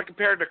 If we want to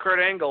compare it to Kurt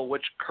Angle,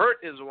 which Kurt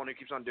is the one who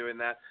keeps on doing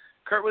that,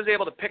 Kurt was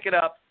able to pick it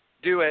up,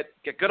 do it,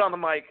 get good on the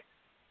mic,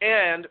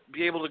 and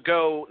be able to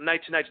go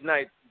night to night to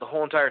night the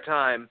whole entire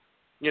time,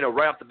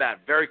 right off the bat,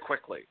 very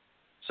quickly.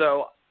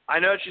 So I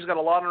know she's got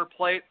a lot on her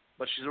plate,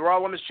 but she's a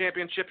Raw Women's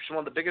Championship. She's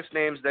one of the biggest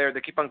names there.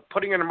 They keep on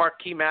putting her in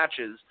marquee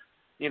matches,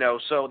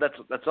 so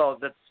that's all.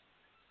 That's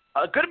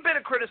a good bit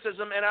of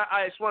criticism, and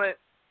I just want to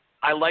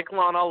 – I like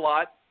Lana a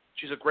lot.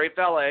 She's a great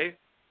valet,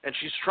 and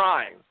she's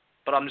trying,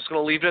 but I'm just going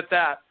to leave it at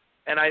that.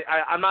 And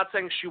I'm not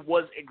saying she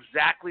was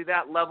exactly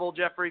that level,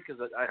 Jeffrey,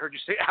 because I heard you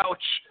say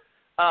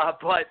ouch.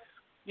 But,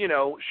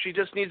 she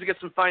just needs to get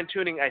some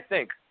fine-tuning, I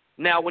think.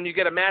 Now, when you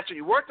get a match that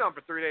you worked on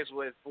for 3 days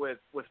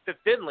with Fit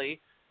Finlay,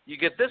 you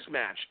get this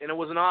match, and it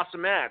was an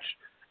awesome match.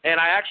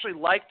 And I actually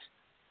liked,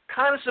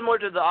 kind of similar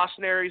to the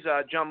Austin Aries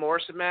John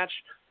Morrison match,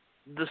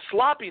 the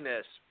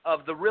sloppiness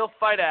of the real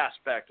fight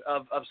aspect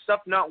of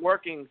stuff not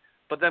working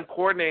but them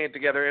coordinating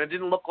together, and it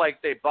didn't look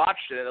like they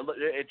botched it.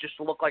 It just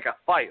looked like a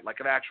fight, like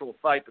an actual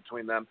fight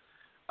between them.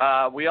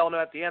 We all know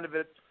at the end of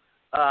it,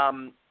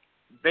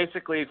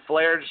 basically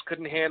Flair just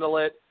couldn't handle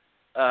it.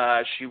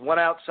 She went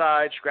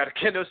outside, she grabbed a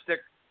kendo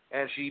stick,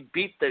 and she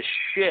beat the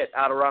shit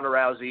out of Ronda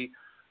Rousey.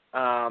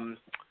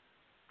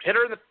 Hit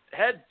her in the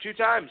head 2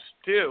 times,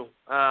 too,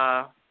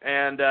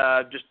 and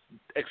just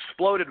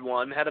exploded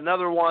one. Had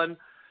another one,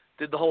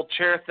 did the whole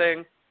chair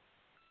thing.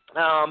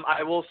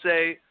 I will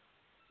say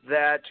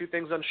that 2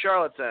 things on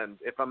Charlotte's end,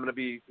 if I'm going to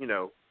be,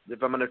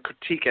 if I'm going to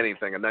critique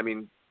anything, and I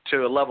mean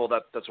to a level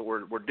that's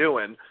what we're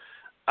doing.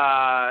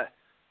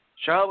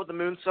 Charlotte with the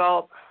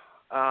moonsault,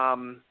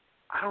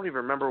 I don't even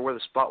remember where the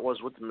spot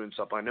was with the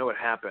moonsault, but I know it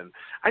happened.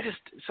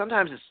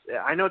 Sometimes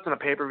I know it's on a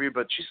pay-per-view,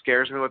 but she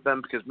scares me with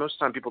them because most of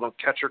the time people don't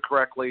catch her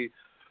correctly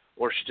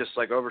or she just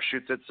like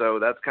overshoots it, so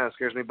that kind of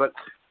scares me. But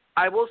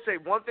I will say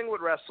one thing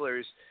with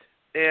wrestlers,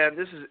 and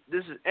this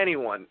is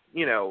anyone,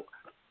 the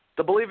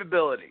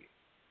believability.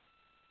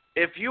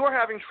 If you are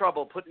having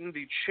trouble putting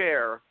the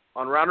chair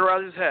on Ronda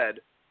Rousey's head,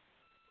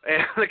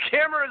 and the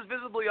camera is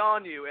visibly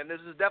on you, and this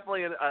is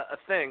definitely a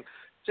thing,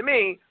 to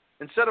me,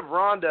 instead of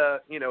Ronda,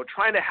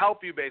 trying to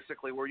help you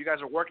basically, where you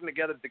guys are working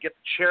together to get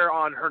the chair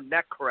on her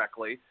neck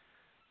correctly,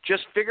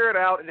 just figure it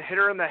out and hit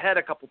her in the head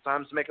a couple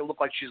times to make it look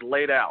like she's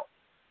laid out.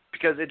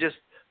 Because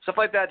stuff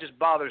like that just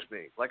bothers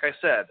me. Like I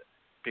said,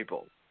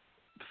 people,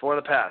 before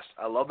in the past,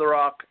 I love The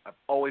Rock. I've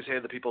always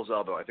hated the people's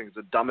elbow. I think it's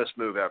the dumbest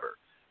move ever.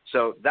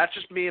 So that's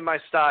just me and my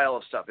style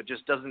of stuff. It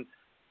just doesn't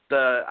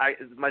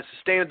my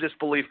sustained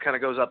disbelief kind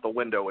of goes out the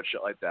window with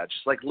shit like that.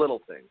 Just like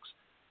little things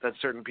that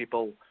certain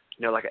people,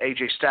 like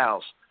AJ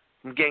Styles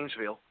from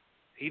Gainesville,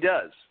 he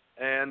does.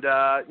 And,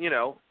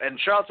 and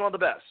Charlotte's one of the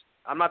best.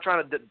 I'm not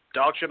trying to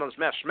dog shit on this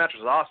match. This match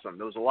was awesome.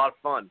 It was a lot of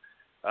fun.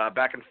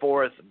 Back and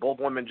forth, both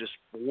women just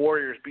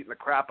warriors beating the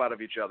crap out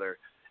of each other.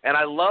 And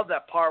I love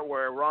that part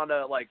where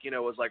Ronda,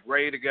 was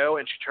ready to go,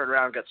 and she turned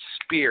around and got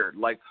speared.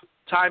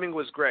 Timing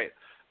was great.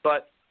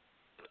 But,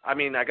 I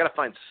got to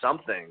find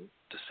something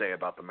to say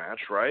about the match,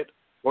 right?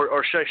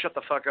 Or should I shut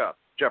the fuck up?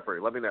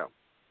 Jeffrey, let me know.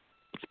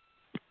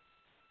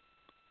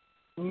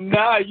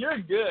 Nah, you're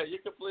good. You're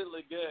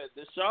completely good.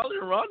 The Charlotte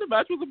and Ronda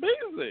match was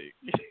amazing.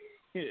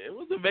 It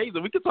was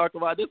amazing. We could talk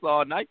about this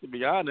all night, to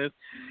be honest.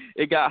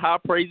 It got high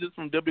praises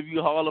from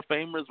WWE Hall of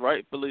Famers,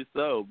 rightfully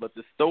so. But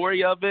the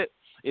story of it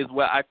is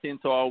what I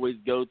tend to always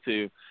go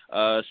to.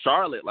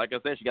 Charlotte, like I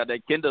said, she got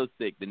that kendo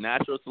stick, the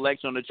natural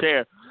selection on the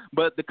chair.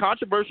 But the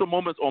controversial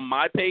moments on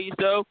my page,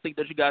 though, I think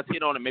that you guys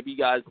hit on it. Maybe you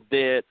guys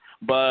did.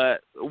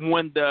 But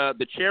when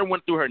the chair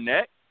went through her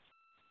neck,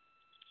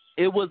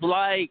 it was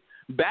like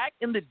back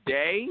in the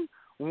day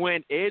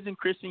when Edge and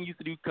Christian used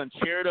to do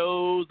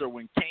concertos or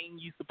when Kane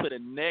used to put a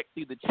neck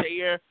through the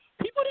chair,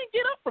 people didn't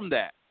get up from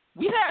that.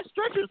 We had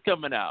stretchers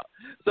coming out.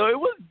 So it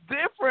was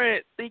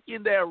different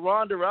thinking that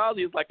Ronda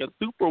Rousey is like a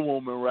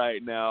superwoman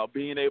right now,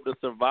 being able to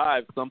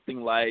survive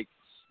something like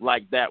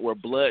that where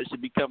blood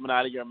should be coming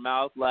out of your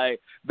mouth.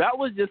 That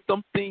was just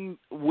something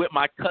with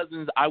my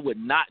cousins I would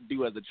not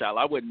do as a child.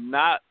 I would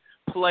not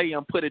play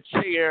and put a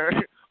chair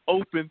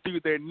open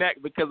through their neck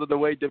because of the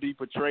way WWE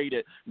portrayed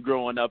it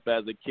growing up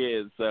as a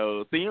kid.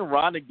 So seeing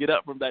Ronda get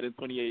up from that in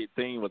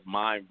 2018 was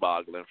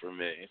mind-boggling for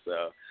me.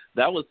 So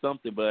that was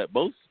something. But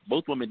both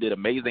women did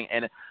amazing.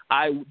 And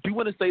I do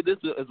want to say this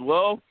as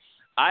well.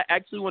 I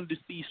actually wanted to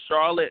see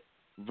Charlotte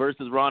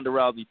versus Ronda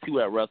Rousey 2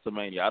 at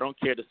WrestleMania. I don't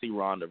care to see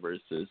Ronda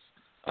versus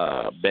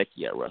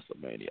Becky at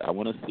WrestleMania. I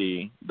want to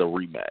see the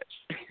rematch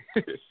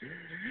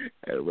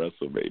at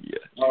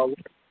WrestleMania.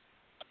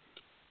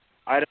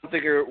 I don't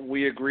think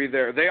we agree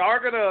there. They are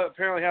going to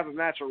apparently have a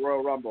match at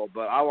Royal Rumble,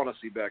 but I want to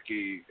see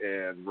Becky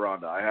and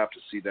Ronda. I have to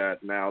see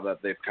that now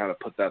that they've kind of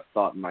put that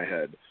thought in my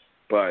head.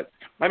 But,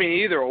 I mean,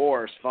 either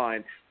or is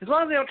fine. As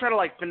long as they don't try to,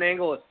 like,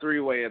 finagle a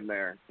three-way in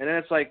there. And then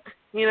it's like,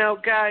 you know,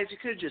 guys, you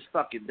could have just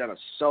fucking done a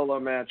solo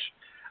match.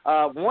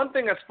 One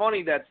thing that's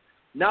funny that's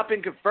not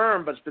been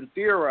confirmed but it's been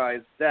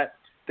theorized, that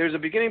there's a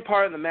beginning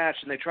part of the match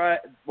and they try,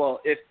 well,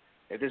 if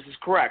this is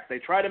correct, they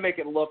try to make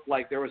it look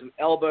like there was an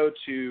elbow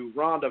to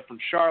Ronda from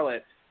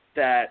Charlotte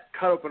that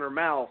cut open her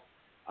mouth.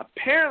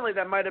 Apparently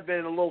that might have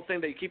been a little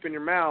thing that you keep in your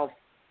mouth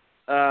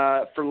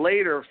for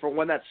later, for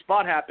when that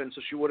spot happened,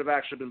 so she would have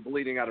actually been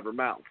bleeding out of her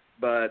mouth.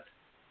 But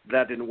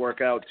that didn't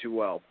work out too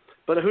well.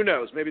 But who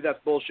knows? Maybe that's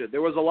bullshit.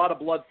 There was a lot of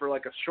blood for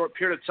like a short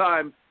period of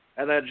time,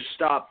 and then it just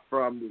stopped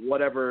from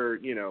whatever,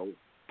 you know,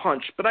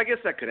 punch. But I guess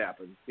that could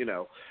happen, you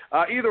know.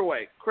 Either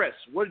way, Chris,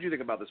 what did you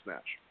think about this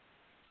match?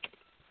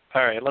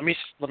 All right, let me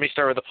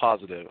start with a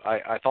positive.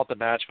 I thought the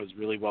match was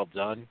really well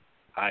done.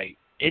 I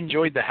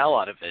enjoyed the hell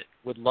out of it.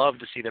 Would love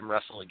to see them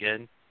wrestle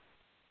again,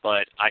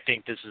 but I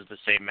think this is the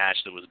same match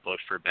that was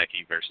booked for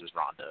Becky versus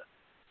Ronda.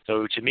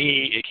 So to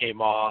me, it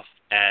came off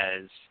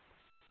as,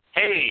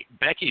 hey,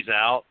 Becky's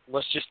out,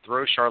 let's just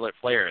throw Charlotte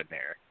Flair in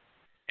there.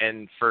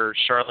 And for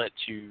Charlotte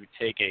to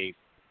take a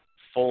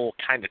full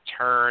kind of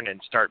turn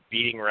and start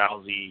beating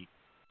Rousey,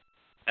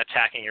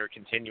 attacking her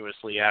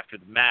continuously after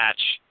the match,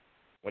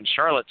 when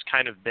Charlotte's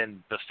kind of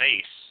been the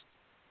face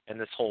in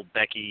this whole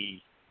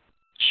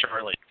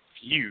Becky-Charlotte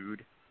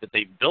feud that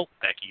they built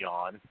Becky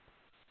on,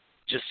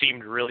 just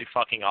seemed really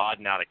fucking odd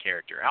and out of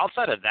character.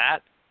 Outside of that,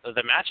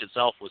 the match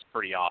itself was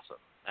pretty awesome.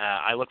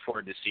 I look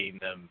forward to seeing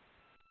them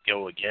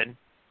go again.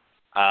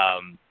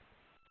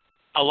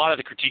 A lot of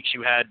the critiques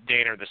you had,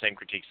 Dane, are the same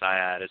critiques I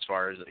had as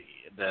far as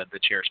the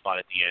chair spot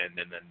at the end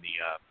and then the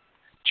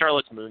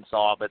Charlotte's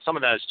moonsault, but some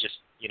of that is just,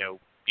 you know,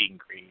 being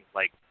greedy.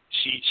 Like,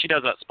 she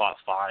does that spot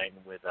fine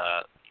with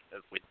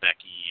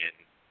Becky and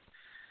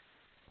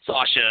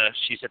Sasha.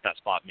 She's hit that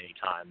spot many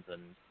times,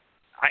 and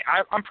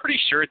I'm pretty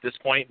sure at this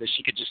point that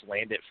she could just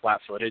land it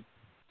flat-footed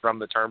from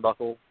the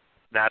turnbuckle.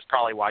 That's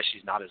probably why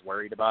she's not as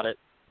worried about it.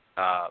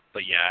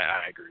 But yeah,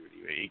 I agree with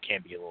you. It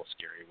can be a little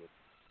scary with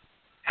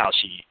how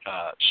she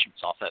shoots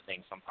off that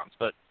thing sometimes.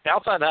 But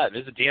outside of that, it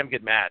was a damn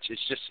good match.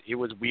 It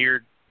was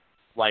weird.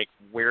 Like,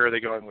 where are they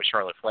going with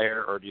Charlotte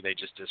Flair, or do they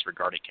just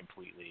disregard it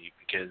completely?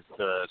 Because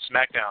the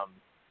SmackDown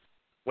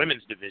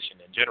women's division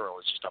in general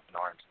is just up in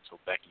arms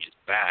until Becky is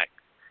back.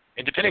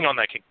 And depending on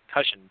that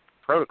concussion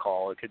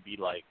protocol, it could be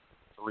like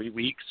 3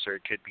 weeks, or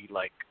it could be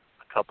like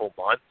a couple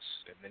months,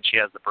 and then she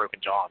has the broken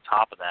jaw on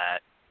top of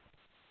that.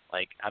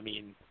 Like, I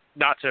mean,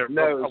 not to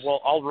well,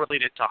 I'll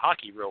relate it to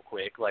hockey real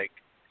quick. Like,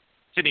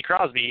 Sidney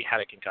Crosby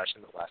had a concussion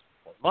that lasted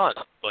 1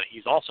 month, but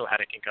he's also had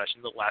a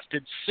concussion that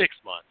lasted 6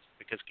 months,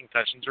 because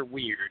concussions are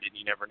weird and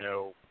you never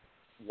know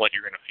what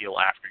you're going to feel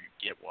after you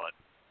get one.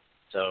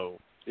 So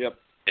yep,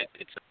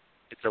 it's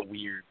a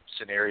weird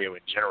scenario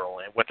in general.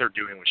 And what they're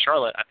doing with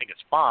Charlotte, I think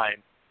it's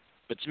fine.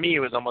 But to me, it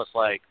was almost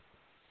like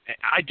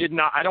I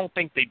don't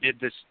think they did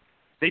this.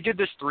 They did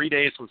this 3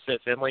 days with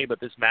Fit Finlay, but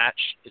this match,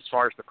 as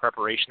far as the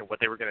preparation of what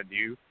they were going to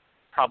do,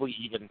 probably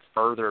even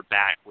further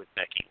back with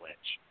Becky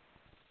Lynch.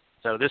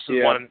 So this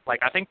is one, like,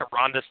 I think the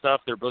Ronda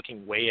stuff, they're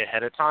booking way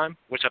ahead of time,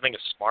 which I think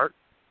is smart,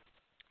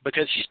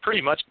 because she's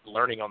pretty much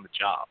learning on the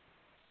job.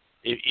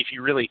 If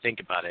you really think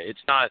about it,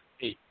 it's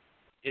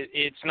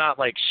not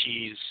like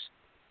she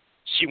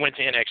went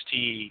to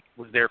NXT,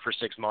 was there for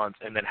 6 months,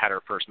 and then had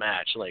her first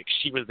match. Like,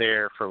 she was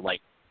there for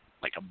like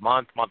a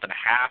month and a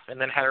half,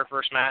 and then had her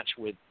first match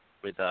with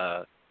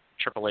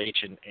Triple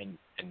H and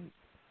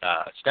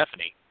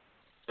Stephanie.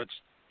 So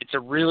it's a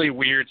really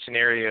weird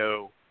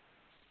scenario.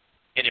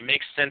 And it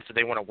makes sense that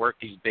they want to work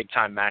these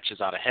big-time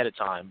matches out ahead of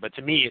time. But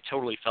to me, it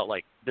totally felt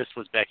like this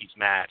was Becky's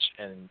match.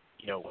 And,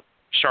 you know,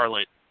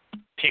 Charlotte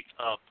picked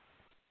up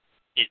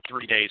it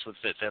 3 days with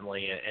Fit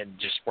Finlay and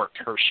just worked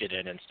her shit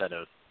in instead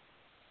of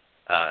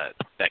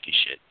Becky's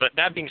shit. But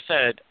that being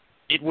said,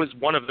 it was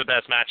one of the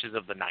best matches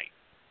of the night,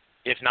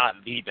 if not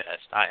the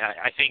best.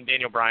 I think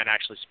Daniel Bryan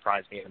actually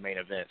surprised me in the main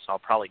event, so I'll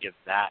probably give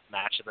that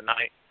match of the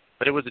night.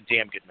 But it was a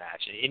damn good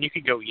match. And you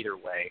could go either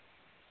way.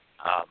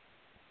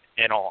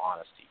 In all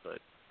honesty, but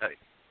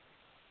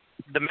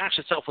the match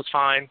itself was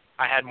fine.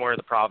 I had more of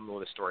the problem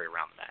with the story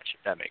around the match,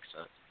 if that makes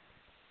sense.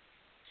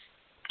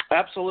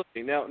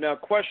 Absolutely. Now,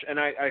 question, and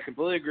I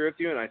completely agree with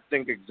you, and I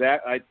think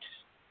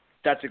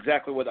that's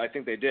exactly what I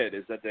think they did,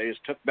 is that they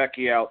just took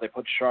Becky out, they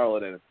put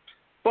Charlotte in it.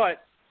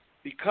 But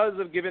because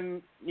of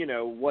given, you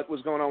know, what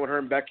was going on with her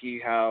and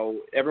Becky, how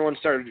everyone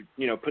started,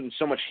 you know, putting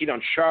so much heat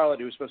on Charlotte,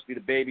 who was supposed to be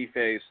the baby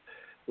face,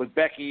 with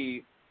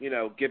Becky, you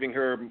know, giving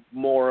her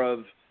more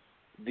of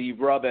the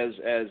rub as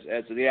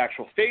the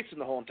actual face in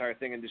the whole entire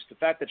thing, and just the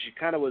fact that she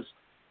kind of was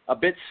a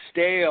bit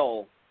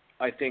stale,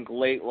 I think,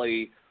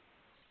 lately.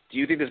 Do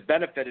you think this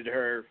benefited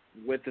her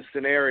with the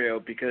scenario,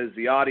 because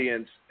the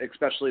audience,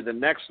 especially the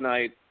next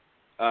night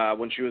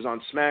when she was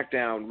on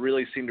SmackDown,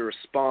 really seemed to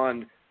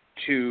respond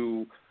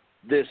to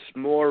this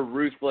more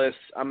ruthless,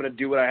 I'm going to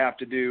do what I have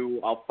to do,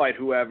 I'll fight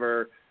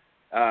whoever,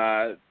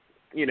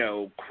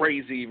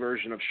 crazy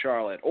version of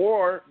Charlotte?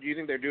 Or do you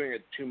think they're doing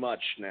it too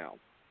much now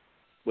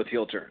with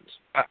heel turns?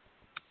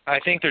 I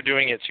think they're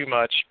doing it too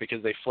much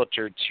because they flipped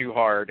her too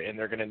hard, and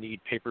they're going to need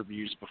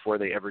pay-per-views before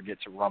they ever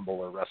get to Rumble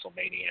or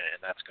WrestleMania,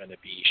 and that's going to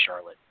be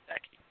Charlotte and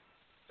Becky.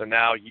 So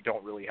now you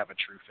don't really have a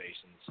true face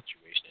in the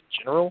situation in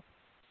general.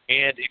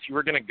 And if you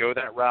were going to go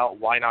that route,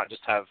 why not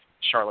just have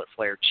Charlotte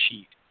Flair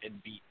cheat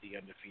and beat the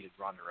undefeated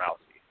Ronda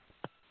Rousey?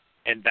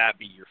 And that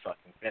be your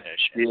fucking finish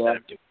instead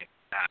of doing it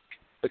back.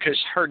 Because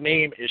her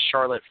name is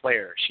Charlotte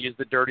Flair. She is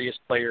the dirtiest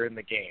player in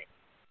the game,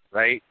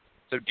 right?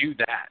 So do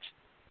that.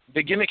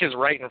 The gimmick is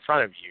right in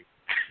front of you.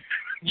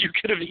 You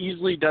could have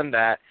easily done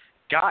that,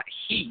 got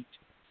heat,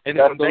 and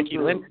then when Becky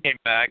Lynch came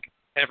back,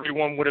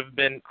 everyone would have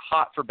been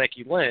hot for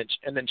Becky Lynch,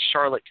 and then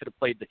Charlotte could have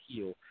played the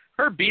heel.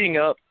 Her beating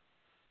up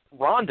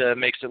Ronda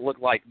makes it look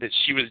like that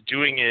she was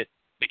doing it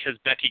because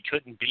Becky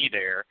couldn't be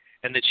there,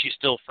 and that she's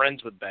still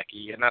friends with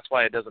Becky, and that's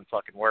why it doesn't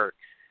fucking work.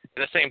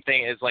 And the same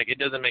thing is, like, it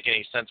doesn't make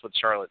any sense with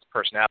Charlotte's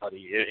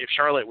personality. If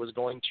Charlotte was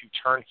going to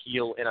turn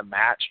heel in a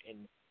match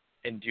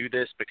and do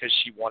this because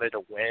she wanted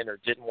to win or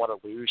didn't want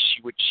to lose,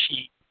 she would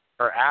cheat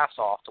her ass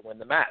off to win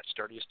the match,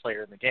 dirtiest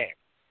player in the game.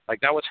 Like,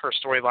 that was her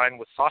storyline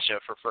with Sasha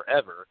for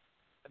forever.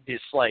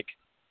 This, like,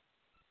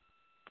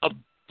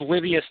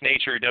 oblivious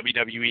nature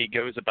WWE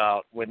goes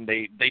about when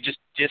they just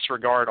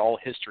disregard all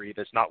history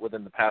that's not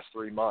within the past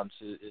 3 months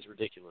is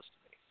ridiculous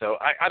to me. So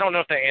I don't know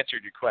if that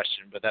answered your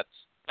question, but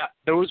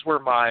those were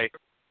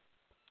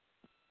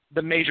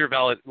the major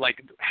valid,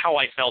 like, how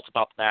I felt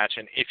about the match,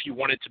 and if you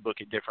wanted to book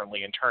it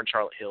differently and turn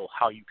Charlotte heel,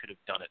 how you could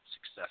have done it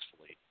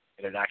successfully,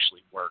 and it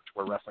actually worked,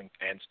 where wrestling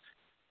fans,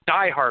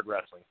 diehard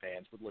wrestling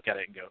fans, would look at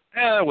it and go,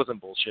 it wasn't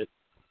bullshit.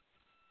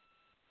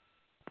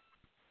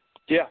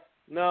 Yeah,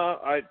 no,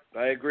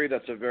 I agree.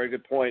 That's a very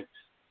good point.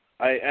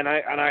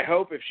 I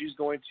hope if she's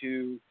going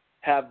to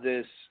have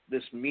this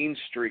mean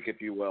streak,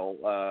 if you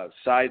will,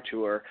 side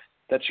to her,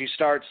 that she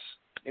starts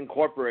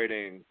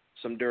incorporating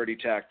some dirty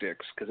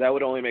tactics, because that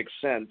would only make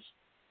sense.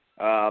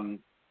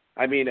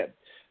 I mean,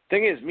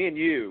 thing is, me and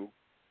you,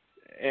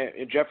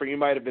 and Jeffrey, you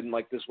might have been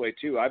like this way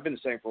too. I've been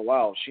saying for a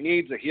while, she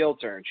needs a heel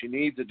turn. She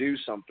needs to do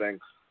something.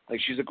 Like,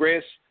 she's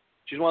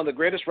one of the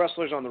greatest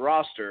wrestlers on the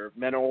roster,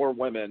 men or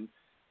women,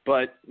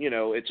 but, she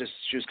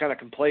was kind of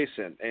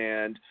complacent.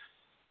 And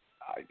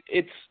I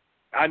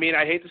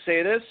hate to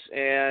say this,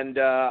 and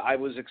I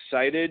was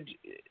excited,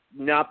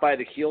 not by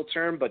the heel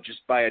turn, but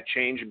just by a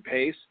change in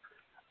pace.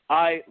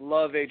 I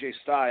love AJ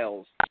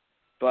Styles,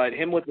 but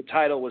him with the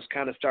title was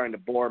kind of starting to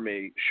bore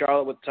me.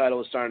 Charlotte with the title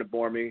was starting to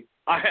bore me.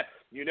 I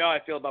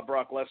feel about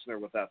Brock Lesnar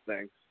with that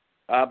thing.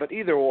 But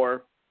either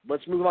or,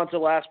 let's move on to the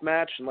last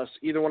match, unless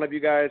either one of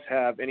you guys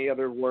have any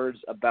other words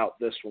about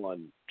this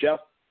one. Jeff?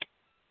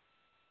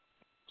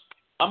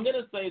 I'm going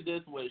to say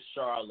this with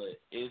Charlotte,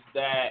 is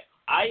that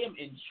I am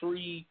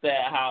intrigued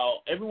that how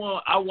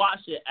I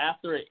watched it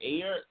after it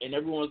aired, and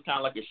everyone was kind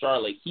of like a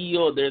Charlotte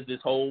heel. There's this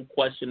whole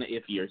question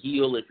if you're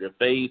heel, if you're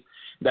face.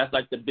 That's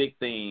like the big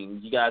thing.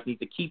 You guys need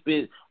to keep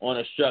it on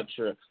a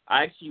structure.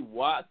 I actually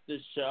watched the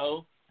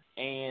show,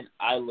 and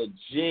I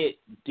legit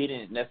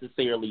didn't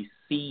necessarily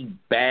see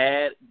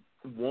bad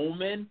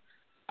woman.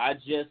 I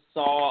just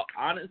saw,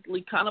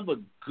 honestly, kind of a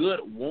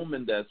good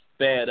woman that's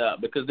fed up,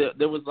 because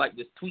there was like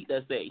this tweet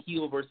that said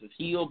heel versus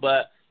heel,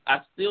 but I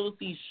still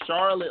see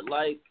Charlotte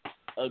like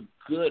a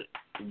good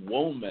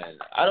woman.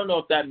 I don't know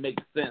if that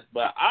makes sense,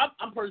 but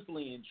I'm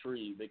personally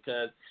intrigued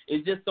because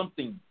it's just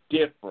something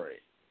different.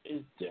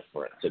 It's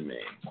different to me.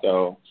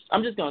 So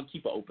I'm just going to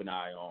keep an open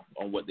eye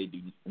on what they do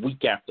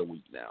week after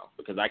week now,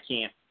 because I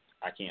can't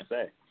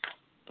say.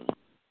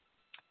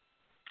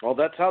 Well,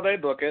 that's how they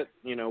book it,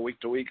 week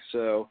to week,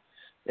 so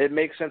it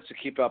makes sense to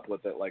keep up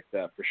with it like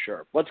that for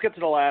sure. Let's get to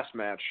the last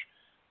match.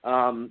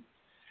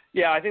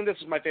 Yeah, I think this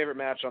is my favorite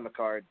match on the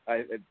card.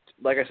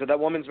 Like I said, that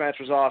women's match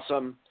was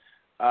awesome.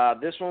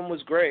 This one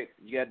was great.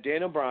 You got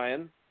Daniel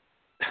Bryan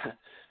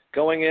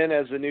going in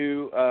as the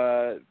new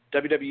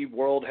WWE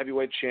World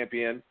Heavyweight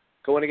Champion,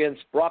 going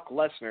against Brock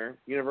Lesnar,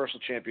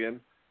 Universal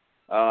Champion.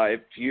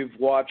 If you've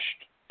watched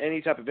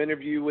any type of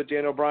interview with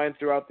Daniel Bryan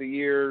throughout the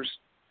years,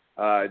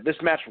 this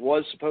match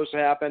was supposed to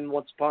happen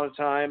once upon a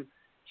time.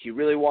 He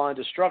really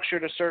wanted to structure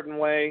it a certain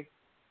way.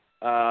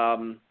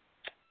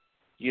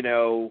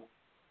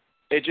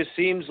 It just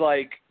seems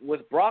like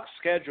with Brock's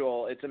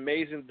schedule, it's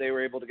amazing that they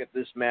were able to get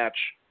this match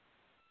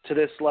to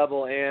this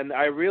level. And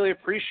I really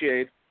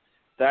appreciate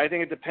that. I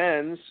think it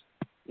depends,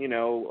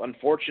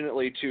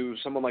 unfortunately to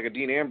someone like a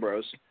Dean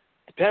Ambrose,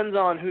 depends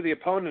on who the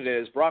opponent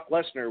is. Brock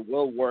Lesnar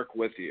will work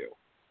with you.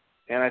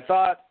 And I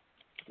thought,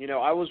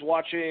 I was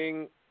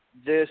watching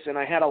this and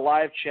I had a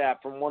live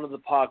chat from one of the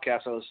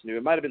podcasts I listened to.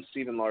 It might have been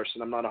Steven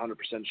Larson. I'm not 100%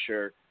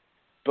 sure.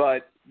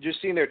 But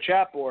just seeing their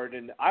chat board,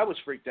 and I was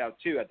freaked out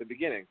too at the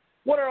beginning.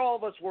 What are all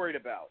of us worried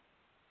about?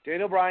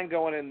 Daniel Bryan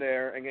going in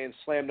there and getting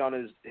slammed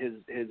on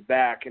his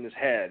back and his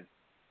head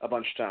a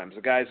bunch of times.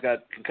 The guy's got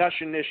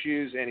concussion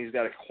issues and he's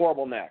got a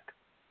horrible neck.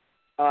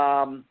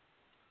 And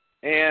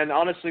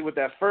honestly, with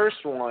that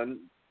first one,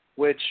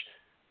 which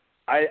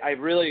I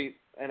really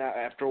and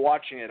after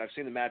watching it, I've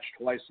seen the match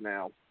twice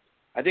now.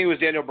 I think it was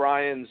Daniel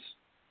Bryan's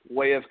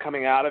way of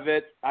coming out of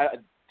it. I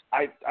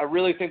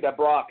really think that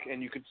Brock,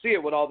 and you could see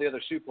it with all the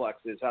other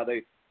suplexes, how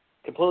they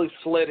completely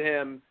slid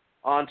him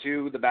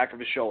onto the back of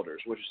his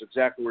shoulders, which is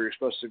exactly where you're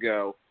supposed to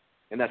go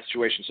in that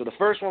situation. So the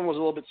first one was a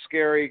little bit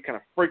scary, kind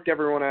of freaked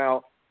everyone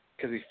out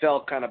because he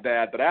felt kind of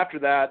bad. But after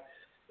that,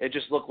 it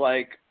just looked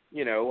like,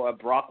 a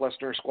Brock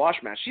Lesnar squash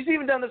match. He's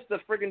even done this to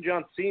friggin'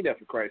 John Cena,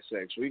 for Christ's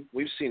sakes.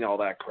 We've seen all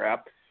that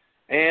crap.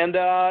 And,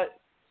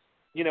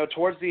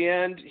 towards the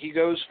end, he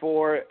goes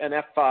for an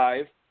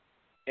F5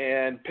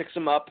 and picks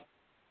him up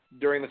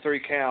during the 3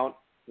 count,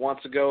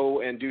 wants to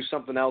go and do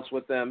something else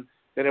with them.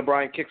 Then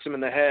O'Brien kicks him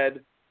in the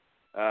head.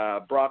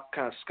 Brock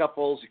kind of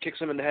scuffles. He kicks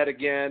him in the head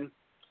again.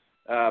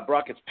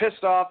 Brock gets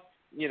pissed off,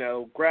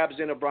 grabs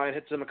Daniel Bryan,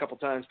 hits him a couple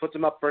times, puts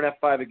him up for an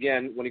F5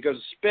 again. When he goes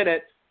to spin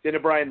it,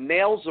 Daniel Bryan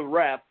nails the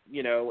rep,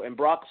 and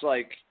Brock's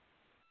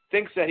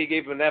thinks that he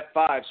gave him an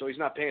F5, so he's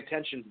not paying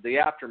attention to the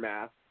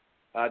aftermath.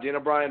 Daniel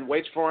Bryan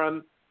waits for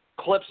him,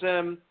 clips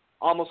him,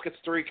 almost gets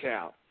 3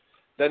 count.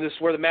 Then this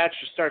is where the match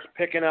just starts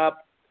picking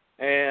up,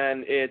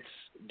 and it's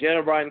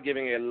Daniel Bryan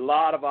giving a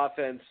lot of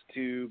offense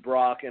to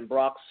Brock, and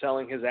Brock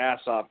selling his ass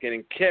off,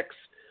 getting kicks,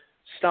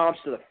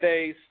 stomps to the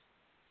face,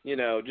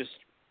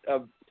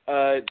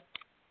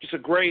 just a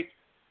great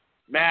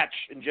match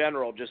in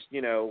general. Just,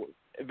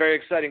 very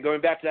exciting. Going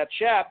back to that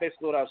chat,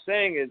 basically what I was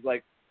saying is,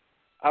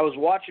 I was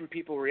watching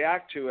people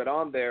react to it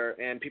on there,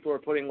 and people were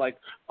putting,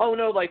 oh,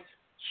 no,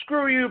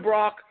 screw you,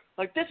 Brock.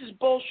 This is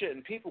bullshit,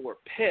 and people were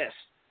pissed.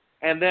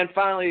 And then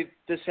finally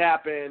this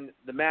happened,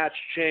 the match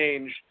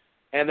changed,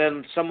 and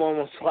then someone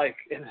was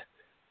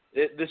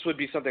this would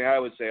be something I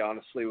would say,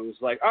 honestly. It was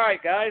all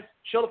right, guys,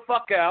 chill the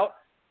fuck out.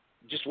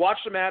 Just watch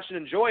the match and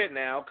enjoy it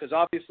now, because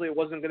obviously it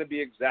wasn't going to be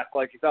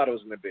exactly like you thought it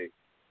was going to be.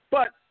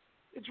 But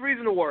it's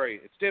reason to worry.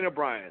 It's Daniel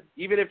Bryan.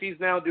 Even if he's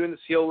now doing this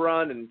heel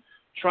run and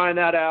trying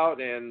that out,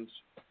 and,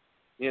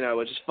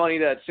 it's just funny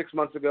that 6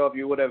 months ago, if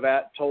you would have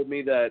told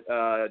me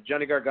that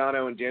Johnny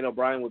Gargano and Daniel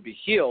Bryan would be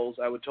heels,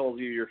 I would have told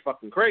you you're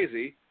fucking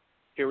crazy.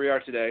 Here we are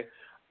today.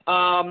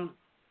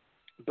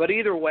 But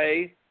either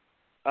way,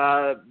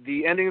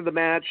 the ending of the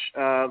match,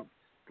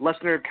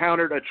 Lesnar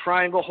countered a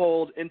triangle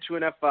hold into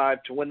an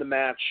F5 to win the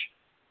match.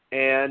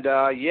 And,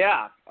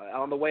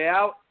 on the way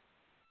out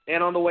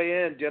and on the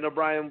way in, Daniel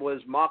Bryan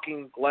was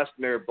mocking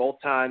Lesnar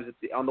both times.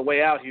 On the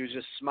way out, he was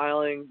just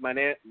smiling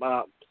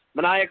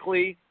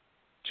maniacally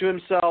to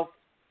himself.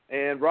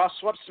 And Raw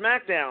swept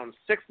SmackDown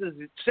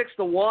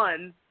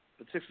 6-1,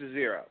 but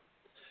 6-0.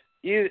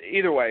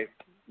 Either way,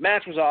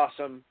 match was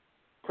awesome.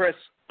 Chris,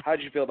 how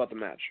did you feel about the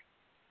match?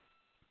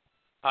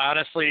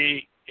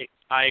 Honestly,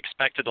 I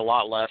expected a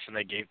lot less, and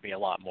they gave me a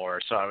lot more,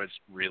 so I was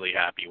really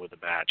happy with the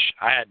match.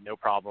 I had no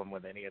problem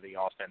with any of the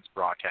offense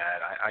Brock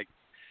had.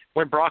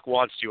 When Brock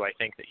wants to, I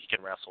think that he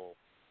can wrestle.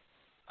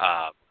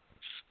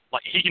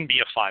 He can be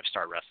a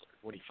 5-star wrestler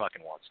when he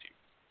fucking wants to.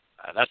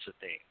 That's the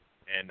thing.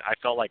 And I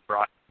felt like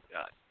Brock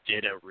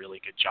did a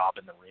really good job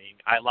in the ring.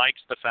 I liked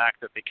the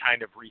fact that they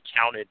kind of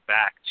recounted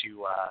back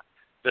to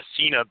the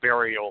Cena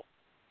burial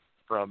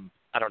from,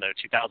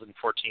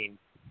 2014,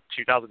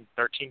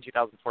 2013,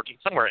 2014,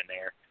 somewhere in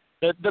there.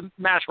 The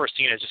match where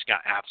Cena just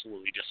got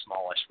absolutely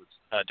demolished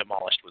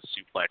with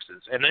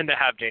suplexes, and then to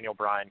have Daniel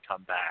Bryan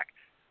come back.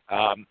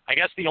 I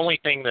guess the only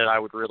thing that I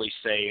would really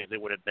say is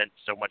it would have meant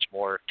so much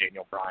more if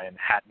Daniel Bryan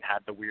hadn't had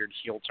the weird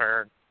heel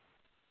turn.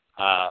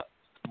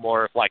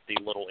 More of the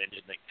little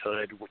engine that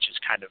could, which is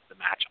kind of the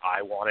match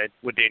I wanted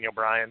with Daniel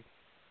Bryan.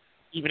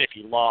 Even if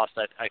he lost,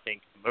 I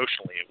think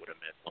emotionally it would have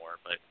meant more.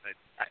 But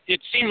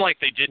it seemed like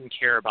they didn't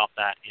care about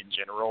that in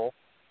general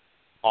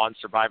on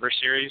Survivor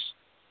Series.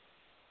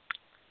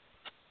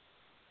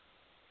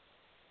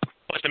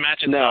 But the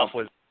match itself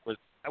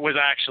was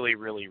actually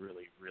really,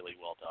 really, really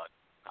well done.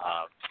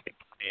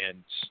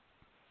 And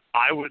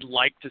I would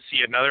like to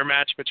see another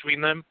match between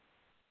them.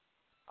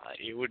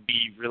 It would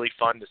be really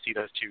fun to see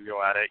those two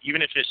go at it,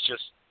 even if it's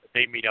just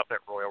they meet up at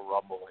Royal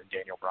Rumble and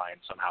Daniel Bryan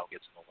somehow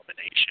gets an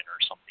elimination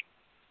or something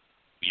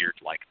weird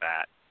like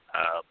that.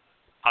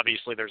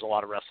 Obviously, there's a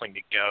lot of wrestling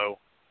to go.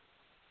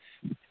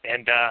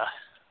 And,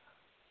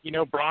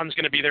 Braun's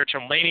going to be there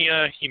till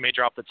Mania. He may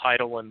drop the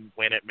title and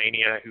win at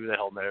Mania. Who the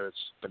hell knows?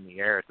 It's in the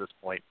air at this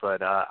point.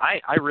 But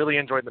I really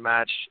enjoyed the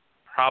match.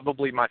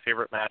 Probably my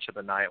favorite match of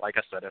the night. Like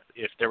I said,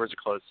 if there was a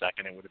close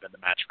second, it would have been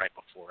the match right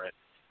before it.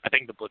 I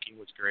think the booking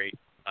was great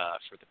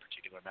for the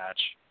particular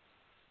match.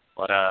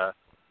 But,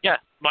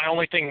 my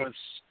only thing was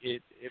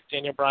if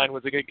Daniel Bryan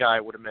was a good guy,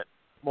 it would have meant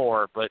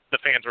more, but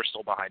the fans were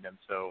still behind him.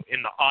 So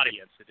in the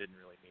audience, it didn't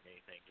really mean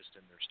anything, just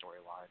in their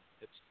storyline.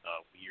 It's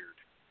a weird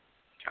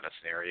kind of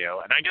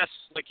scenario. And I guess,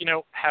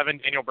 having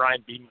Daniel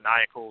Bryan be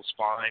maniacal is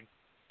fine,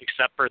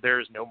 except for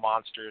there's no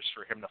monsters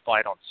for him to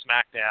fight on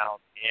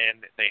SmackDown,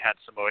 and they had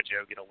Samoa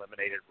Joe get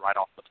eliminated right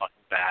off the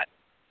fucking bat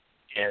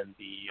in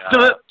the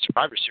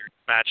Survivor Series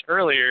match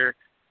earlier.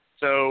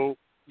 So,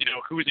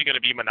 who is he going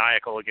to be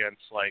maniacal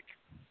against?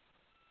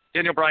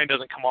 Daniel Bryan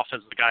doesn't come off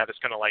as the guy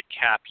that's going to,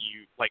 cap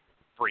you,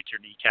 break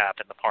your kneecap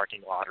in the parking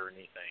lot or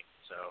anything.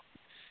 So,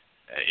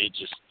 It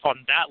just,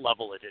 on that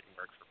level, it didn't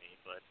work for me.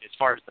 But as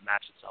far as the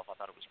match itself, I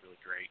thought it was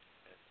really great.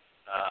 And,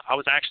 I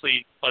was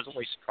actually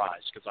pleasantly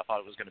surprised because I thought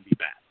it was going to be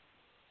bad.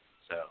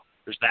 So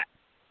there's that.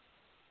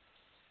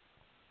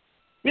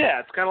 Yeah,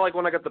 it's kind of like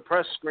when I got the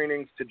press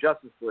screenings to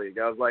Justice League.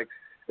 I was like,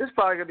 this is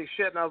probably going to be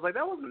shit. And I was like,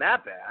 that wasn't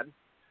that bad.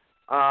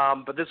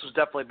 But this was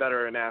definitely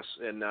better in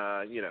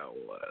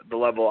the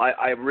level.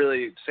 I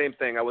really, same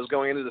thing. I was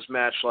going into this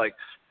match like,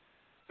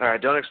 all right,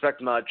 don't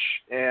expect much.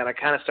 And I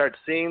kind of started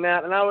seeing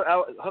that. And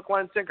I hook,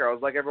 line, sinker. I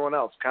was like everyone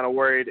else, kind of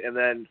worried. And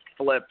then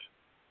flip.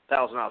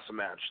 That was an awesome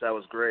match. That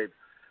was great.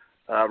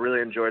 Really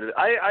enjoyed it.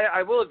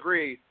 I will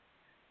agree.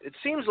 It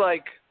seems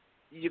like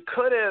you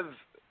could have,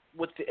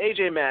 with the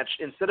AJ match,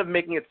 instead of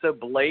making it so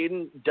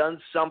blatant,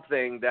 done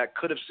something that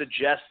could have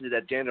suggested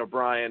that Daniel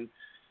Bryan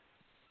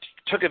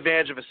took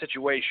advantage of a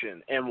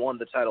situation and won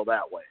the title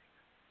that way.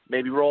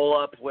 Maybe roll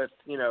up with,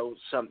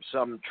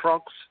 some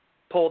trunks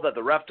pull that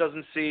the ref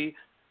doesn't see,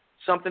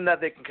 something that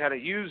they can kind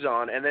of use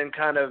on, and then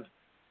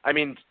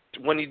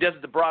when he does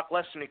it to Brock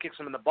Lesnar, he kicks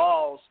him in the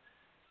balls,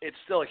 it's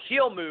still a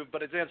heel move,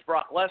 but it's against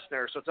Brock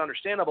Lesnar, so it's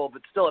understandable,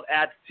 but still it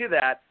adds to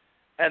that.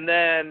 And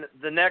then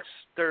the next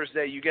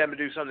Thursday, you get him to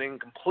do something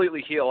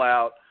completely heel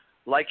out,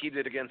 like he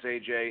did against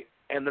AJ.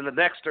 And then the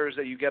next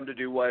Thursday, you get him to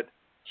do what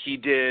he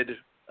did,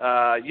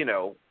 or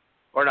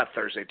not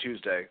Thursday,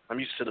 Tuesday. I'm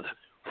used to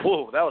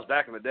whoa, that was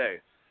back in the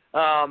day.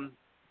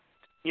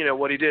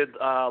 What he did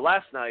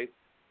last night,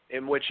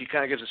 in which he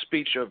kind of gives a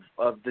speech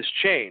of this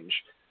change.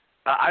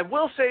 I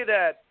will say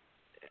that,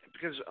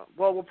 because,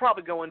 we'll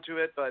probably go into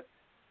it, but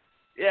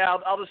yeah,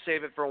 I'll just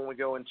save it for when we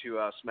go into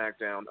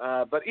SmackDown.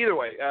 But either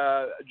way,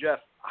 Jeff,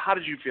 how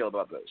did you feel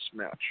about this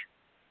match?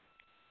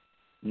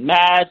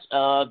 Match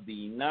of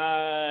the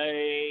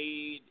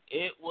night.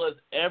 It was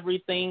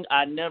everything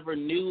I never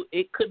knew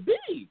it could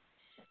be.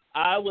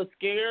 I was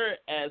scared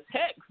as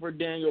heck for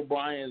Daniel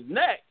Bryan's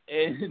neck,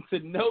 and to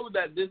know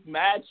that this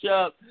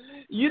matchup,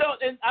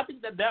 and I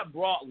think that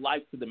brought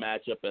life to the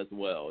matchup as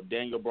well.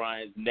 Daniel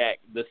Bryan's neck,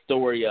 the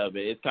story of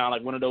it. It's kind of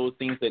like one of those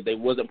things that they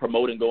wasn't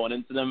promoting going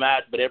into the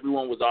match, but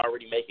everyone was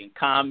already making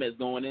comments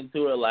going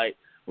into it, like,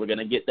 we're going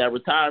to get that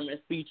retirement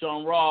speech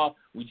on Raw.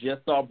 We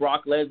just saw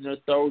Brock Lesnar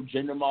throw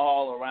Jinder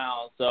Mahal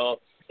around, so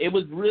it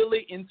was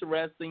really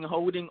interesting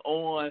holding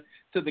on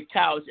to the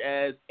couch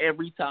as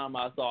every time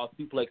I saw a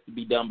suplex to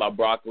be done by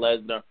Brock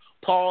Lesnar.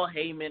 Paul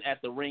Heyman at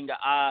the ring.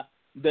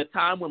 The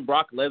time when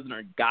Brock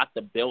Lesnar got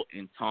the belt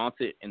and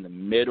taunted in the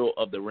middle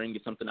of the ring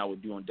is something I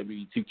would do on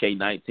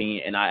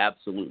WWE2K19, and I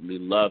absolutely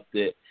loved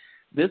it.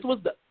 This was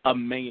a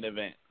main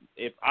event.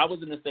 If I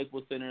was in the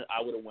Staples Center,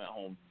 I would have went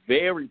home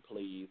very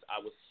pleased.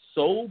 I was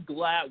so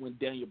glad when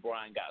Daniel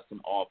Bryan got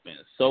some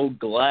offense. So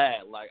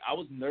glad. Like, I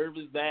was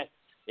nervous that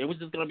it was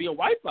just going to be a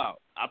wipeout.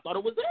 I thought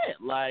it was it.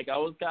 Like, I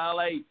was kind of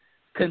like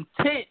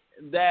content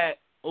that,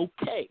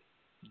 okay,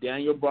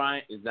 Daniel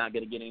Bryan is not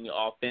going to get any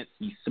offense.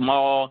 He's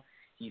small.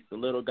 He's the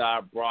little guy.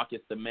 Brock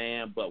is the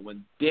man. But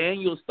when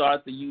Daniel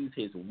starts to use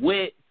his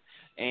wit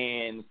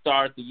and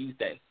starts to use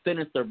that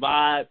sinister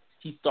vibe,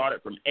 he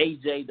started from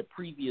AJ the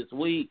previous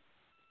week,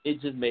 it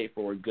just made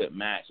for a good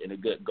match and a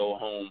good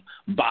go-home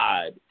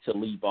vibe to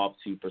leave off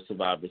to for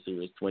Survivor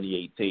Series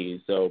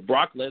 2018. So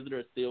Brock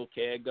Lesnar still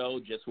can go,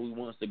 just who he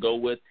wants to go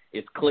with.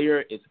 It's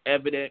clear. It's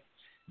evident.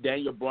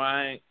 Daniel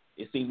Bryan,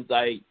 it seems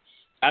like,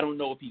 I don't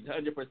know if he's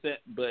 100%,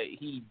 but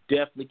he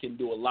definitely can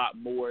do a lot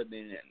more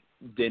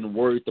than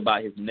worries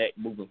about his neck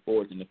moving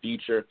forward in the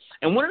future.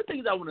 And one of the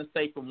things I want to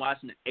say from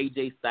watching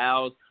AJ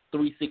Styles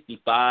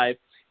 365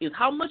 is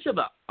how much of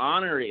an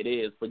honor it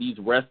is for these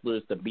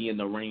wrestlers to be in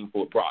the ring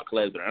for Brock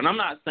Lesnar. And I'm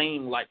not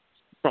saying, like,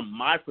 from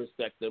my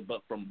perspective,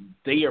 but from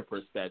their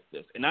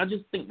perspective. And I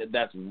just think that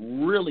that's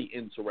really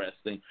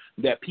interesting,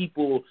 that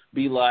people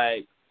be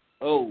like,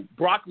 oh,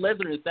 Brock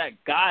Lesnar is that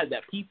guy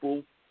that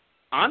people,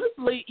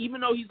 honestly, even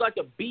though he's like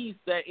a beast,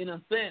 that in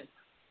a sense,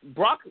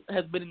 Brock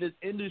has been in this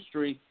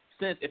industry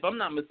since, if I'm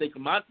not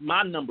mistaken,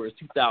 my number is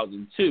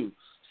 2002.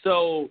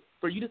 So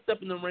for you to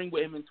step in the ring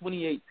with him in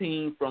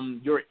 2018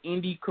 from your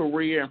indie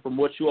career and from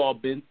what you all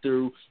been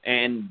through,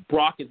 and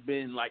Brock has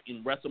been like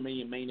in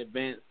WrestleMania main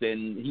events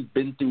and he's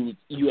been through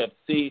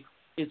UFC,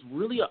 it's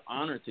really an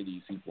honor to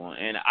these people.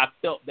 And I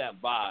felt that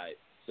vibe.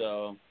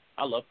 So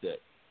I loved it.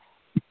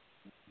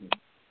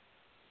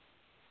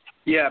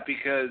 Yeah,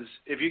 because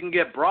if you can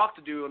get Brock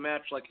to do a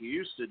match like he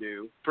used to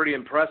do, pretty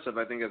impressive,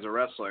 I think, as a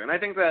wrestler. And I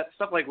think that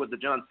stuff like with the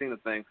John Cena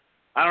thing,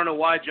 I don't know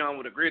why John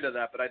would agree to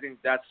that, but I think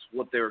that's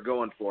what they were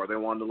going for. They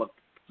wanted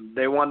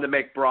to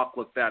make Brock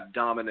look that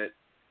dominant,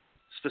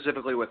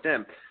 specifically with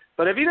him.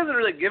 But if he doesn't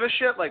really give a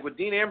shit, like with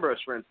Dean Ambrose,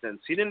 for instance,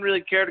 he didn't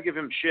really care to give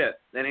him shit,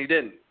 and he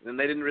didn't. And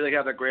they didn't really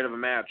have that great of a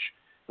match.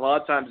 A lot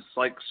of times it's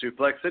like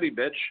Suplex City,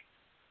 bitch.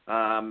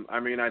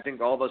 I think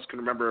all of us can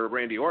remember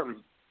Randy Orton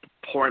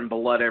pouring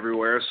blood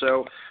everywhere,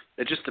 so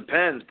it just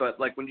depends. But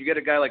like when you get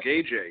a guy like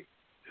AJ,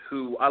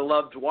 who I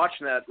loved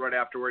watching that right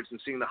afterwards and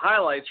seeing the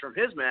highlights from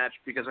his match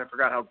because I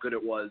forgot how good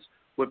it was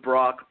with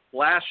Brock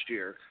last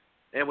year.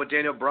 And with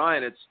Daniel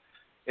Bryan,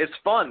 it's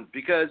fun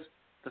because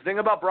the thing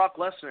about Brock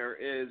Lesnar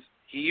is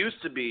he used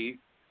to be,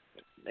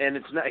 and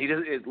it's not. He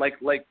doesn't like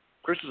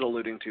Chris was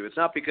alluding to. It's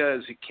not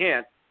because he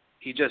can't.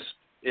 He just,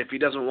 if he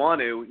doesn't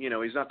want to,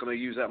 he's not going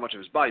to use that much of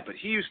his body. But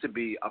he used to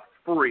be a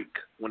freak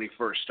when he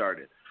first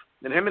started.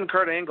 And him and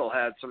Kurt Angle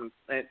had some.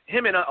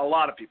 Him and a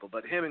lot of people,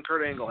 but him and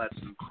Kurt Angle had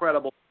some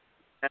incredible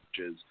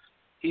matches.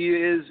 He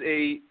is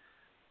a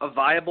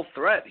viable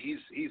threat.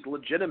 He's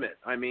legitimate.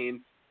 I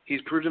mean,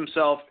 he's proved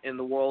himself in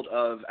the world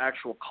of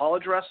actual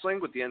college wrestling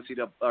with the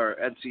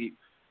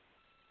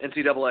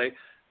NCAA,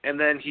 and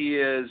then he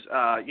is,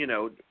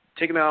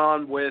 taking it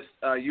on with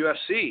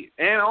UFC.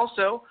 And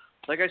also,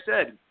 like I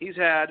said, he's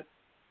had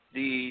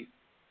the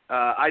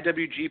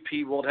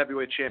IWGP World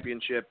Heavyweight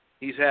Championship.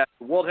 He's had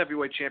the World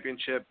Heavyweight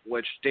Championship,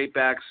 which dates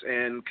back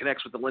and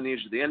connects with the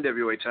lineage of the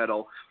NWA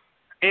title,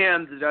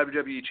 and the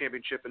WWE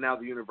Championship, and now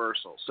the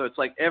Universal. So it's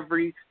like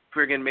every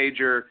friggin'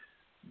 major,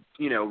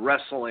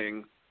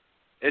 wrestling.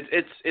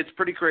 It's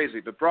pretty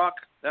crazy. But Brock,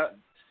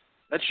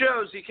 that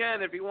shows he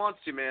can if he wants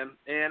to, man.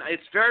 And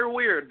it's very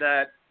weird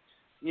that,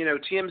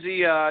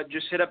 TMZ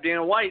just hit up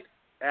Dana White,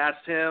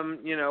 asked him,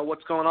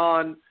 what's going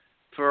on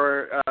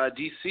for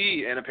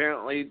DC, and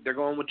apparently they're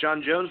going with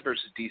John Jones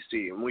versus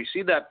DC. And we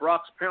see that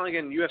Brock's apparently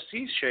getting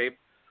UFC shape,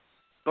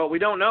 but we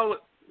don't know.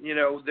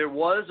 There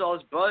was all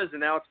this buzz, and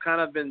now it's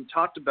kind of been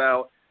talked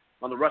about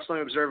on the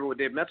Wrestling Observer with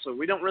Dave Metzler.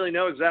 We don't really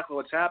know exactly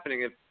what's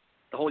happening, if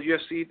the whole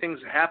UFC thing's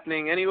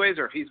happening anyways,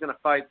 or if he's going to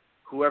fight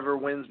whoever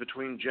wins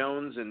between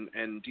Jones and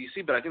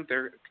DC. But I think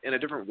they're in a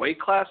different weight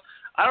class.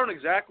 I don't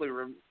exactly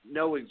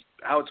know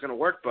how it's going to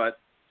work, but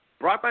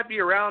Brock might be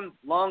around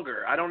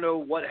longer. I don't know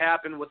what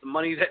happened with the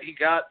money that he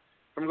got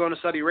from going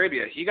to Saudi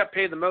Arabia. He got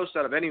paid the most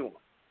out of anyone.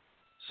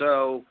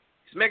 So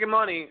he's making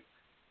money.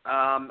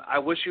 I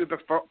wish he would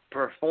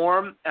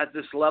perform at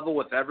this level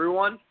with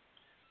everyone,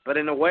 but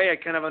in a way I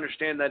kind of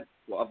understand that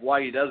of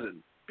why he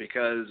doesn't,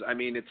 because, I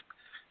mean,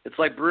 it's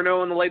like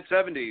Bruno in the late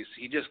 70s.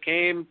 He just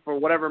came for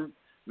whatever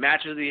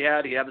matches he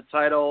had. He had the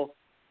title.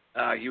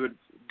 He would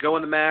go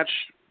in the match,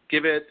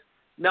 give it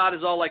not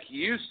as all like he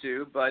used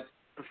to, but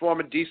perform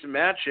a decent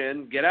match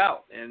and get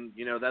out. And,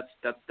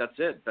 that's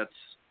it.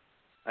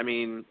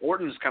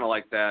 Orton's kind of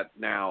like that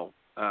now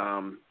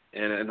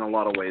in a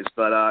lot of ways.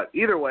 But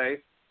either way,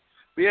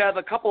 we have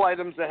a couple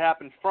items that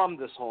happened from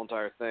this whole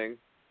entire thing.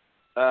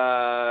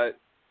 Enzo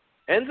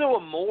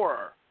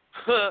Amore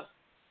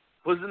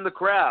was in the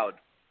crowd.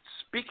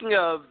 Speaking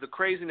of the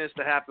craziness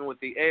that happened with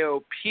the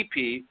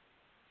AOPP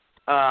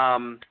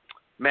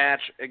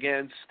match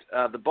against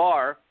the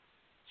Bar,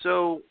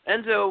 so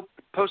Enzo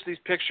posted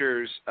these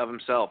pictures of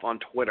himself on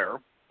Twitter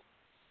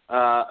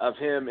of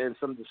him in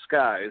some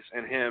disguise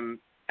and him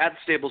at the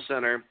Staples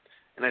Center,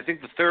 and I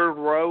think the third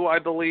row, I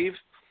believe.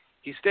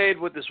 He stayed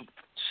with this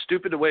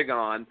stupid wig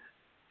on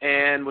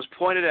and was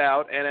pointed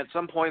out, and at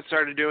some point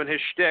started doing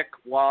his shtick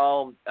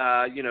while,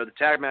 the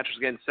tag match was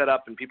getting set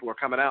up and people were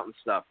coming out and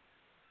stuff.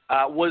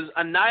 Was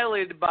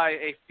annihilated by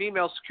a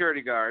female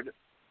security guard.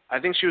 I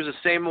think she was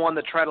the same one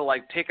that tried to,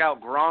 take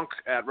out Gronk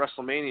at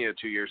WrestleMania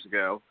 2 years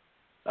ago.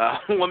 A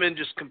woman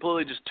just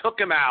completely took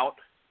him out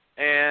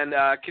and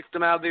kicked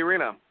him out of the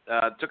arena.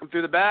 Took him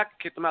through the back,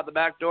 kicked him out the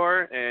back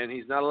door, and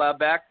he's not allowed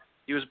back.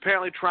 He was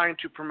apparently trying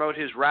to promote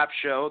his rap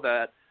show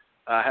that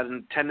had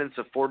an attendance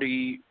of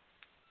 40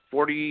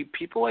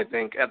 people, I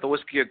think, at the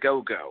Whiskey A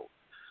Go-Go.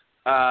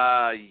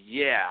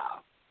 Yeah.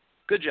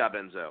 Good job,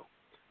 Enzo.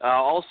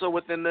 Also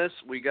within this,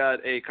 we got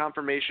a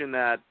confirmation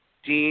that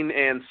Dean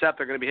and Seth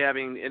are going to be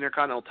having the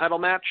Intercontinental title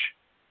match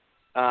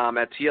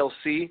at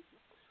TLC.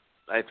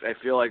 I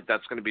feel like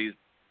that's going to be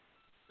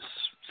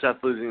Seth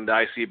losing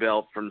the IC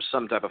belt from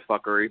some type of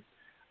fuckery.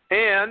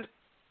 And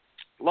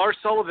Lars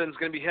Sullivan's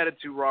going to be headed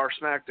to Raw or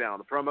SmackDown.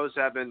 The promos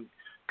have been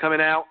coming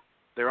out.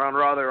 They're on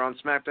Raw, they're on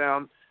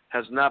SmackDown.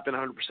 Has not been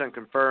 100%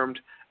 confirmed.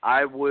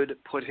 I would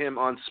put him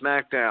on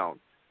SmackDown.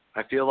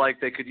 I feel like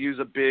they could use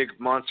a big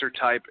monster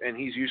type, and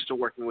he's used to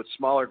working with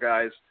smaller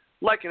guys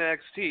like in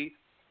NXT.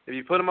 If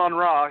you put him on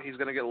Raw, he's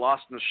going to get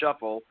lost in the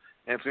shuffle,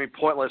 and it's going to be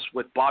pointless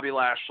with Bobby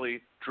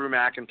Lashley, Drew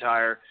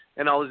McIntyre,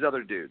 and all these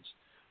other dudes.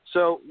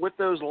 So with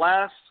those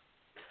last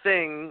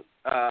thing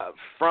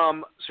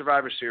from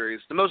Survivor Series,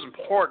 the most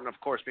important, of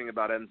course, being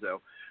about Enzo.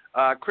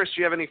 Chris,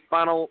 do you have any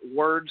final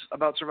words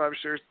about Survivor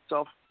Series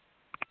itself?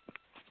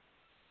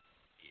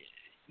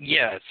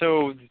 Yeah,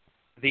 so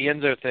the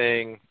Enzo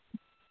thing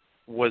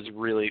was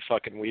really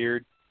fucking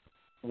weird.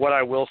 What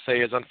I will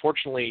say is,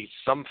 unfortunately,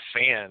 some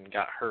fan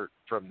got hurt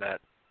from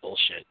that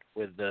bullshit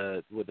with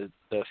the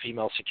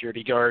female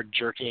security guard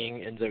jerking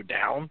Enzo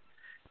down.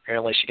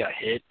 Apparently she got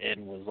hit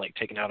and was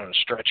taken out on a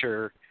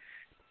stretcher,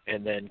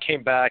 and then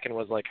came back and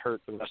was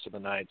hurt the rest of the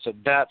night. So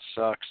that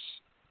sucks.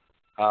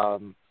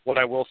 What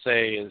I will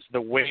say is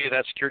the way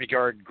that security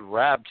guard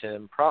grabbed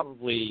him,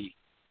 probably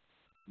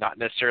not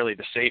necessarily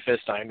the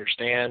safest, I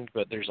understand,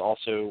 but there's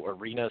also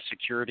arena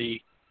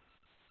security.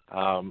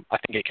 I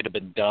think it could have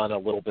been done a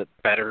little bit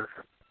better.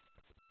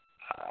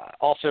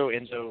 Also,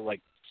 Enzo,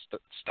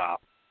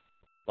 stop.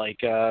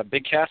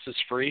 Big Cass is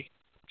free.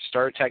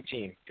 Start a tag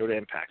team. Go to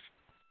Impact.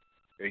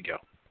 There you go.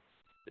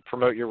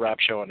 Promote your rap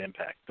show on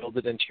Impact. Build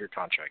it into your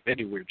contract. They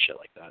do weird shit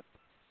like that.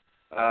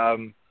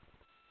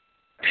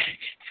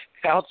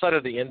 outside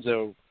of the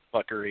Enzo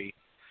fuckery,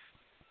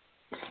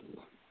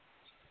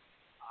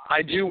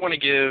 I do want to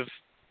give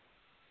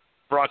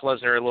Brock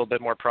Lesnar a little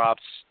bit more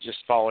props, just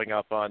following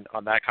up on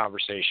that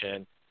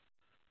conversation.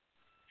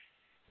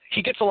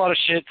 He gets a lot of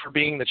shit for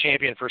being the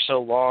champion for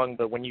so long,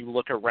 but when you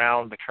look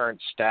around the current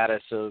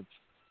status of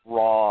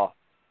Raw,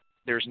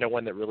 there's no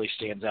one that really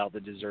stands out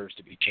that deserves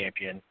to be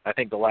champion. I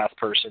think the last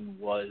person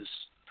was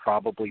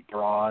probably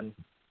Braun,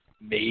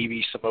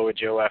 maybe Samoa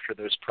Joe after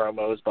those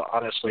promos, but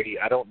honestly,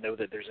 I don't know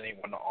that there's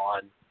anyone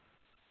on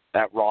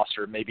that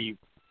roster. Maybe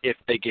if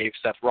they gave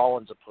Seth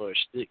Rollins a push,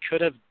 it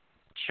could have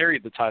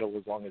carried the title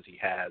as long as he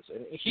has.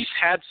 And he's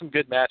had some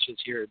good matches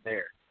here and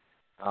there.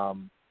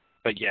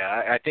 But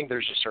yeah, I think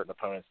there's just certain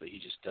opponents that he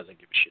just doesn't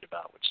give a shit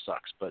about, which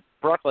sucks. But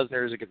Brock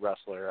Lesnar is a good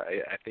wrestler.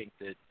 I think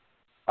that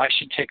I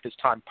should take this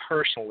time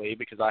personally,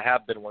 because I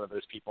have been one of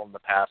those people in the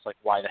past, like,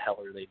 why the hell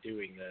are they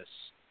doing this?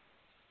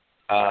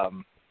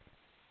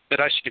 But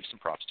I should give some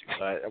props to.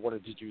 So I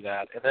wanted to do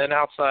that. And then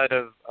outside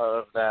of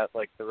that,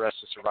 like, the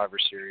rest of Survivor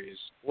Series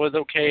was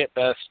okay at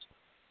best.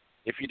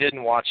 If you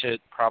didn't watch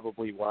it,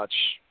 probably watch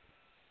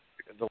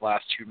the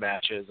last two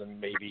matches and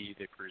maybe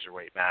the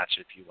Cruiserweight match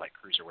if you like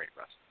Cruiserweight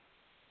wrestling.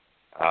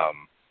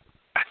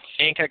 I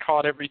think I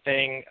caught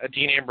everything.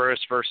 Dean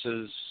Ambrose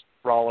versus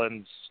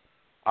Rollins,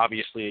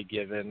 obviously a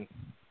given.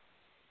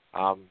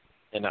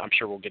 And I'm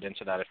sure we'll get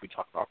into that if we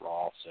talk about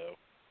Raw, so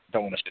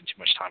don't want to spend too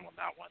much time on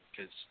that one,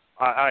 because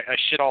I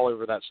shit all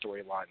over that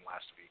storyline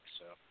last week,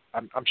 so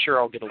I'm sure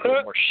I'll get a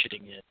little more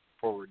shitting in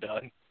before we're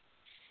done.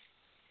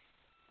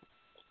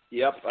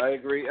 Yep, I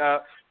agree.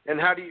 And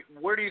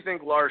where do you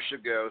think Lars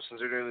should go since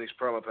they're doing these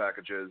promo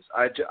packages?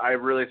 I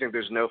really think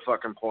there's no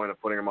fucking point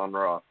of putting him on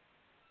Raw.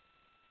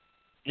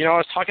 You know, I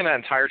was talking that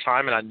entire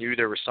time, and I knew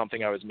there was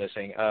something I was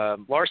missing.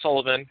 Lars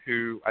Sullivan,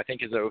 who I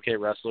think is an okay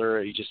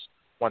wrestler, he just,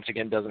 once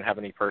again, doesn't have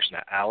any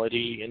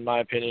personality, in my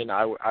opinion.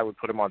 I would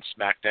put him on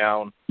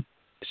SmackDown,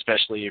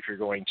 especially if you're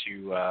going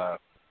to,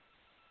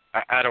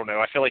 I don't know.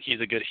 I feel like he's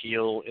a good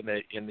heel in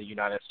the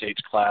United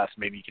States class.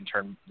 Maybe you can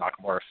turn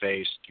Nakamura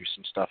face, do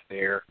some stuff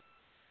there.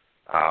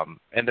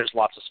 And there's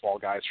lots of small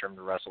guys for him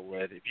to wrestle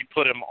with. If you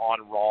put him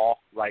on Raw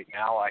right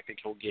now, I think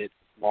he'll get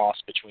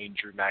lost between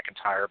Drew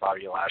McIntyre,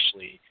 Bobby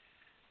Lashley,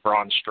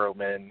 Braun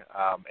Strowman,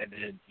 and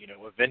then, you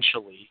know,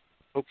 eventually,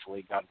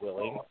 hopefully, God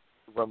willing,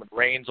 Roman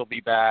Reigns will be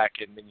back,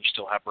 and then you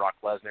still have Brock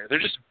Lesnar. They're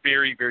just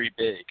very, very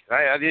big.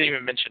 I didn't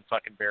even mention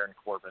fucking Baron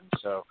Corbin.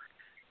 So,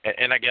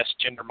 and I guess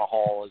Jinder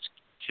Mahal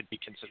could be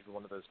considered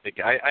one of those big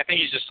guys. I think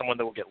he's just someone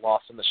that will get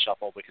lost in the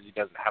shuffle because he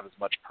doesn't have as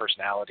much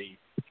personality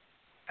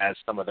as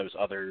some of those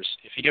others.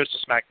 If he goes to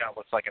SmackDown,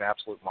 looks like an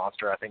absolute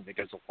monster. I think that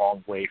goes a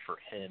long way for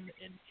him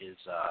in his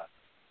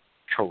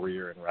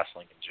career in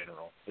wrestling in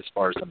general, as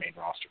far as the main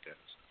roster goes.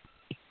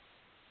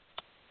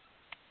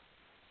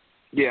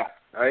 Yeah,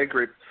 I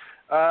agree.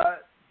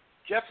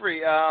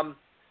 Jeffrey,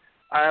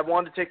 I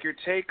wanted to take your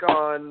take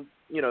on,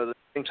 you know, the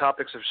main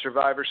topics of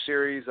Survivor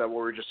Series, what we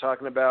were just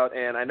talking about,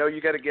 and I know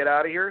you got to get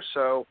out of here,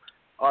 so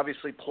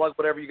obviously plug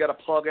whatever you got to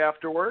plug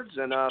afterwards,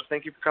 and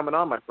thank you for coming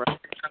on, my friend.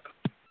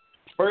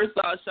 First,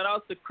 shout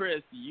out to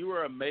Chris. You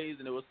were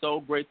amazing. It was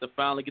so great to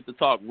finally get to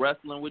talk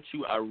wrestling with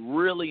you. I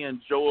really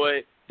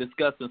enjoyed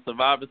discussing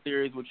Survivor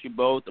Series with you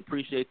both.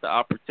 Appreciate the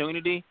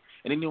opportunity.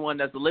 And anyone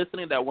that's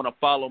listening that want to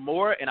follow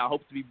more, and I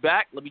hope to be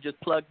back. Let me just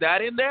plug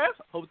that in there.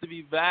 Hope to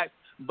be back.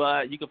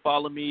 But you can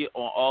follow me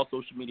on all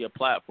social media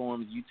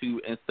platforms, YouTube,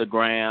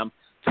 Instagram,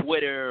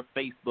 Twitter,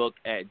 Facebook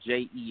at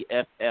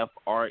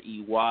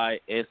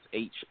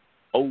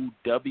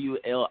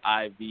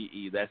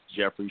JEFFREYSHOWLIVE. That's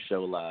Jeffrey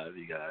Show Live,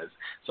 you guys.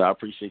 So I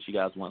appreciate you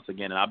guys once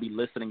again, and I'll be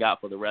listening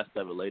out for the rest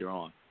of it later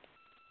on.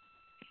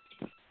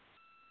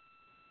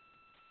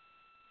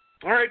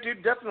 All right,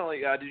 dude,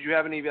 definitely. Did you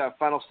have any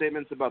final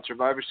statements about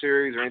Survivor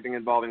Series or anything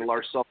involving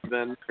Lars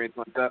Sullivan or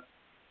anything like that?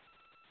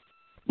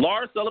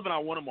 Lars Sullivan, I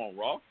want him on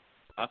Raw.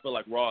 I feel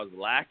like Raw is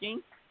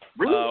lacking.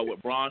 Really?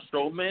 With Braun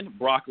Strowman,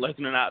 Brock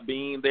Lesnar not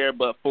being there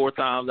but 4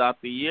 times out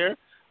the year.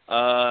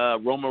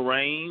 Roman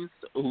Reigns,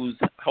 who's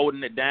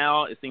holding it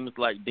down. It seems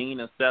like Dean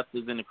and Seth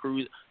is in the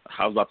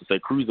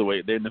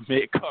cruiserweight. They're in the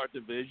mid-card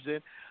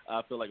division.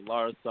 I feel like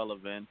Lars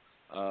Sullivan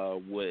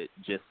would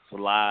just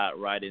slide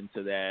right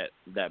into that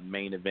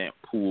main event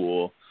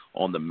pool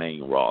on the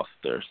main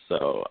roster.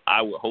 So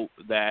I would hope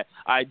that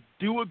 – I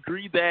do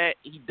agree that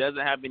he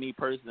doesn't have any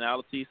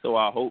personality, so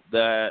I hope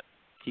that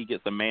he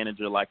gets a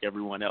manager like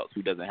everyone else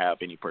who doesn't have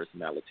any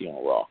personality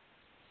on Raw.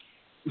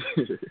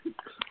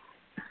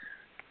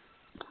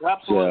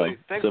 Absolutely.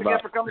 Thanks again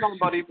for coming on,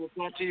 buddy. We'll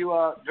talk to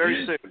you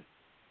very soon.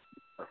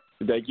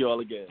 Thank you all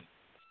again.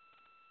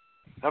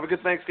 Have a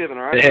good Thanksgiving,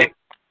 all right? Hey.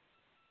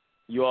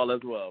 You all as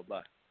well.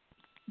 Bye.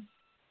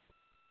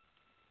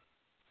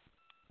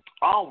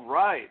 All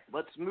right.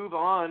 Let's move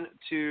on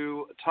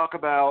to talk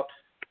about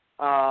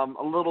a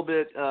little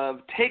bit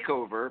of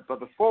TakeOver. But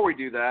before we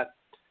do that,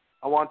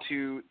 I want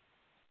to,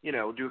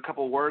 do a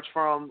couple words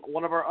from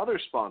one of our other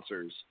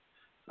sponsors.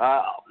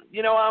 I'm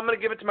going to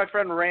give it to my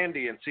friend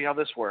Randy and see how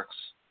this works.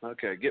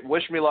 Okay.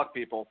 Wish me luck,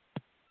 people.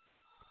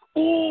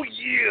 Oh,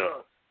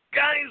 yeah.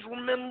 Guys,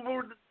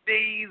 remember the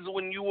days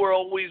when you were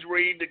always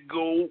ready to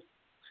go?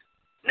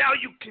 Now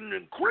you can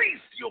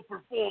increase your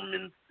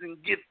performance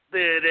and get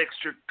that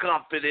extra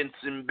confidence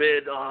in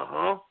bed,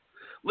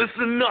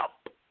 Listen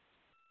up.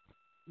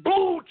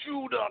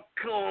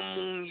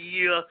 BlueChew.com,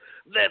 yeah,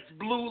 that's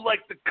blue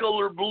like the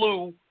color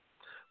blue.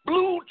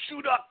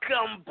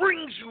 BlueChew.com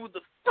brings you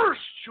the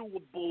first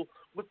chewable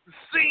with the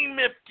same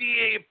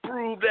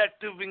FDA-approved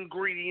active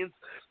ingredients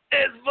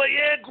as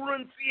Viagra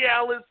and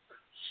Cialis,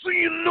 so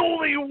you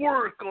know they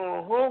work,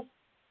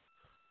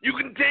 You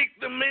can take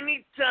them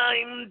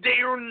anytime,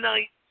 day or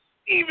night,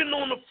 even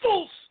on a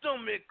full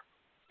stomach.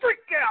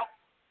 Freak out!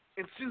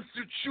 And since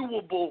they're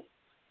chewable,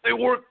 they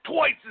work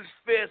twice as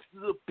fast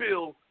as a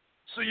pill,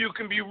 so you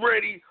can be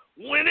ready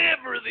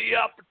whenever the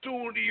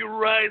opportunity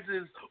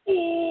arises.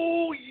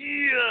 Oh,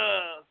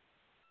 yeah!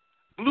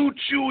 Blue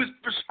Chew is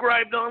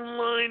prescribed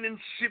online and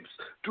ships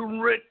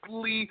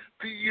directly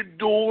to your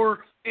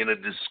door in a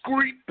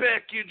discreet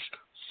package,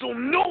 so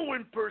no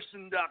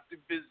in-person doctor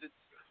visits,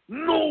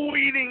 no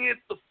waiting at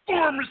the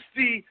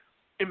pharmacy,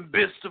 and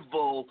best of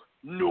all,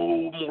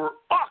 no more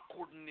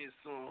awkwardness,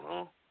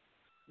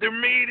 They're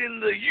made in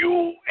the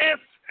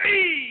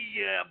USA,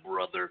 yeah,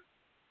 brother.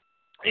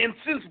 And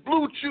since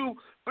Blue Chew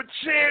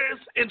purchases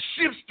and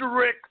ships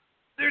direct,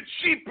 they're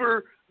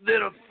cheaper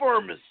than a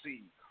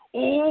pharmacy.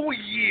 Oh,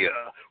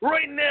 yeah.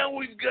 Right now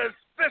we've got a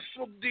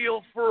special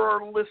deal for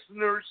our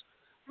listeners.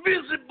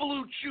 Visit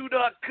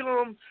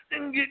BlueChew.com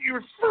and get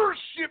your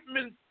first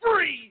shipment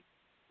free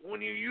when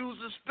you use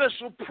a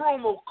special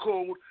promo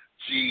code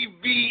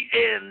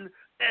GVN,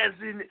 as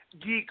in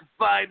Geek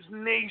Vibes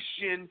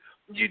Nation.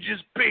 You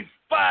just pay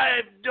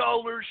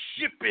 $5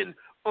 shipping.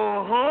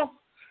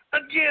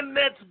 Again,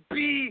 that's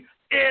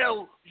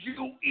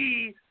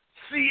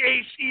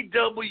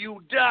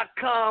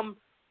BlueChew.com.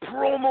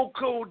 Promo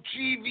code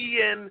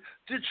GVN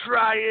to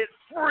try it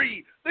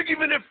free. They're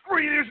giving it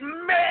free. There's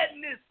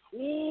madness.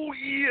 Oh,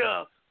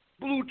 yeah.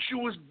 Blue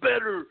Chew is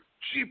better,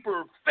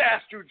 cheaper,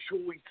 faster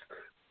choice.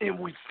 And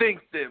we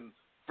thank them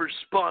for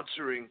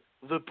sponsoring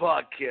the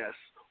podcast.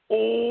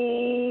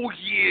 Oh,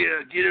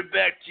 yeah. Get it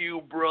back to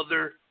you,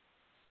 brother.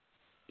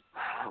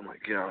 Oh, my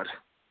God.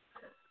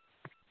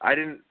 I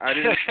didn't,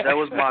 that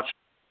was much.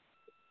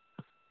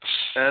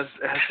 As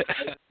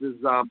the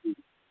zombie.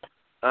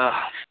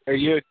 Are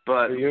you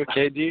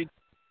okay, dude?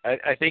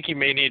 I think you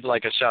may need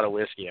like a shot of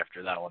whiskey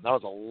after that one. That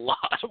was a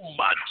lot of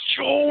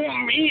macho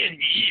man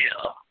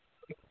here.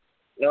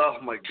 Oh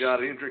my God!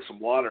 I need to drink some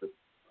water.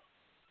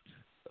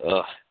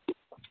 Ugh.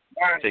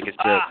 Take a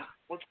sip.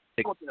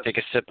 Take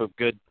a sip of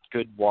good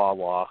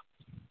Wawa.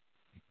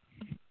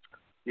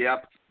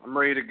 Yep, I'm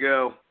ready to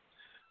go.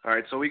 All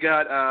right, so we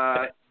got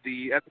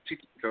the FFT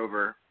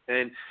takeover,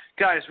 and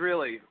guys,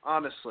 really,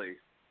 honestly,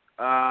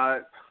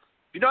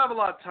 if you don't have a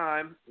lot of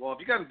time, well, if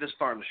you got this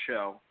far in the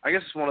show, I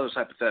guess it's one of those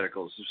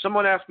hypotheticals. If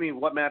someone asked me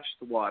what matches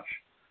to watch,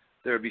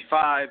 there would be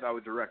 5 I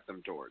would direct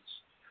them towards: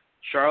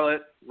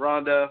 Charlotte,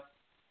 Ronda,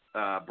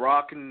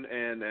 Brock and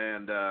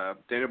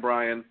Daniel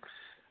Bryan,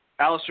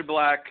 Aleister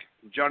Black,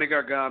 Johnny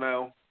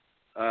Gargano,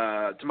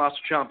 Tommaso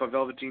Ciampa,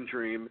 Velveteen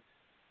Dream,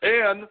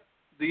 and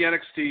the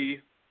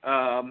NXT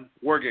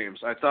War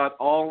Games. I thought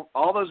all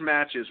those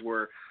matches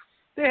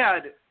they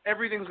had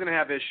everything's going to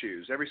have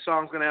issues. Every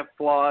song's going to have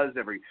flaws,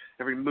 every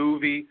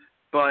movie,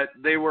 but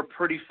they were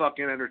pretty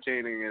fucking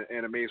entertaining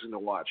and amazing to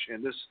watch.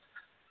 And this,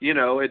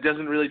 it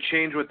doesn't really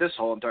change with this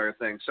whole entire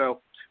thing.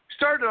 So we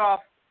started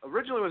off,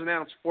 originally it was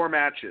announced 4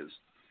 matches.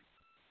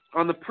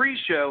 On the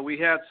pre-show, we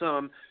had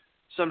some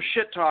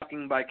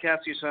shit-talking by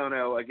Cassius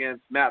Ohno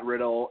against Matt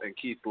Riddle and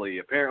Keith Lee.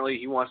 Apparently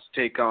he wants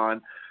to take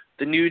on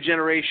the new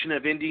generation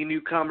of indie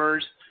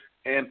newcomers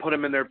and put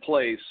them in their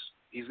place.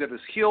 He's got this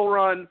heel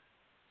run.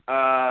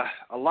 A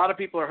lot of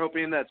people are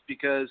hoping that's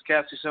because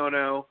Cassius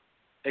Ohno,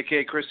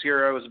 a.k.a. Chris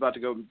Hero, is about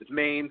to go with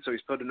Maine, so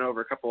he's putting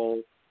over a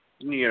couple,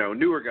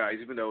 newer guys,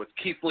 even though it's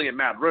Keith Lee and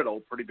Matt Riddle,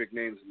 pretty big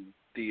names in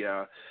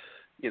the,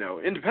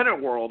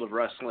 independent world of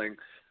wrestling.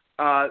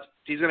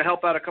 He's going to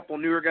help out a couple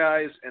newer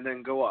guys and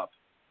then go up.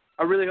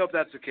 I really hope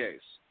that's the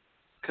case,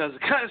 because it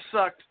kind of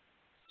sucked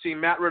seeing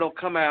Matt Riddle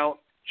come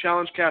out,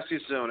 challenge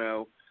Cassius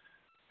Ohno.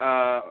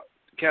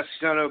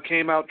 Cassius Ohno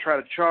came out,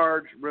 tried to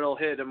charge. Riddle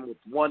hit him with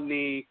one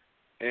knee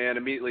and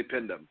immediately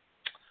pinned him.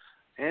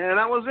 And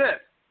that was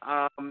it.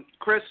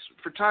 Chris,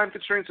 for time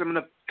constraints, I'm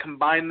going to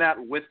combine that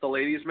with the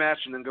ladies'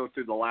 match and then go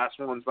through the last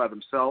ones by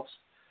themselves.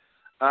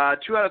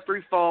 2 out of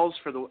 3 falls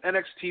for the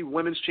NXT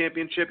Women's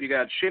Championship. You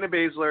got Shayna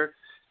Baszler,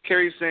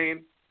 Kairi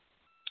Sane.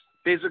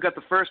 Baszler got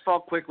the first fall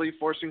quickly,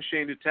 forcing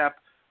Shane to tap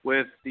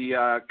with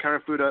the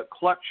Kanafuda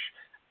clutch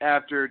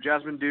after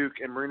Jasmine Duke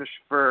and Marina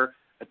Shafir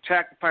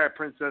attacked the Pirate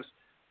Princess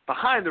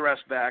behind the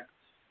rest back.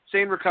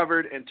 Sane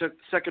recovered and took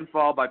the second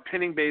fall by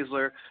pinning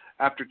Baszler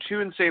after 2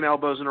 insane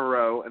elbows in a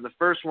row, and the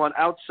first one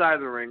outside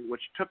the ring,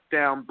 which took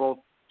down both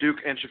Duke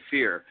and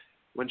Shafir.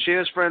 When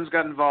Shayna's friends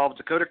got involved,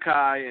 Dakota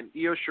Kai and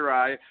Io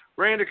Shirai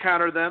ran to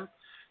counter them.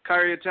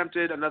 Kairi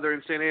attempted another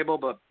insane elbow,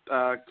 but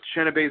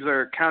Shayna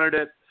Baszler countered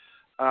it,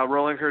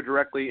 rolling her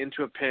directly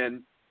into a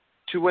pin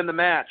to win the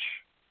match.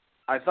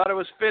 I thought it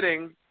was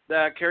fitting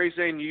that Kairi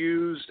Sane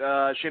used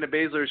Shayna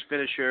Baszler's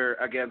finisher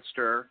against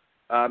her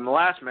in the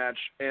last match,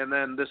 and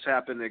then this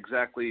happened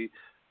exactly.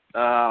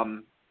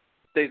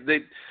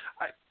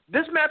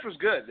 This match was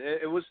good.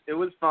 It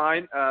was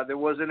fine. There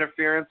was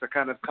interference that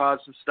kind of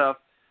caused some stuff.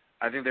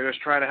 I think they were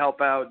just trying to help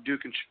out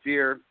Duke and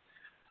Shafir.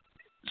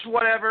 It's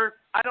whatever.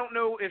 I don't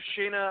know if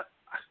Shayna.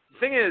 The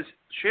thing is,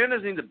 Shayna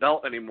doesn't need the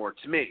belt anymore.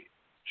 To me,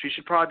 she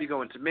should probably be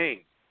going to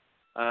Maine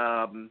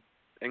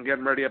and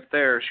getting ready up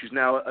there. She's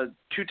now a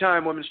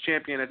 2-time women's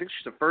champion. I think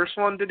she's the first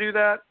one to do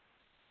that.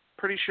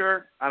 Pretty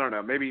sure. I don't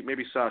know. Maybe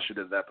Sasha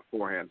did that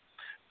beforehand.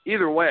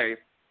 Either way,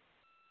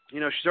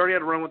 she's already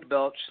had a run with the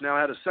belt. She's now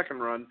had a second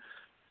run.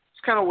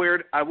 It's kind of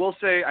weird. I will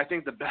say, I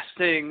think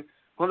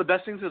one of the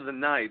best things of the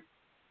night,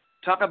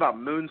 talk about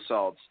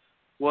moonsaults,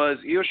 was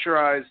Io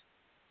Shirai's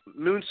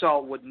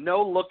moonsault with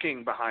no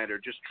looking behind her,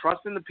 just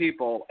trusting the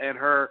people and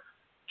her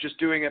just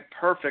doing it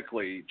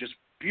perfectly, just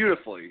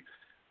beautifully,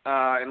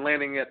 and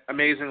landing it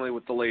amazingly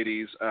with the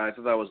ladies. I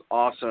thought that was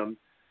awesome.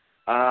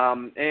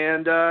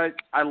 And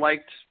I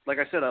liked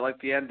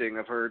the ending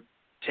of her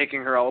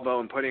taking her elbow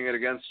and putting it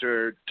against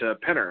her to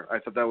pin her. I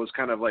thought that was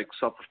kind of like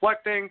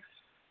self-reflecting.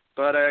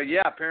 But,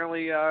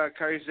 apparently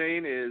Kairi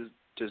Sane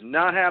does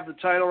not have the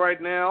title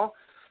right now,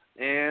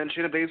 and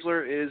Shayna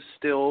Baszler is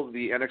still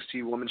the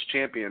NXT Women's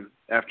Champion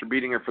after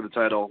beating her for the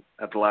title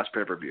at the last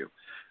pay-per-view.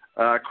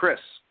 Chris,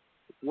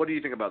 what do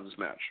you think about this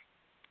match?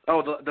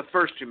 Oh, the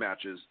first two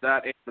matches,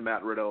 that and the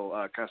Matt Riddle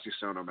Cassius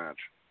Ohno match.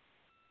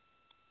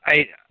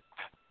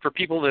 For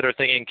people that are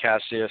thinking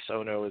Cassius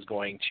Ohno is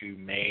going to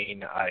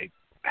Maine, I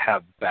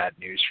have bad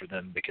news for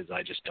them because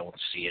I just don't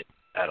see it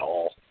at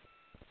all.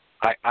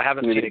 I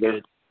haven't seen a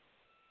good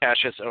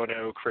Cassius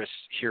Ohno Chris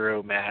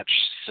Hero match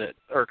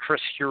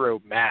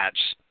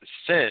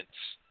since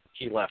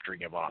he left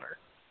Ring of Honor.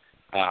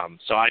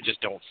 So I just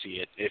don't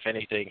see it. If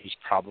anything, he's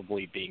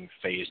probably being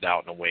phased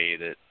out in a way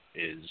that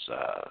is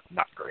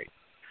not great.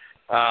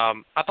 I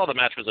thought the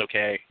match was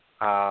okay.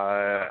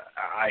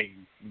 I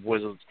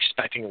was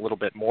expecting a little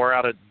bit more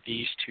out of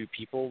these two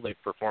people.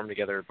 They've performed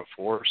together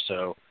before,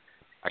 so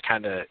I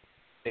kind of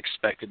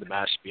expected the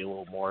match to be a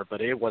little more,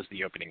 but it was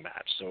the opening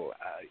match. So,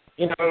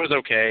 it was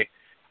okay.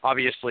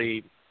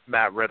 Obviously,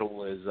 Matt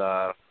Riddle is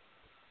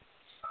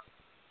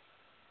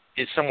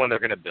someone they're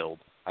going to build,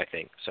 I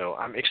think. So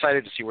I'm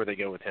excited to see where they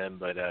go with him,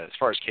 but as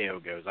far as KO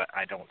goes,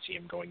 I don't see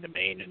him going to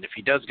Maine. And if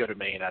he does go to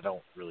Maine, I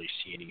don't really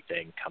see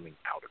anything coming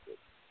out of it.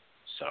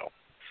 So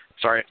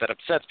sorry if that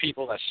upsets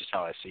people. That's just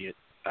how I see it.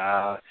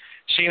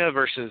 Shayna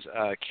versus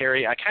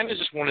Kairi. I kind of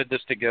just wanted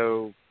this to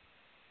go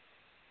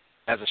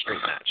as a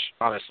straight match,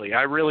 honestly.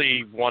 I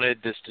really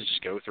wanted this to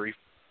just go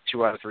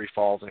 2 out of 3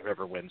 falls, and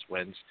whoever wins,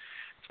 wins.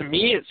 To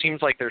me, it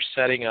seems like they're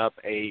setting up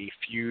a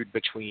feud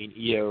between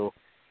Io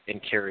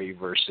and Kairi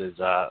versus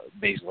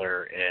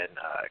Baszler and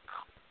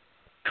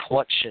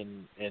Clutch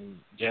and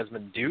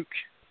Jasmine Duke.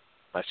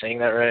 Am I saying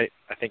that right?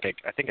 I think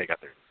I got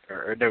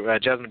there.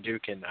 Jasmine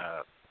Duke and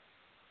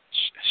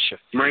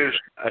Shafir.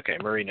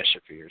 Marina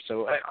Shafir.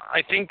 So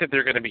I think that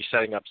they're going to be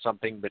setting up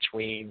something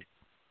between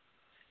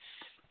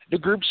the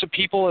groups of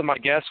people, and my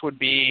guess would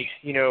be,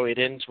 it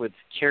ends with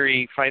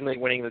Kairi finally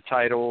winning the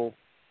title,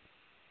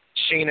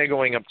 Shayna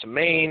going up to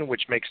Maine,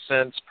 which makes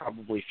sense,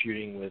 probably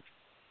feuding with,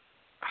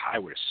 I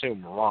would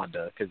assume,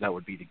 Ronda, because that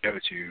would be the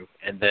go-to,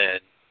 and then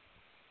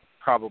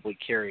probably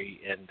Kairi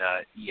and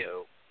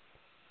Io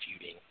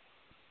feuding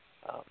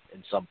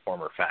in some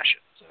form or fashion.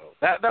 So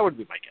that would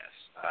be my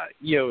guess.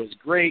 Io is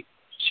great.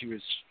 She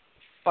was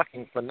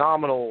fucking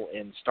phenomenal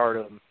in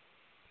Stardom.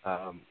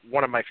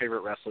 One of my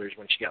favorite wrestlers.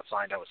 When she got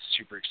signed, I was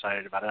super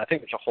excited about it. I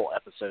think there's a whole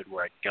episode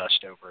where I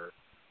gushed over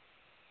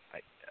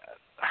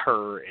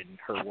her and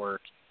her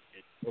work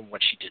and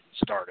what she did in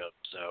Stardom.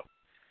 So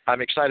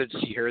I'm excited to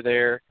see her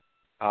there.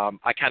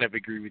 I kind of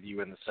agree with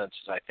you in the sense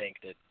that I think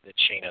that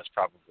Shayna is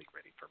probably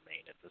ready for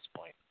Maine at this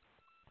point.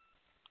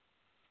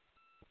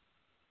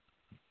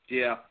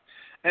 Yeah.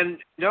 And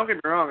don't get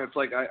me wrong, it's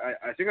like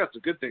I think that's a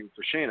good thing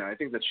for Shayna. I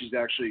think that she's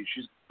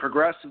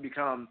progressed and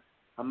become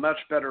a much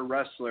better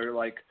wrestler,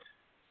 like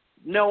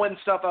knowing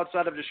stuff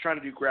outside of just trying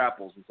to do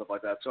grapples and stuff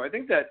like that. So I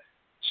think that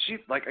she,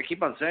 like I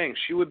keep on saying,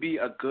 she would be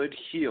a good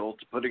heel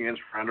to put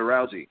against Ronda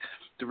Rousey.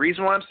 The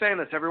reason why I'm saying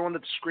this, everyone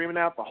that's screaming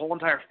out the whole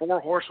entire 4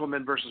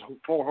 horsewomen versus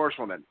 4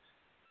 horsewomen,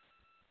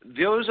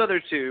 those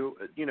other two,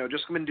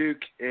 Jasmine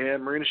Duke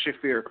and Marina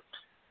Shafir,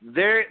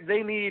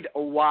 they need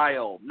a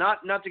while,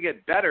 not to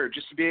get better,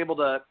 just to be able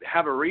to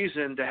have a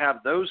reason to have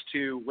those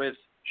two with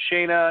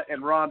Shayna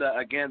and Ronda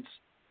against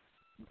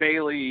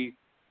Bayley,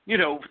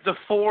 the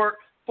four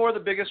the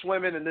biggest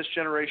women in this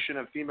generation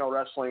of female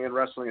wrestling and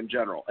wrestling in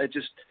general.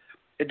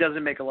 It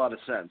doesn't make a lot of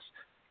sense.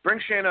 Bring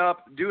Shayna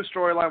up, do a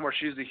storyline where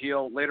she's the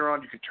heel. Later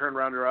on, you could turn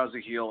Ronda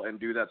Rousey heel and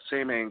do that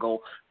same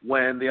angle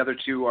when the other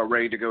two are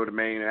ready to go to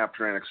Maine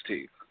after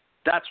NXT.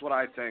 That's what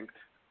I think.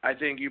 I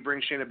think you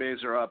bring Shayna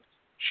Baszler up.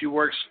 She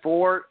works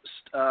for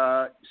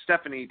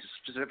Stephanie to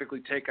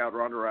specifically take out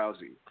Ronda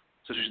Rousey,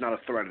 so she's not a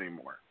threat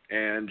anymore.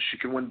 And she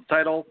can win the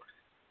title.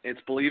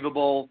 It's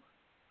believable.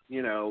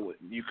 You know,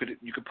 you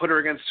could put her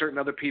against certain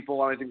other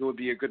people, and I think it would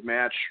be a good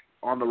match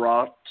on the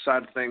Raw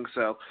side of things.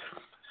 So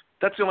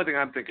that's the only thing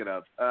I'm thinking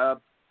of.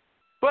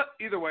 But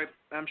either way,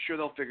 I'm sure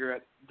they'll figure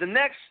it.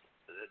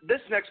 This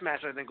next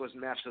match, I think, was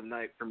match of the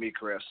night for me,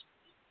 Chris.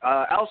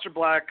 Aleister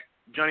Black,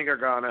 Johnny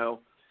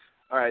Gargano.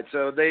 All right,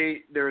 so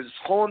there's this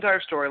whole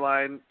entire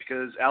storyline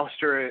because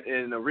Aleister,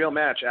 in a real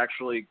match,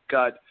 actually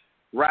got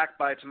racked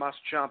by Tommaso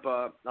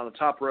Ciampa on the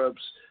top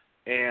ropes,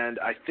 and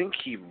I think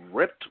he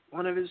ripped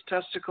one of his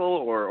testicle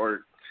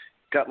or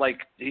got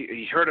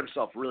he hurt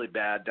himself really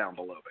bad down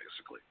below,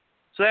 basically.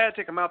 So they had to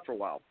take him out for a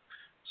while.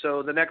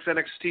 So the next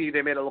NXT,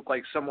 they made it look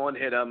like someone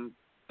hit him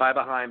by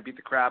behind, beat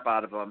the crap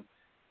out of him.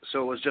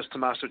 So it was just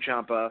Tommaso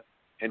Ciampa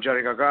and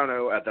Johnny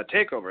Gargano at that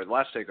takeover, the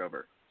last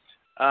takeover.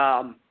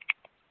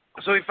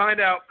 So we find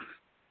out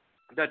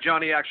that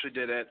Johnny actually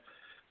did it,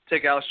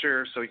 take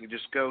Aleister so he can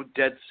just go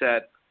dead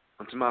set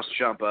on Tommaso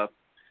Ciampa.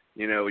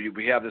 You know,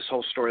 we have this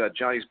whole story that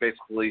Johnny's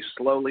basically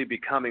slowly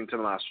becoming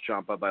Tommaso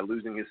Ciampa by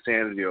losing his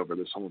sanity over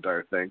this whole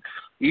entire thing.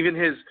 Even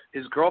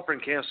his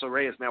girlfriend, Candice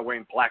LeRae, is now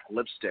wearing black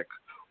lipstick.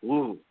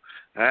 Ooh,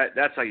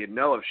 that's how you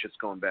know if shit's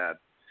going bad.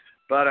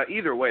 But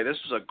either way, this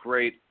was a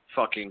great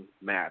fucking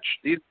match.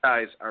 These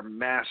guys are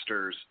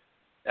masters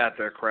at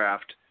their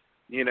craft.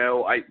 You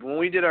know, when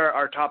we did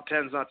our top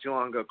 10s not too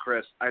long ago,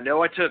 Chris, I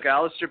know I took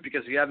Aleister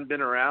because he hadn't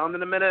been around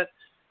in a minute,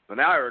 but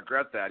now I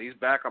regret that. He's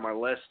back on my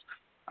list.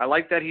 I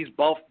like that he's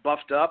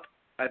buffed up.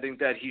 I think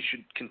that he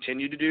should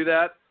continue to do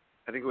that.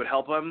 I think it would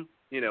help him.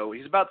 You know,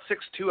 he's about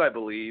 6'2", I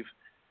believe.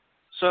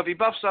 So if he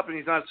buffs up and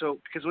he's not so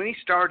 – because when he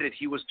started,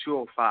 he was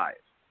 205.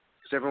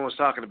 Because everyone was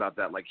talking about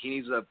that. Like, he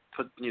needs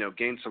to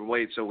gain some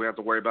weight so we have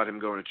to worry about him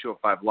going to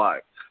 205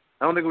 live.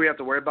 I don't think we have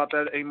to worry about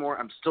that anymore.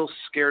 I'm still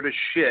scared as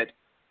shit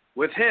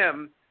with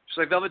him, just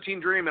like Velveteen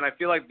Dream, and I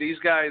feel like these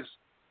guys,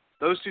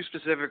 those two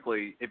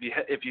specifically, if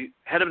you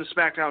head them to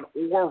SmackDown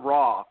or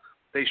Raw,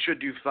 they should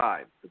do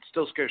fine. It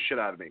still scares shit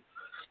out of me.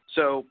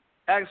 So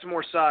adding some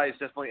more size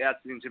definitely adds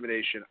to the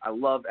intimidation. I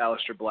love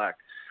Aleister Black.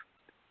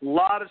 A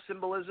lot of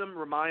symbolism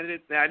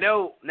reminded. Now I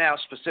know now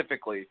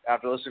specifically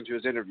after listening to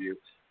his interview,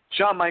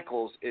 Shawn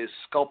Michaels is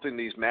sculpting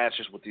these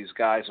matches with these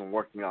guys and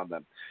working on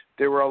them.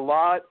 There were a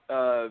lot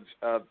of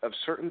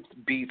certain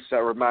beats that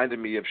reminded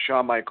me of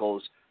Shawn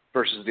Michaels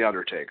versus The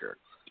Undertaker.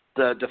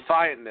 The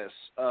defiantness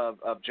of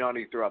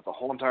Johnny throughout the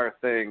whole entire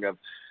thing of,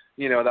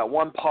 that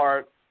one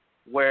part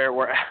where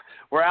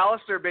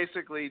Aleister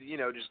basically,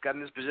 just got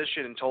in his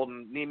position and told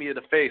him knee me to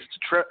the face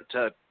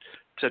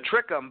to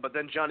trick him, but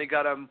then Johnny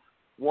got him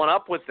one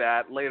up with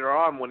that later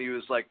on when he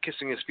was like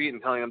kissing his feet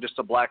and telling him just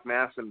to black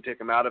mass and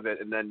take him out of it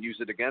and then use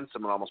it against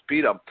him and almost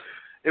beat him.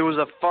 It was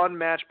a fun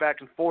match back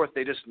and forth.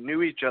 They just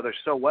knew each other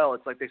so well.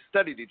 It's like they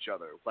studied each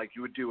other like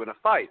you would do in a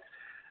fight.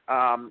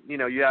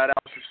 You had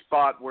Aleister's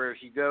spot where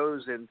he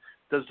goes and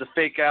does the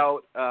fake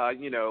out,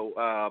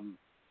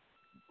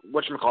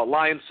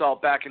 lion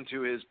salt back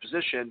into his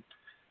position,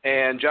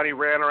 and Johnny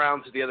ran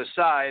around to the other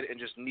side and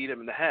just kneed him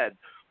in the head.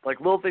 Like,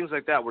 little things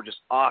like that were just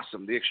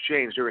awesome. The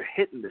exchange, they were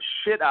hitting the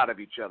shit out of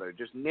each other,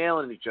 just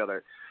nailing each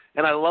other.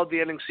 And I love the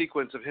ending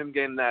sequence of him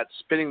getting that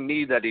spinning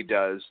knee that he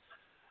does,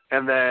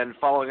 and then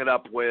following it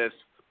up with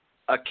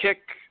a kick,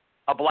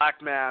 a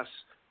black mass,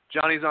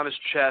 Johnny's on his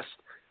chest.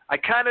 I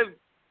kind of,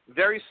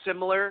 very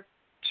similar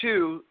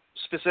to,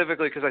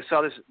 specifically because I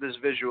saw this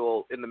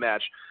visual in the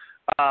match,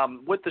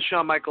 with the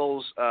Shawn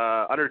Michaels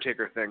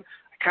Undertaker thing.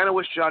 I kind of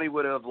wish Johnny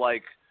would have,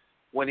 like,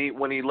 when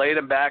he laid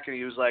him back and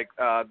he was like,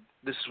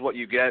 this is what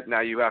you get,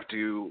 now you have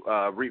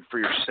to reap for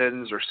your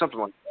sins or something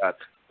like that.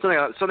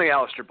 Something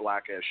Aleister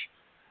Blackish.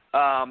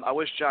 I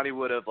wish Johnny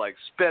would have, like,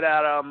 spit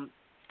at him,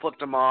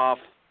 flipped him off,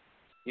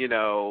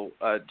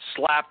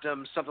 slapped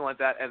him, something like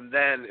that, and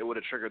then it would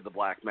have triggered the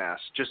black mass,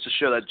 just to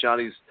show that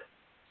Johnny's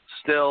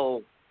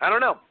still, I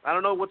don't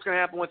know what's going to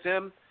happen with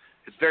him.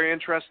 It's very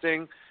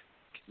interesting.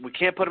 We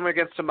can't put him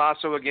against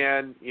Tommaso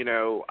again.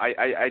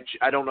 I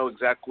don't know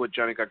exactly what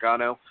Johnny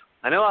Gargano.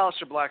 I know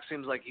Aleister Black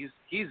seems like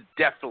he's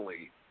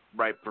definitely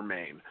right for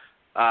Maine.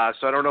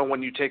 So I don't know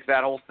when you take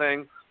that whole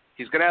thing.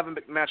 He's going to have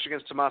a match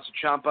against Tommaso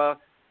Ciampa.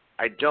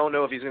 I don't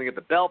know if he's going to get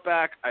the belt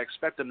back. I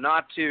expect him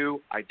not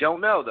to. I don't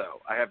know,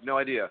 though. I have no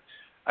idea.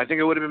 I think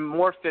it would have been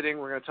more fitting,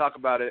 we're going to talk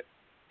about it,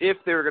 if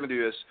they were going to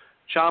do this.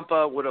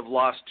 Ciampa would have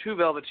lost to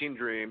Velveteen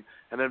Dream,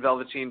 and then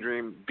Velveteen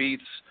Dream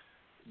beats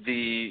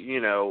the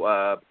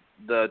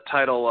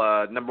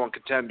title number one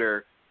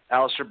contender,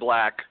 Aleister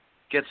Black,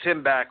 gets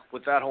him back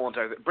with that whole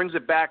entire thing, brings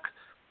it back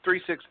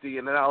 360,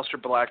 and then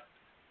Aleister Black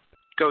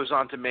goes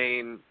on to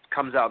Maine,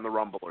 comes out in the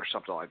Rumble or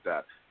something like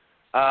that.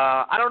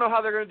 I don't know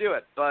how they're going to do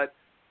it, but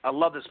I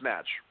love this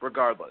match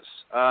regardless.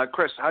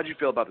 Chris, how did you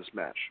feel about this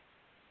match?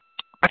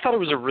 I thought it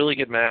was a really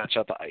good match.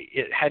 I thought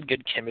it had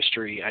good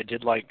chemistry. I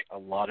did like a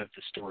lot of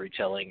the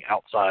storytelling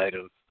outside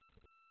of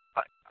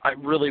 – I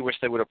really wish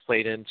they would have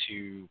played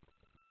into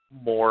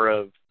more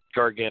of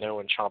Gargano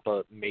and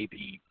Ciampa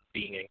maybe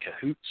being in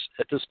cahoots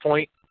at this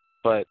point.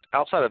 But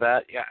outside of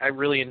that, yeah, I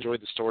really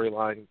enjoyed the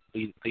storyline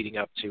leading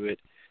up to it.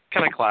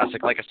 Kind of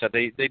classic. Like I said,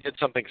 they did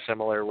something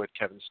similar with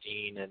Kevin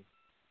Steen and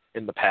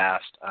in the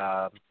past.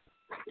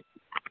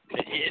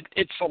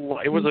 It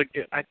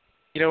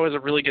was a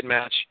really good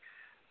match.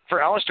 For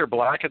Aleister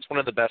Black, it's one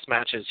of the best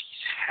matches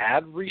he's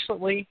had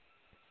recently,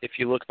 if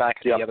you look back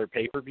at the other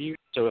pay-per-view.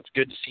 So it's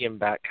good to see him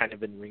back kind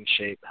of in ring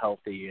shape,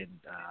 healthy, and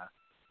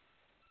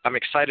I'm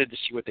excited to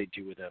see what they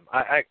do with him.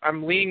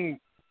 I'm leaning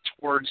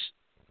towards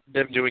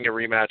them doing a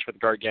rematch with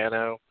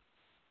Gargano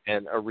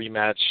and a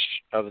rematch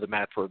of the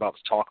match we're about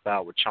to talk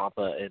about with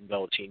Ciampa and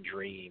Velveteen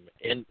Dream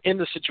in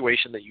the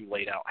situation that you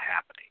laid out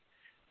happening,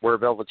 where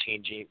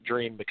Velveteen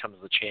Dream becomes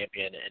the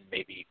champion and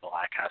maybe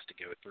Black has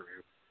to go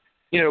through,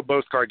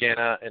 both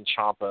Gargano and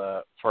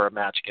Ciampa for a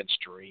match against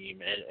Dream.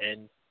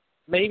 And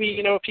maybe,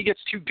 if he gets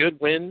 2 good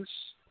wins,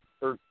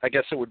 or I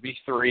guess it would be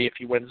 3 if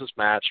he wins this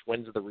match,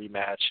 wins the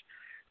rematch,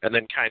 and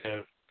then kind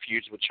of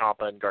feuds with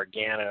Ciampa and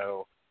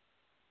Gargano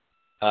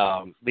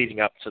leading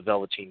up to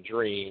Velveteen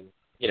Dream,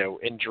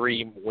 and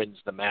Dream wins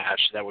the match,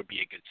 that would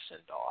be a good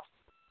send-off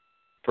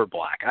for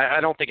Black.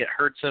 I don't think it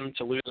hurts him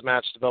to lose a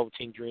match to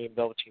Velveteen Dream.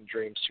 Velveteen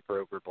Dream,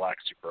 super over. Black,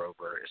 super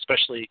over.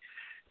 Especially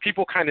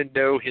people kind of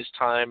know his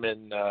time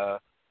in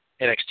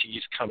NXT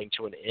is coming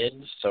to an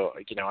end, so,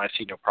 I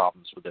see no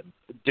problems with him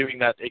doing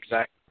that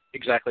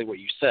exactly what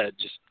you said.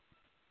 Just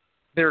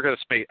they're going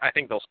to space. I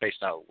think they'll space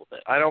out a little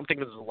bit. I don't think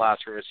this is the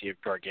last we're going to see of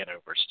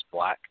Gargano versus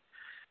Black,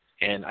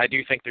 and I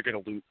do think they're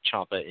going to loop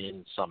Ciampa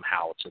in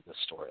somehow to the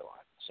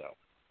storyline. So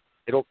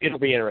it'll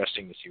be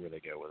interesting to see where they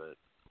go with it.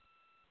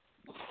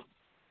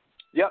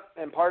 Yep,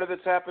 and part of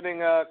it's happening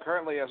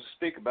currently as we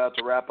speak. About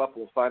to wrap up.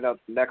 We'll find out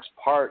the next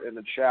part in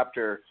the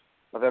chapter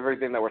of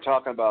everything that we're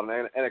talking about in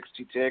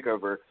NXT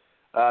TakeOver.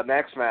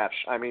 Next match.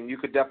 I mean, you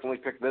could definitely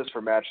pick this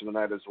for match of the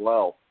night as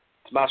well.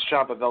 Tommaso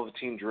Ciampa,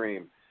 Velveteen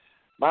Dream.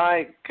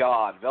 My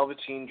God,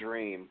 Velveteen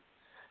Dream.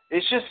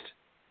 It's just,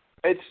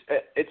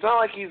 it's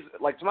not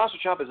like Tommaso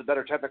Ciampa is a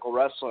better technical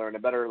wrestler and a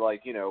better,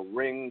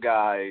 ring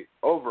guy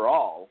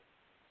overall.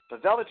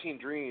 But Velveteen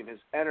Dream, his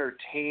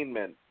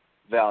entertainment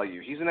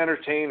value. He's an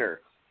entertainer.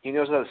 He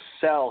knows how to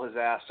sell his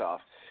ass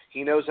off.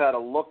 He knows how to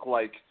look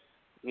like,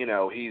 he's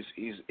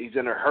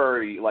in a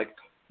hurry. Like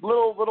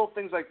little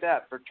things like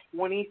that. For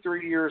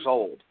 23 years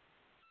old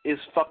is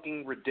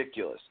fucking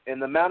ridiculous.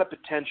 And the amount of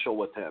potential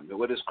with him,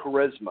 with his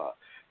charisma,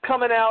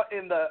 coming out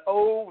in the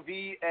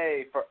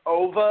OVA for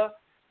OVA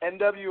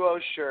NWO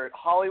shirt,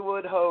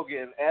 Hollywood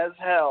Hogan as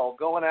hell,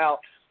 going out.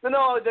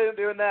 No,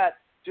 doing that,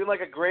 doing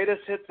like a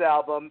greatest hits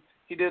album.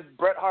 He did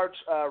Bret Hart's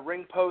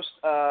ring post,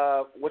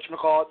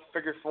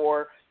 figure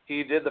 4.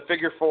 He did the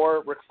figure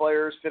 4, Ric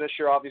Flair's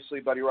finisher, obviously,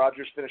 Buddy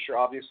Rogers' finisher,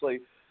 obviously.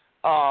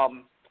 A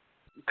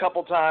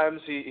couple times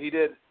he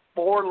did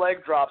 4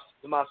 leg drops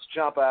to Tommaso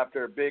Ciampa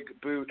after a big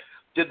boot.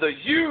 Did the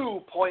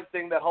U point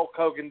thing that Hulk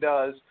Hogan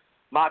does,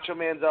 Macho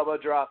Man's elbow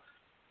drop.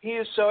 He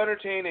is so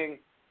entertaining.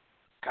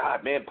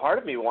 God, man, part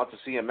of me wants to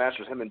see a match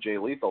with him and Jay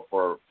Lethal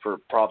for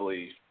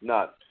probably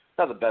not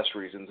the best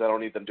reasons. I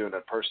don't need them doing an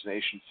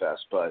impersonation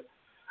fest, but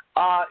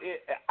I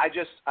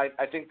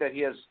think that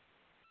he has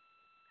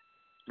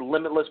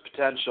limitless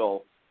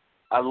potential.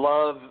 I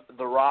love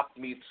The Rock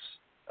meets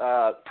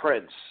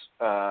Prince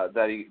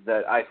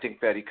that I think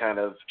that he kind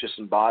of just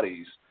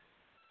embodies.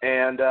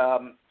 And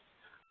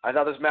I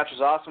thought this match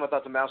was awesome. I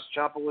thought Tommaso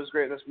Ciampa was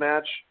great in this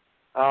match.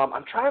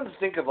 I'm trying to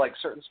think of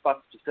certain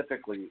spots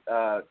specifically.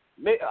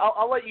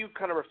 I'll let you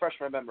kind of refresh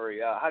my memory.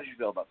 How did you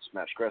feel about this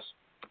match, Chris?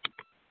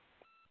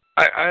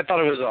 I thought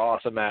it was an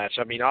awesome match.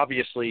 I mean,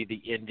 obviously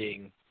the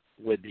ending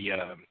with the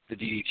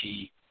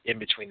DDT in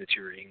between the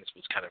 2 rings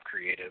was kind of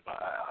creative.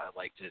 I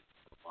liked it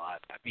a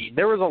lot. I mean,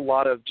 there was a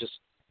lot of just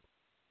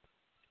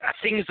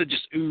things that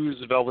just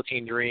ooze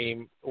Velveteen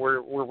Dream.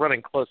 We're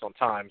running close on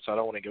time, so I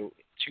don't want to go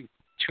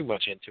too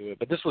much into it.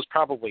 But this was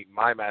probably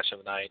my match of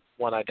the night,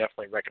 one I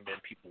definitely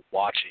recommend people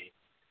watching.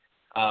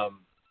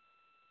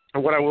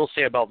 And what I will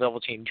say about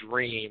Velveteen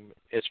Dream,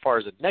 as far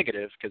as a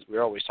negative, because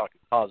we're always talking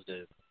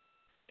positive,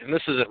 and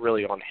this isn't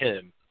really on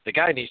him, the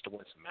guy needs to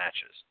win some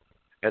matches.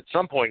 At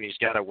some point, he's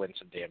got to win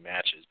some damn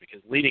matches,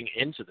 because leading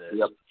into this,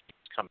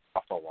 he's coming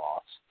off a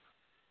loss.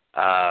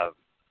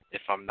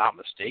 If I'm not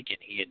mistaken,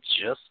 he had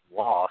just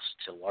lost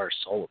to Lars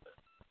Sullivan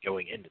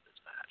going into this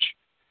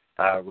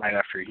match, right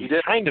after he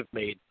kind of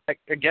made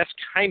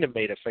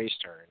a face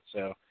turn.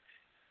 So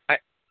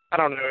I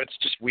don't know. It's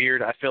just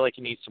weird. I feel like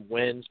he needs some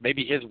wins.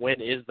 Maybe his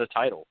win is the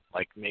title.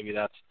 Maybe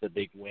that's the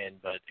big win,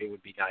 but it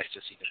would be nice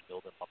to see him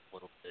build him up a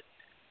little bit.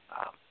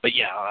 But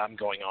yeah, I'm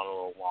going on a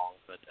little long.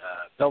 But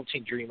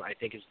Velveteen Dream, I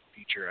think, is the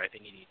future. I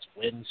think he needs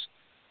wins.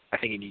 I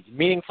think he needs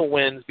meaningful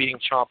wins. Beating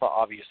Ciampa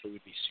obviously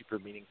would be super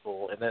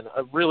meaningful. And then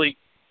a really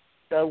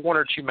 1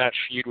 or 2 match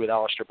feud with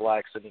Aleister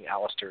Black, sending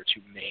Aleister to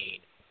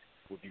Maine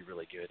would be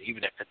really good.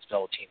 Even if it's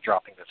Velveteen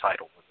dropping the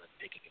title and then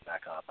picking it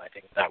back up, I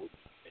think that would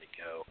be the way to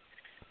go.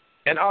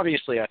 And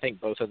obviously, I think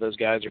both of those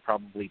guys are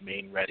probably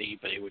Maine ready,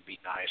 but it would be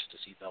nice to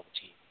see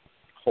Velveteen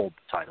hold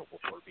the title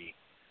before being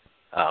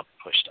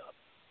pushed up.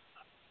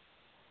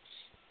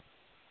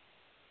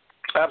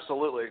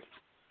 Absolutely.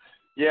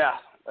 Yeah,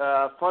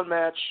 fun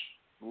match.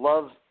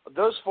 Love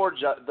those four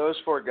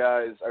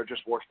guys are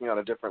just working on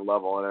a different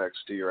level in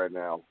NXT right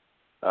now.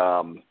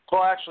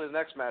 Well, actually, the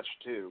next match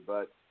too.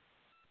 But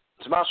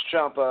Tommaso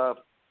Ciampa,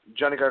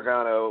 Johnny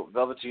Gargano,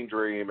 Velveteen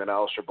Dream, and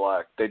Aleister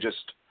Black,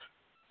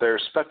 they're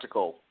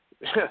spectacle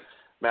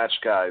match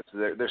guys.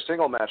 Their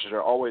single matches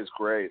are always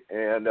great.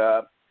 And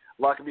a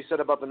lot can be said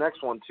about the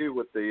next one, too,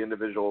 with the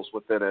individuals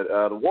within it.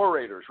 The War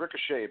Raiders,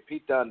 Ricochet, and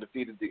Pete Dunne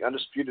defeated the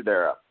Undisputed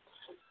Era.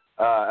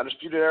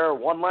 Undisputed Era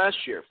won last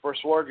year,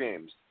 first War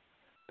Games.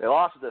 They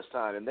lost it this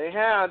time, and they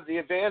had the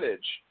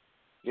advantage.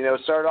 You know,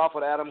 it started off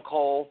with Adam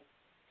Cole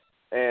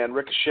and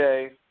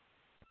Ricochet.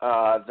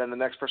 Then the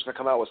next person to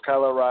come out was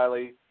Kyle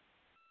O'Reilly.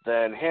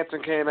 Then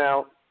Hanson came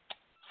out,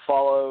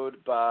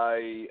 followed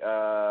by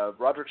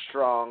Roderick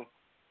Strong.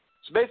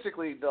 So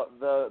basically,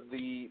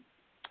 the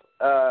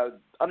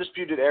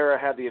Undisputed Era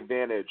had the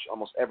advantage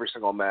almost every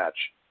single match,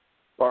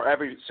 or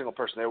every single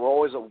person. They were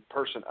always a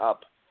person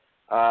up.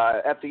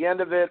 At the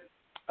end of it,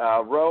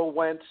 Rowe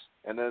went,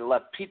 and then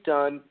left Pete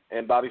Dunne,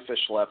 and Bobby Fish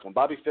left. When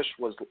Bobby Fish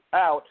was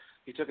out,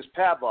 he took his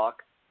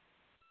padlock,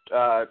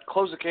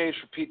 closed the cage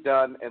for Pete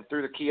Dunne, and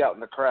threw the key out in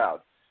the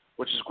crowd,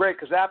 which is great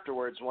because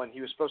afterwards, when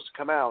he was supposed to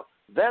come out,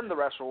 then the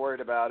refs were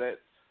worried about it,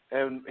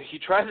 and he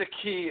tried the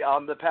key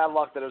on the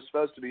padlock that it was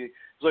supposed to be. He's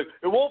like,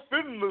 it won't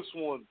fit in this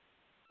one.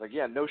 Like,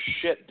 yeah, no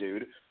shit,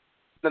 dude.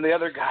 Then the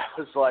other guy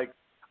was like,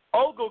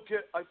 I'm going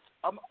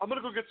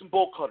to go get some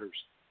bolt cutters.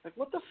 Like,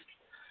 what the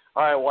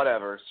all right,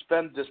 whatever.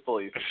 Suspend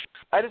disbelief.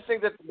 I just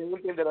think that the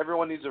main thing that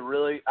everyone needs to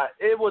really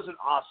it was an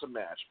awesome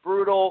match.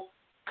 Brutal,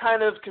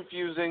 kind of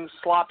confusing,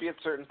 sloppy at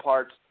certain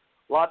parts,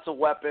 lots of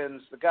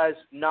weapons. The guys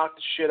knocked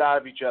the shit out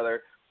of each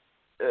other.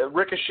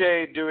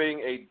 Ricochet doing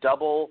a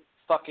double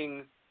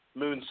fucking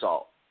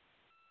moonsault.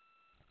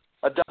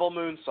 A double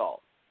moonsault.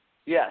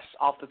 Yes,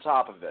 off the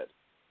top of it.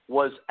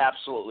 Was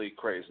absolutely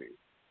crazy.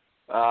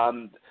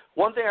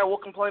 One thing I will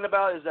complain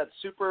about is that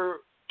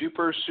super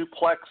duper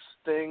suplex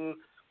thing,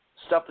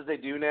 stuff that they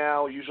do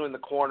now, usually in the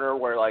corner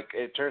where like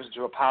it turns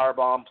into a power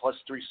bomb plus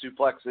 3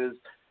 suplexes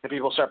and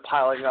people start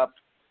piling up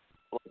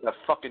like a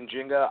fucking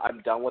Jenga.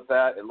 I'm done with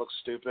that. It looks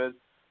stupid.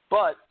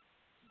 But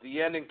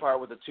the ending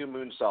part with the 2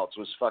 moonsaults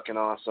was fucking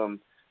awesome.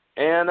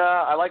 And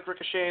I like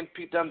Ricochet and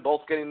Pete Dunne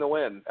both getting the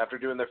win after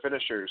doing their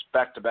finishers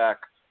back to back.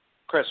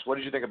 Chris, what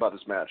did you think about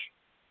this match?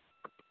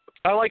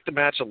 I liked the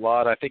match a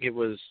lot. I think it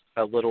was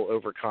a little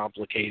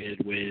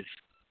overcomplicated with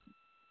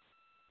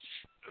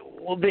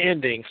the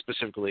ending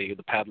specifically,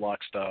 the padlock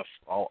stuff,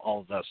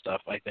 all of that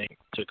stuff. I think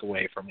took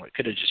away from what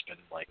could have just been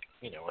like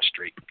a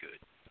straight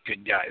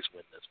good guys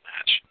win this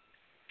match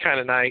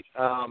kind of night.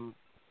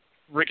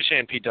 Ricochet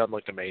and Pete Dunne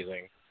looked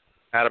amazing.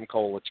 Adam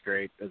Cole looks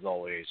great as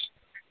always.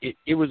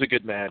 It was a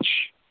good match.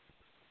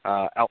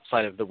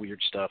 Outside of the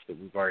weird stuff that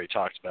we've already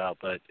talked about,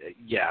 but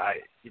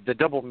the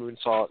double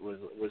moonsault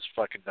was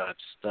fucking nuts.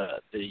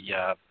 The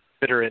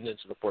bitter end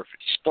into the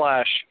 450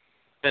 splash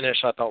finish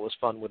I thought was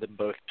fun with them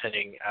both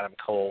pinning Adam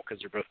Cole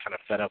because they're both kind of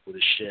fed up with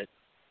his shit.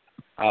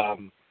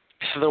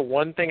 So the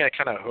one thing I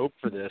kind of hope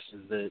for this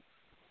is that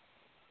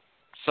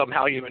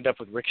somehow you end up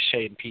with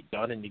Ricochet and Pete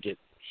Dunne and you get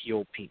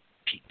heel Pete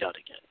Dunne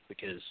again,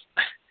 because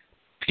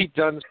Pete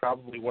Dunne's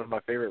probably one of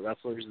my favorite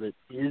wrestlers that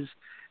is,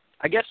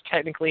 I guess,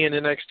 technically in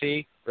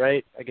NXT,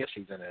 right? I guess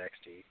he's in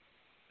NXT.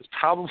 It's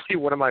probably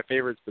one of my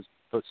favorites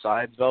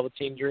besides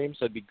Velveteen Dream,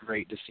 so it'd be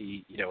great to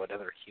see,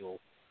 another heel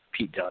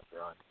Pete Dunne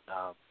run.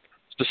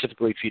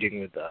 Specifically feuding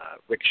with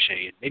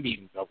Ricochet and maybe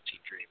even Velveteen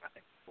Dream. I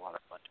think there's a lot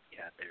of fun to be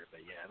had there. But,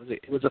 yeah,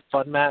 it was a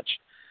fun match.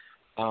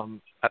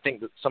 I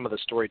think that some of the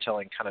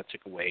storytelling kind of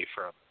took away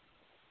from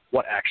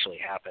what actually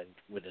happened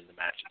within the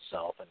match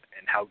itself and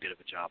how good of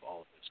a job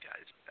all of those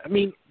guys. I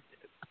mean,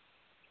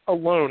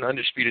 alone,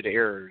 Undisputed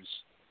Era's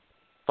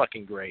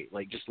fucking great.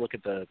 Like, just look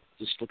at the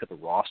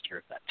roster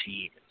of that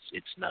team.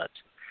 It's nuts.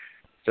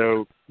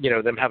 So,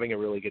 them having a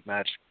really good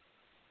match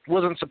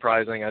wasn't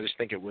surprising. I just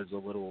think it was a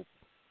little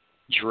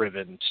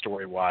driven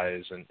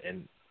story-wise,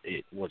 and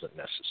it wasn't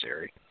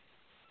necessary.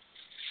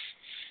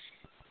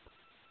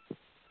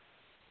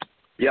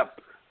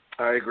 Yep,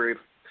 I agree.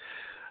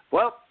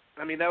 Well,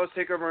 I mean, that was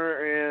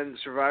TakeOver and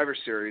Survivor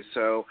Series.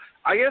 So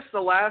I guess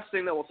the last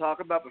thing that we'll talk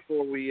about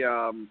before we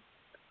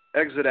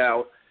exit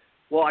out,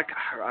 well,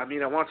 I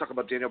mean, I want to talk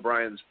about Daniel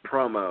Bryan's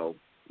promo.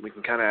 We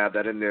can kind of add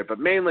that in there. But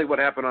mainly what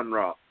happened on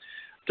Raw.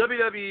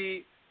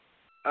 WWE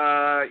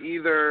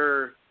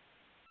either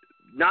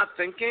not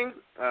thinking,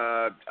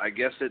 I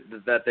guess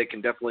that they can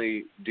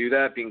definitely do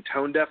that, being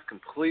tone deaf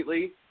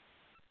completely,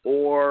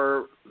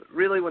 or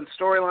really when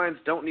storylines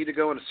don't need to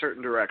go in a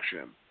certain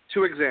direction.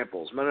 2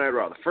 examples, Monday Night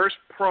Raw. The first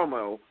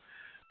promo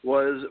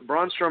was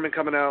Braun Strowman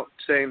coming out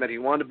saying that he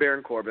wanted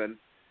Baron Corbin,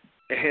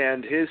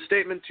 and his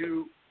statement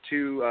to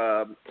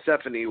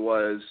Stephanie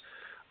was,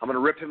 I'm going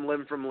to rip him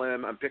limb from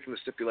limb, I'm picking the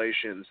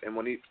stipulations. And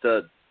when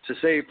to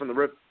say from the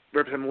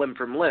rip him limb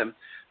from limb,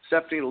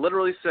 Stephanie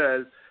literally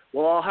says,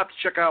 well, I'll have to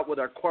check out with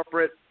our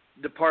corporate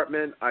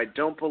department. I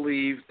don't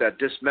believe that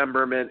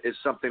dismemberment is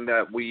something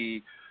that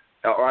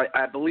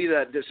I believe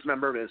that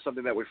dismemberment is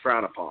something that we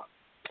frown upon.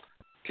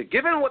 Okay,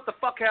 given what the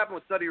fuck happened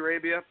with Saudi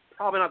Arabia,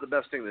 probably not the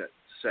best thing to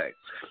say.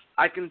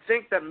 I can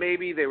think that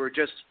maybe that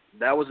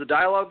was the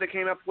dialogue they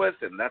came up with,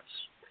 and that's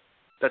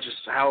just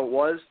how it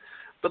was.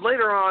 But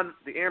later on,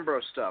 the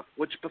Ambrose stuff,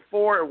 which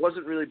before it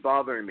wasn't really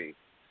bothering me.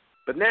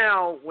 But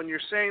now, when you're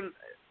saying,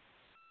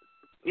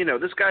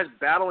 this guy's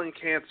battling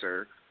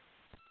cancer,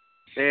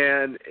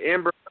 and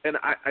Ambrose, and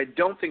I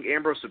don't think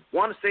Ambrose would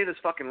want to say this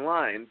fucking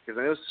line, because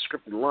I know it's a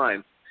scripted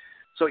line.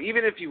 So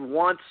even if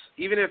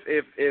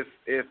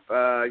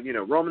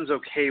Roman's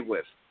okay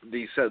with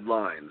these said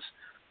lines,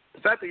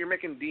 the fact that you're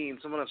making Dean,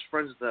 someone that's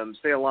friends with them,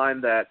 say a line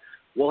that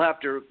we'll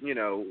have to,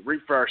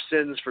 reap for our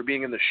sins for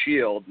being in the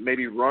Shield,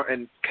 maybe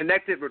and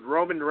connect it with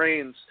Roman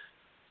Reigns.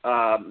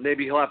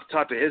 Maybe he'll have to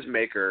talk to his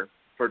maker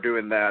for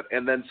doing that,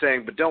 and then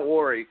saying, but don't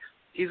worry,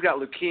 he's got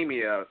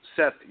leukemia.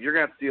 Seth, you're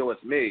going to have to deal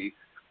with me.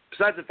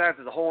 Besides the fact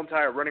that the whole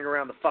entire running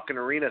around the fucking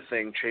arena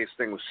chase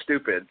thing was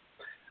stupid.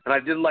 And I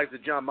did like the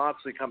John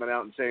Moxley coming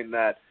out and saying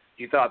that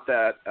he thought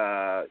that,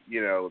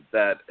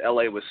 that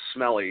L.A. was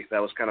smelly. That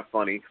was kind of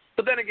funny.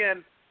 But then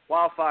again,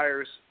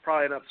 wildfires,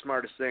 probably not the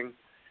smartest thing.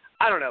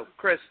 I don't know.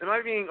 Chris, am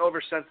I being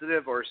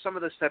oversensitive, or is some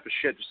of this type of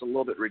shit just a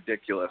little bit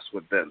ridiculous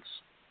with Vince?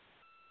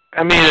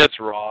 I mean, it's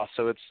Raw,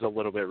 so it's a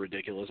little bit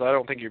ridiculous. I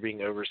don't think you're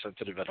being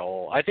oversensitive at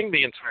all. I think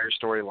the entire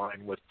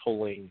storyline with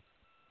pulling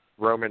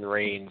Roman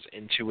Reigns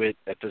into it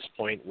at this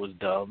point was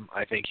dumb.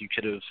 I think you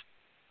could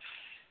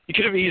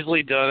have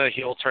easily done a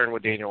heel turn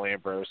with Daniel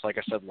Ambrose, like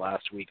I said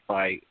last week,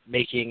 by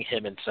making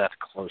him and Seth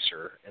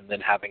closer and then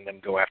having them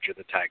go after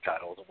the tag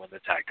titles and win the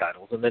tag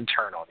titles and then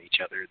turn on each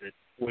other. That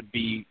would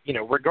be,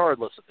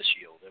 regardless of the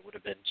Shield, it would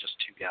have been just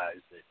two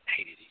guys that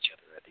hated each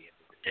other at the end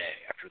of the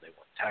day after they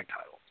won the tag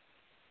titles.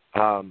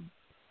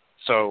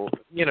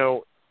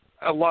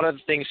 A lot of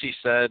the things he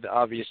said,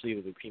 obviously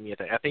the leukemia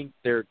thing, I think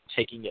they're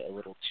taking it a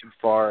little too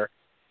far.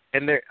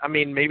 And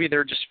maybe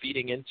they're just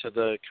feeding into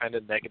the kind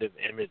of negative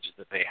image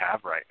that they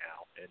have right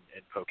now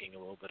and poking a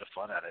little bit of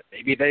fun at it.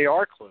 Maybe they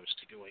are close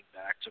to going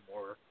back to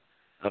more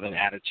of an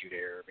attitude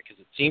era, because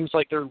it seems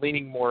like they're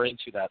leaning more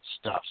into that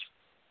stuff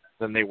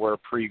than they were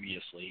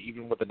previously,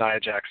 even with the Nia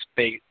Jax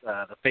the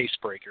face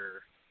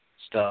breaker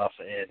stuff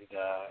and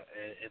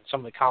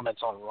some of the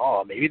comments on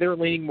Raw. Maybe they're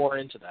leaning more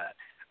into that.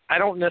 I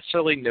don't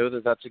necessarily know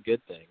that that's a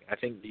good thing. I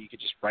think that you could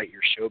just write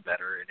your show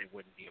better and it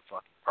wouldn't be a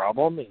fucking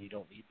problem, and you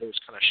don't need those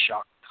kind of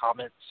shock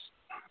comments.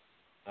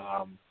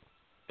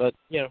 But,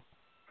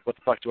 what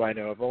the fuck do I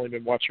know? I've only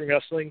been watching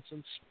wrestling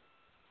since,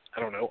 I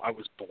don't know, I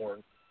was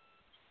born.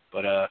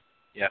 But,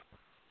 yeah.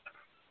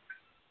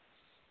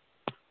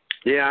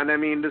 Yeah, and I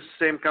mean, this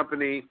same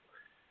company,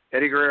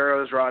 Eddie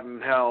Guerrero is rotting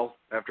in hell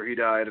after he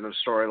died in a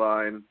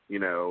storyline,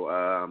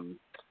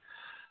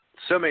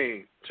 so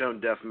many tone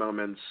deaf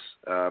moments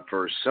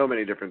for so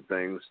many different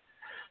things.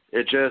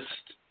 It just,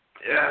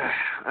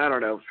 I don't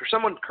know. For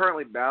someone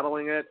currently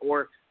battling it,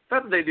 or the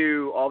fact that they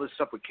do all this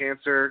stuff with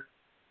cancer,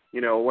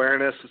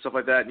 awareness and stuff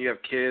like that, and you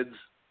have kids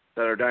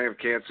that are dying of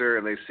cancer,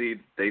 and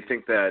they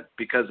think that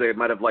because they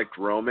might have liked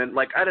Roman,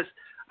 I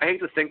hate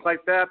to think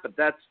like that, but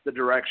that's the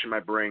direction my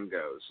brain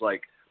goes.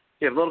 Like,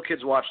 you have little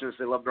kids watching this,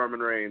 they love Roman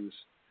Reigns.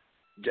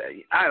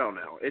 I don't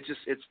know.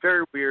 It's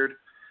very weird.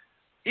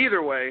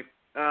 Either way,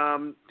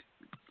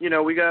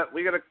 we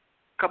got a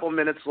couple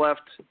minutes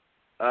left.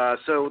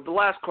 So the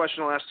last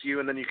question I'll ask you,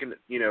 and then you can,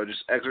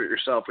 just exit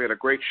yourself. We had a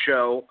great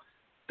show.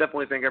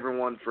 Definitely thank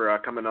everyone for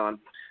coming on.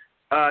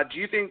 Do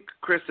you think,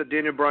 Chris, that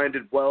Daniel Bryan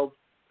did well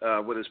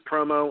with his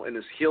promo and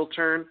his heel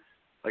turn?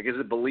 Like, is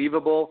it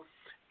believable?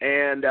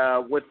 And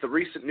with the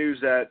recent news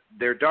that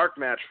their dark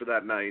match for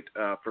that night,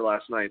 for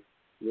last night,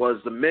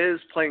 was The Miz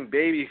playing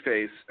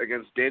babyface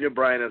against Daniel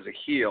Bryan as a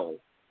heel.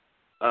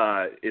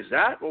 Is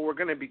that what we're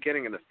going to be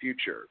getting in the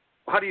future?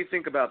 How do you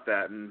think about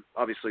that? And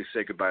obviously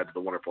say goodbye to the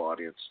wonderful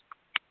audience.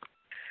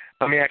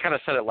 I mean, I kind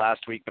of said it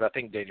last week, but I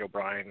think Daniel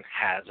Bryan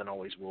has and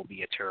always will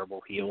be a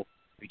terrible heel.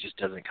 He just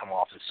doesn't come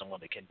off as someone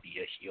that can be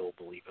a heel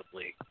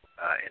believably,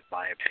 in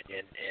my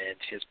opinion. And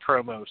his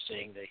promo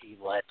saying that he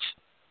let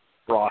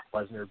Brock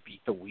Lesnar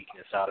beat the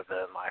weakness out of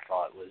him, I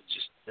thought was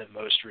just the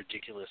most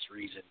ridiculous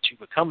reason to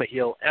become a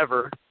heel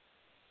ever.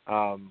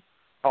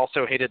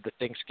 Also hated the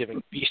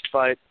Thanksgiving feast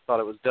fight. Thought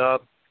it was dumb.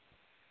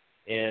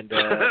 And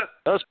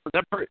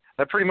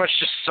that pretty much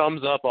just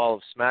sums up all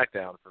of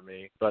SmackDown for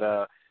me.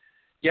 But,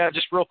 yeah,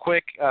 just real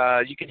quick,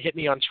 you can hit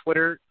me on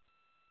Twitter.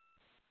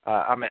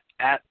 I'm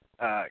at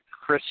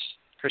Chris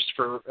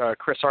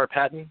R.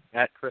 Patton,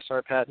 at Chris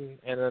R. Patton.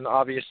 And then,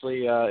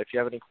 obviously, if you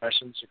have any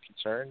questions or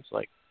concerns,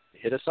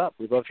 hit us up.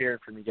 We love hearing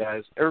from you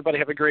guys. Everybody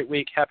have a great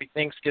week. Happy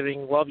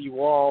Thanksgiving. Love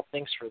you all.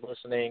 Thanks for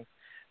listening.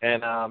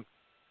 And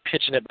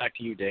pitching it back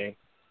to you, Dane.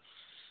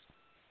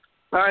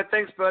 All right,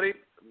 thanks, buddy.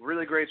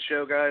 Really great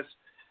show, guys.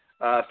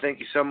 Thank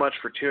you so much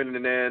for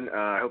tuning in.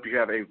 I hope you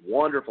have a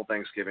wonderful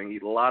Thanksgiving.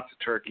 Eat lots of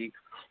turkey.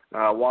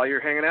 While you're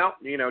hanging out,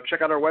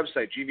 check out our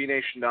website,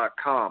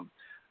 gvnation.com,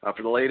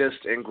 for the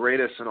latest and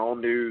greatest in all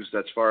news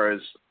as far as,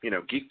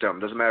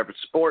 geekdom. Doesn't matter if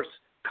it's sports,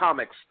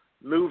 comics,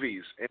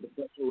 movies, and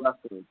professional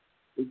wrestling.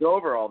 We go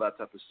over all that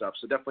type of stuff,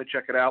 so definitely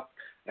check it out.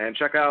 And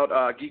check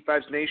out Geek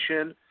Vibes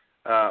Nation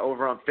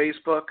over on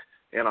Facebook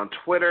and on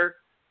Twitter.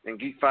 And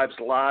Geek Vibes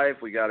Live,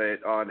 we got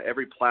it on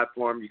every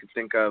platform you can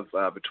think of,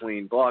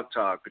 between Blog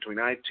Talk, between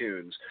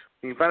iTunes.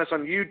 You can find us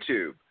on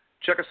YouTube.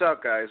 Check us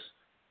out, guys.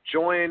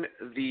 join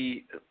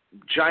the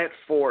giant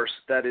force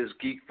that is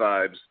Geek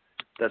Vibes,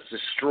 that's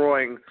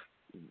destroying,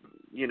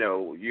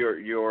 your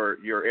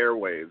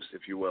airwaves,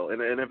 if you will,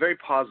 in a very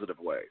positive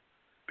way.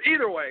 But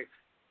either way,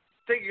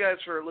 thank you guys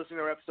for listening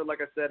to our episode.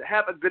 Like I said,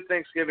 have a good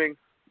Thanksgiving.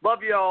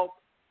 Love y'all.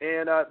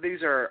 And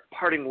these are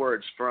parting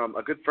words from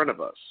a good friend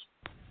of us.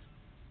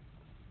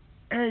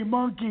 Hey,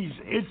 monkeys,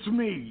 it's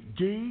me,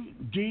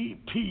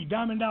 DDP,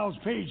 Diamond Dallas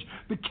Page,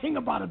 the king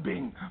of bada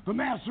bing, the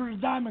master of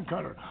the diamond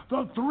cutter,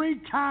 the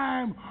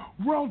 3-time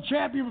world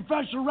champion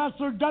professional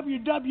wrestler,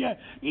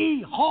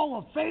 WWE Hall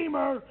of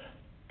Famer,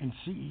 and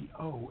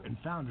CEO and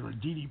founder of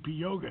DDP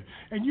Yoga.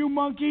 And you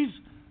monkeys,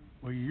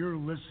 well, you're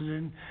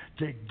listening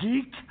to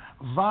Geek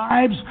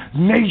Vibes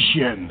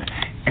Nation.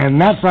 And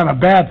that's not a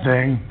bad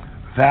thing.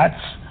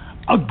 That's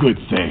a good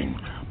thing.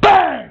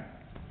 Bang!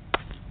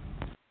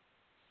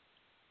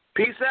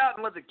 Peace out,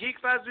 and let the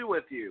Geek Vibes be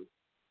with you.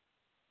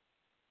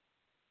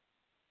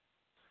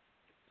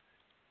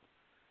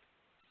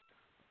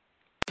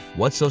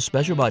 What's so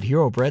special about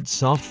Hero Bread's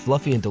soft,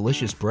 fluffy, and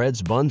delicious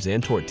breads, buns,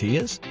 and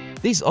tortillas?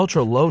 These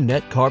ultra-low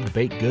net-carb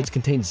baked goods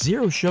contain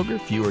zero sugar,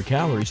 fewer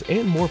calories,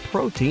 and more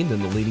protein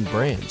than the leading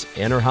brands,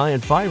 and are high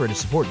in fiber to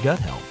support gut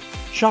health.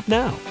 Shop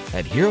now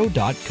at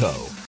Hero.co.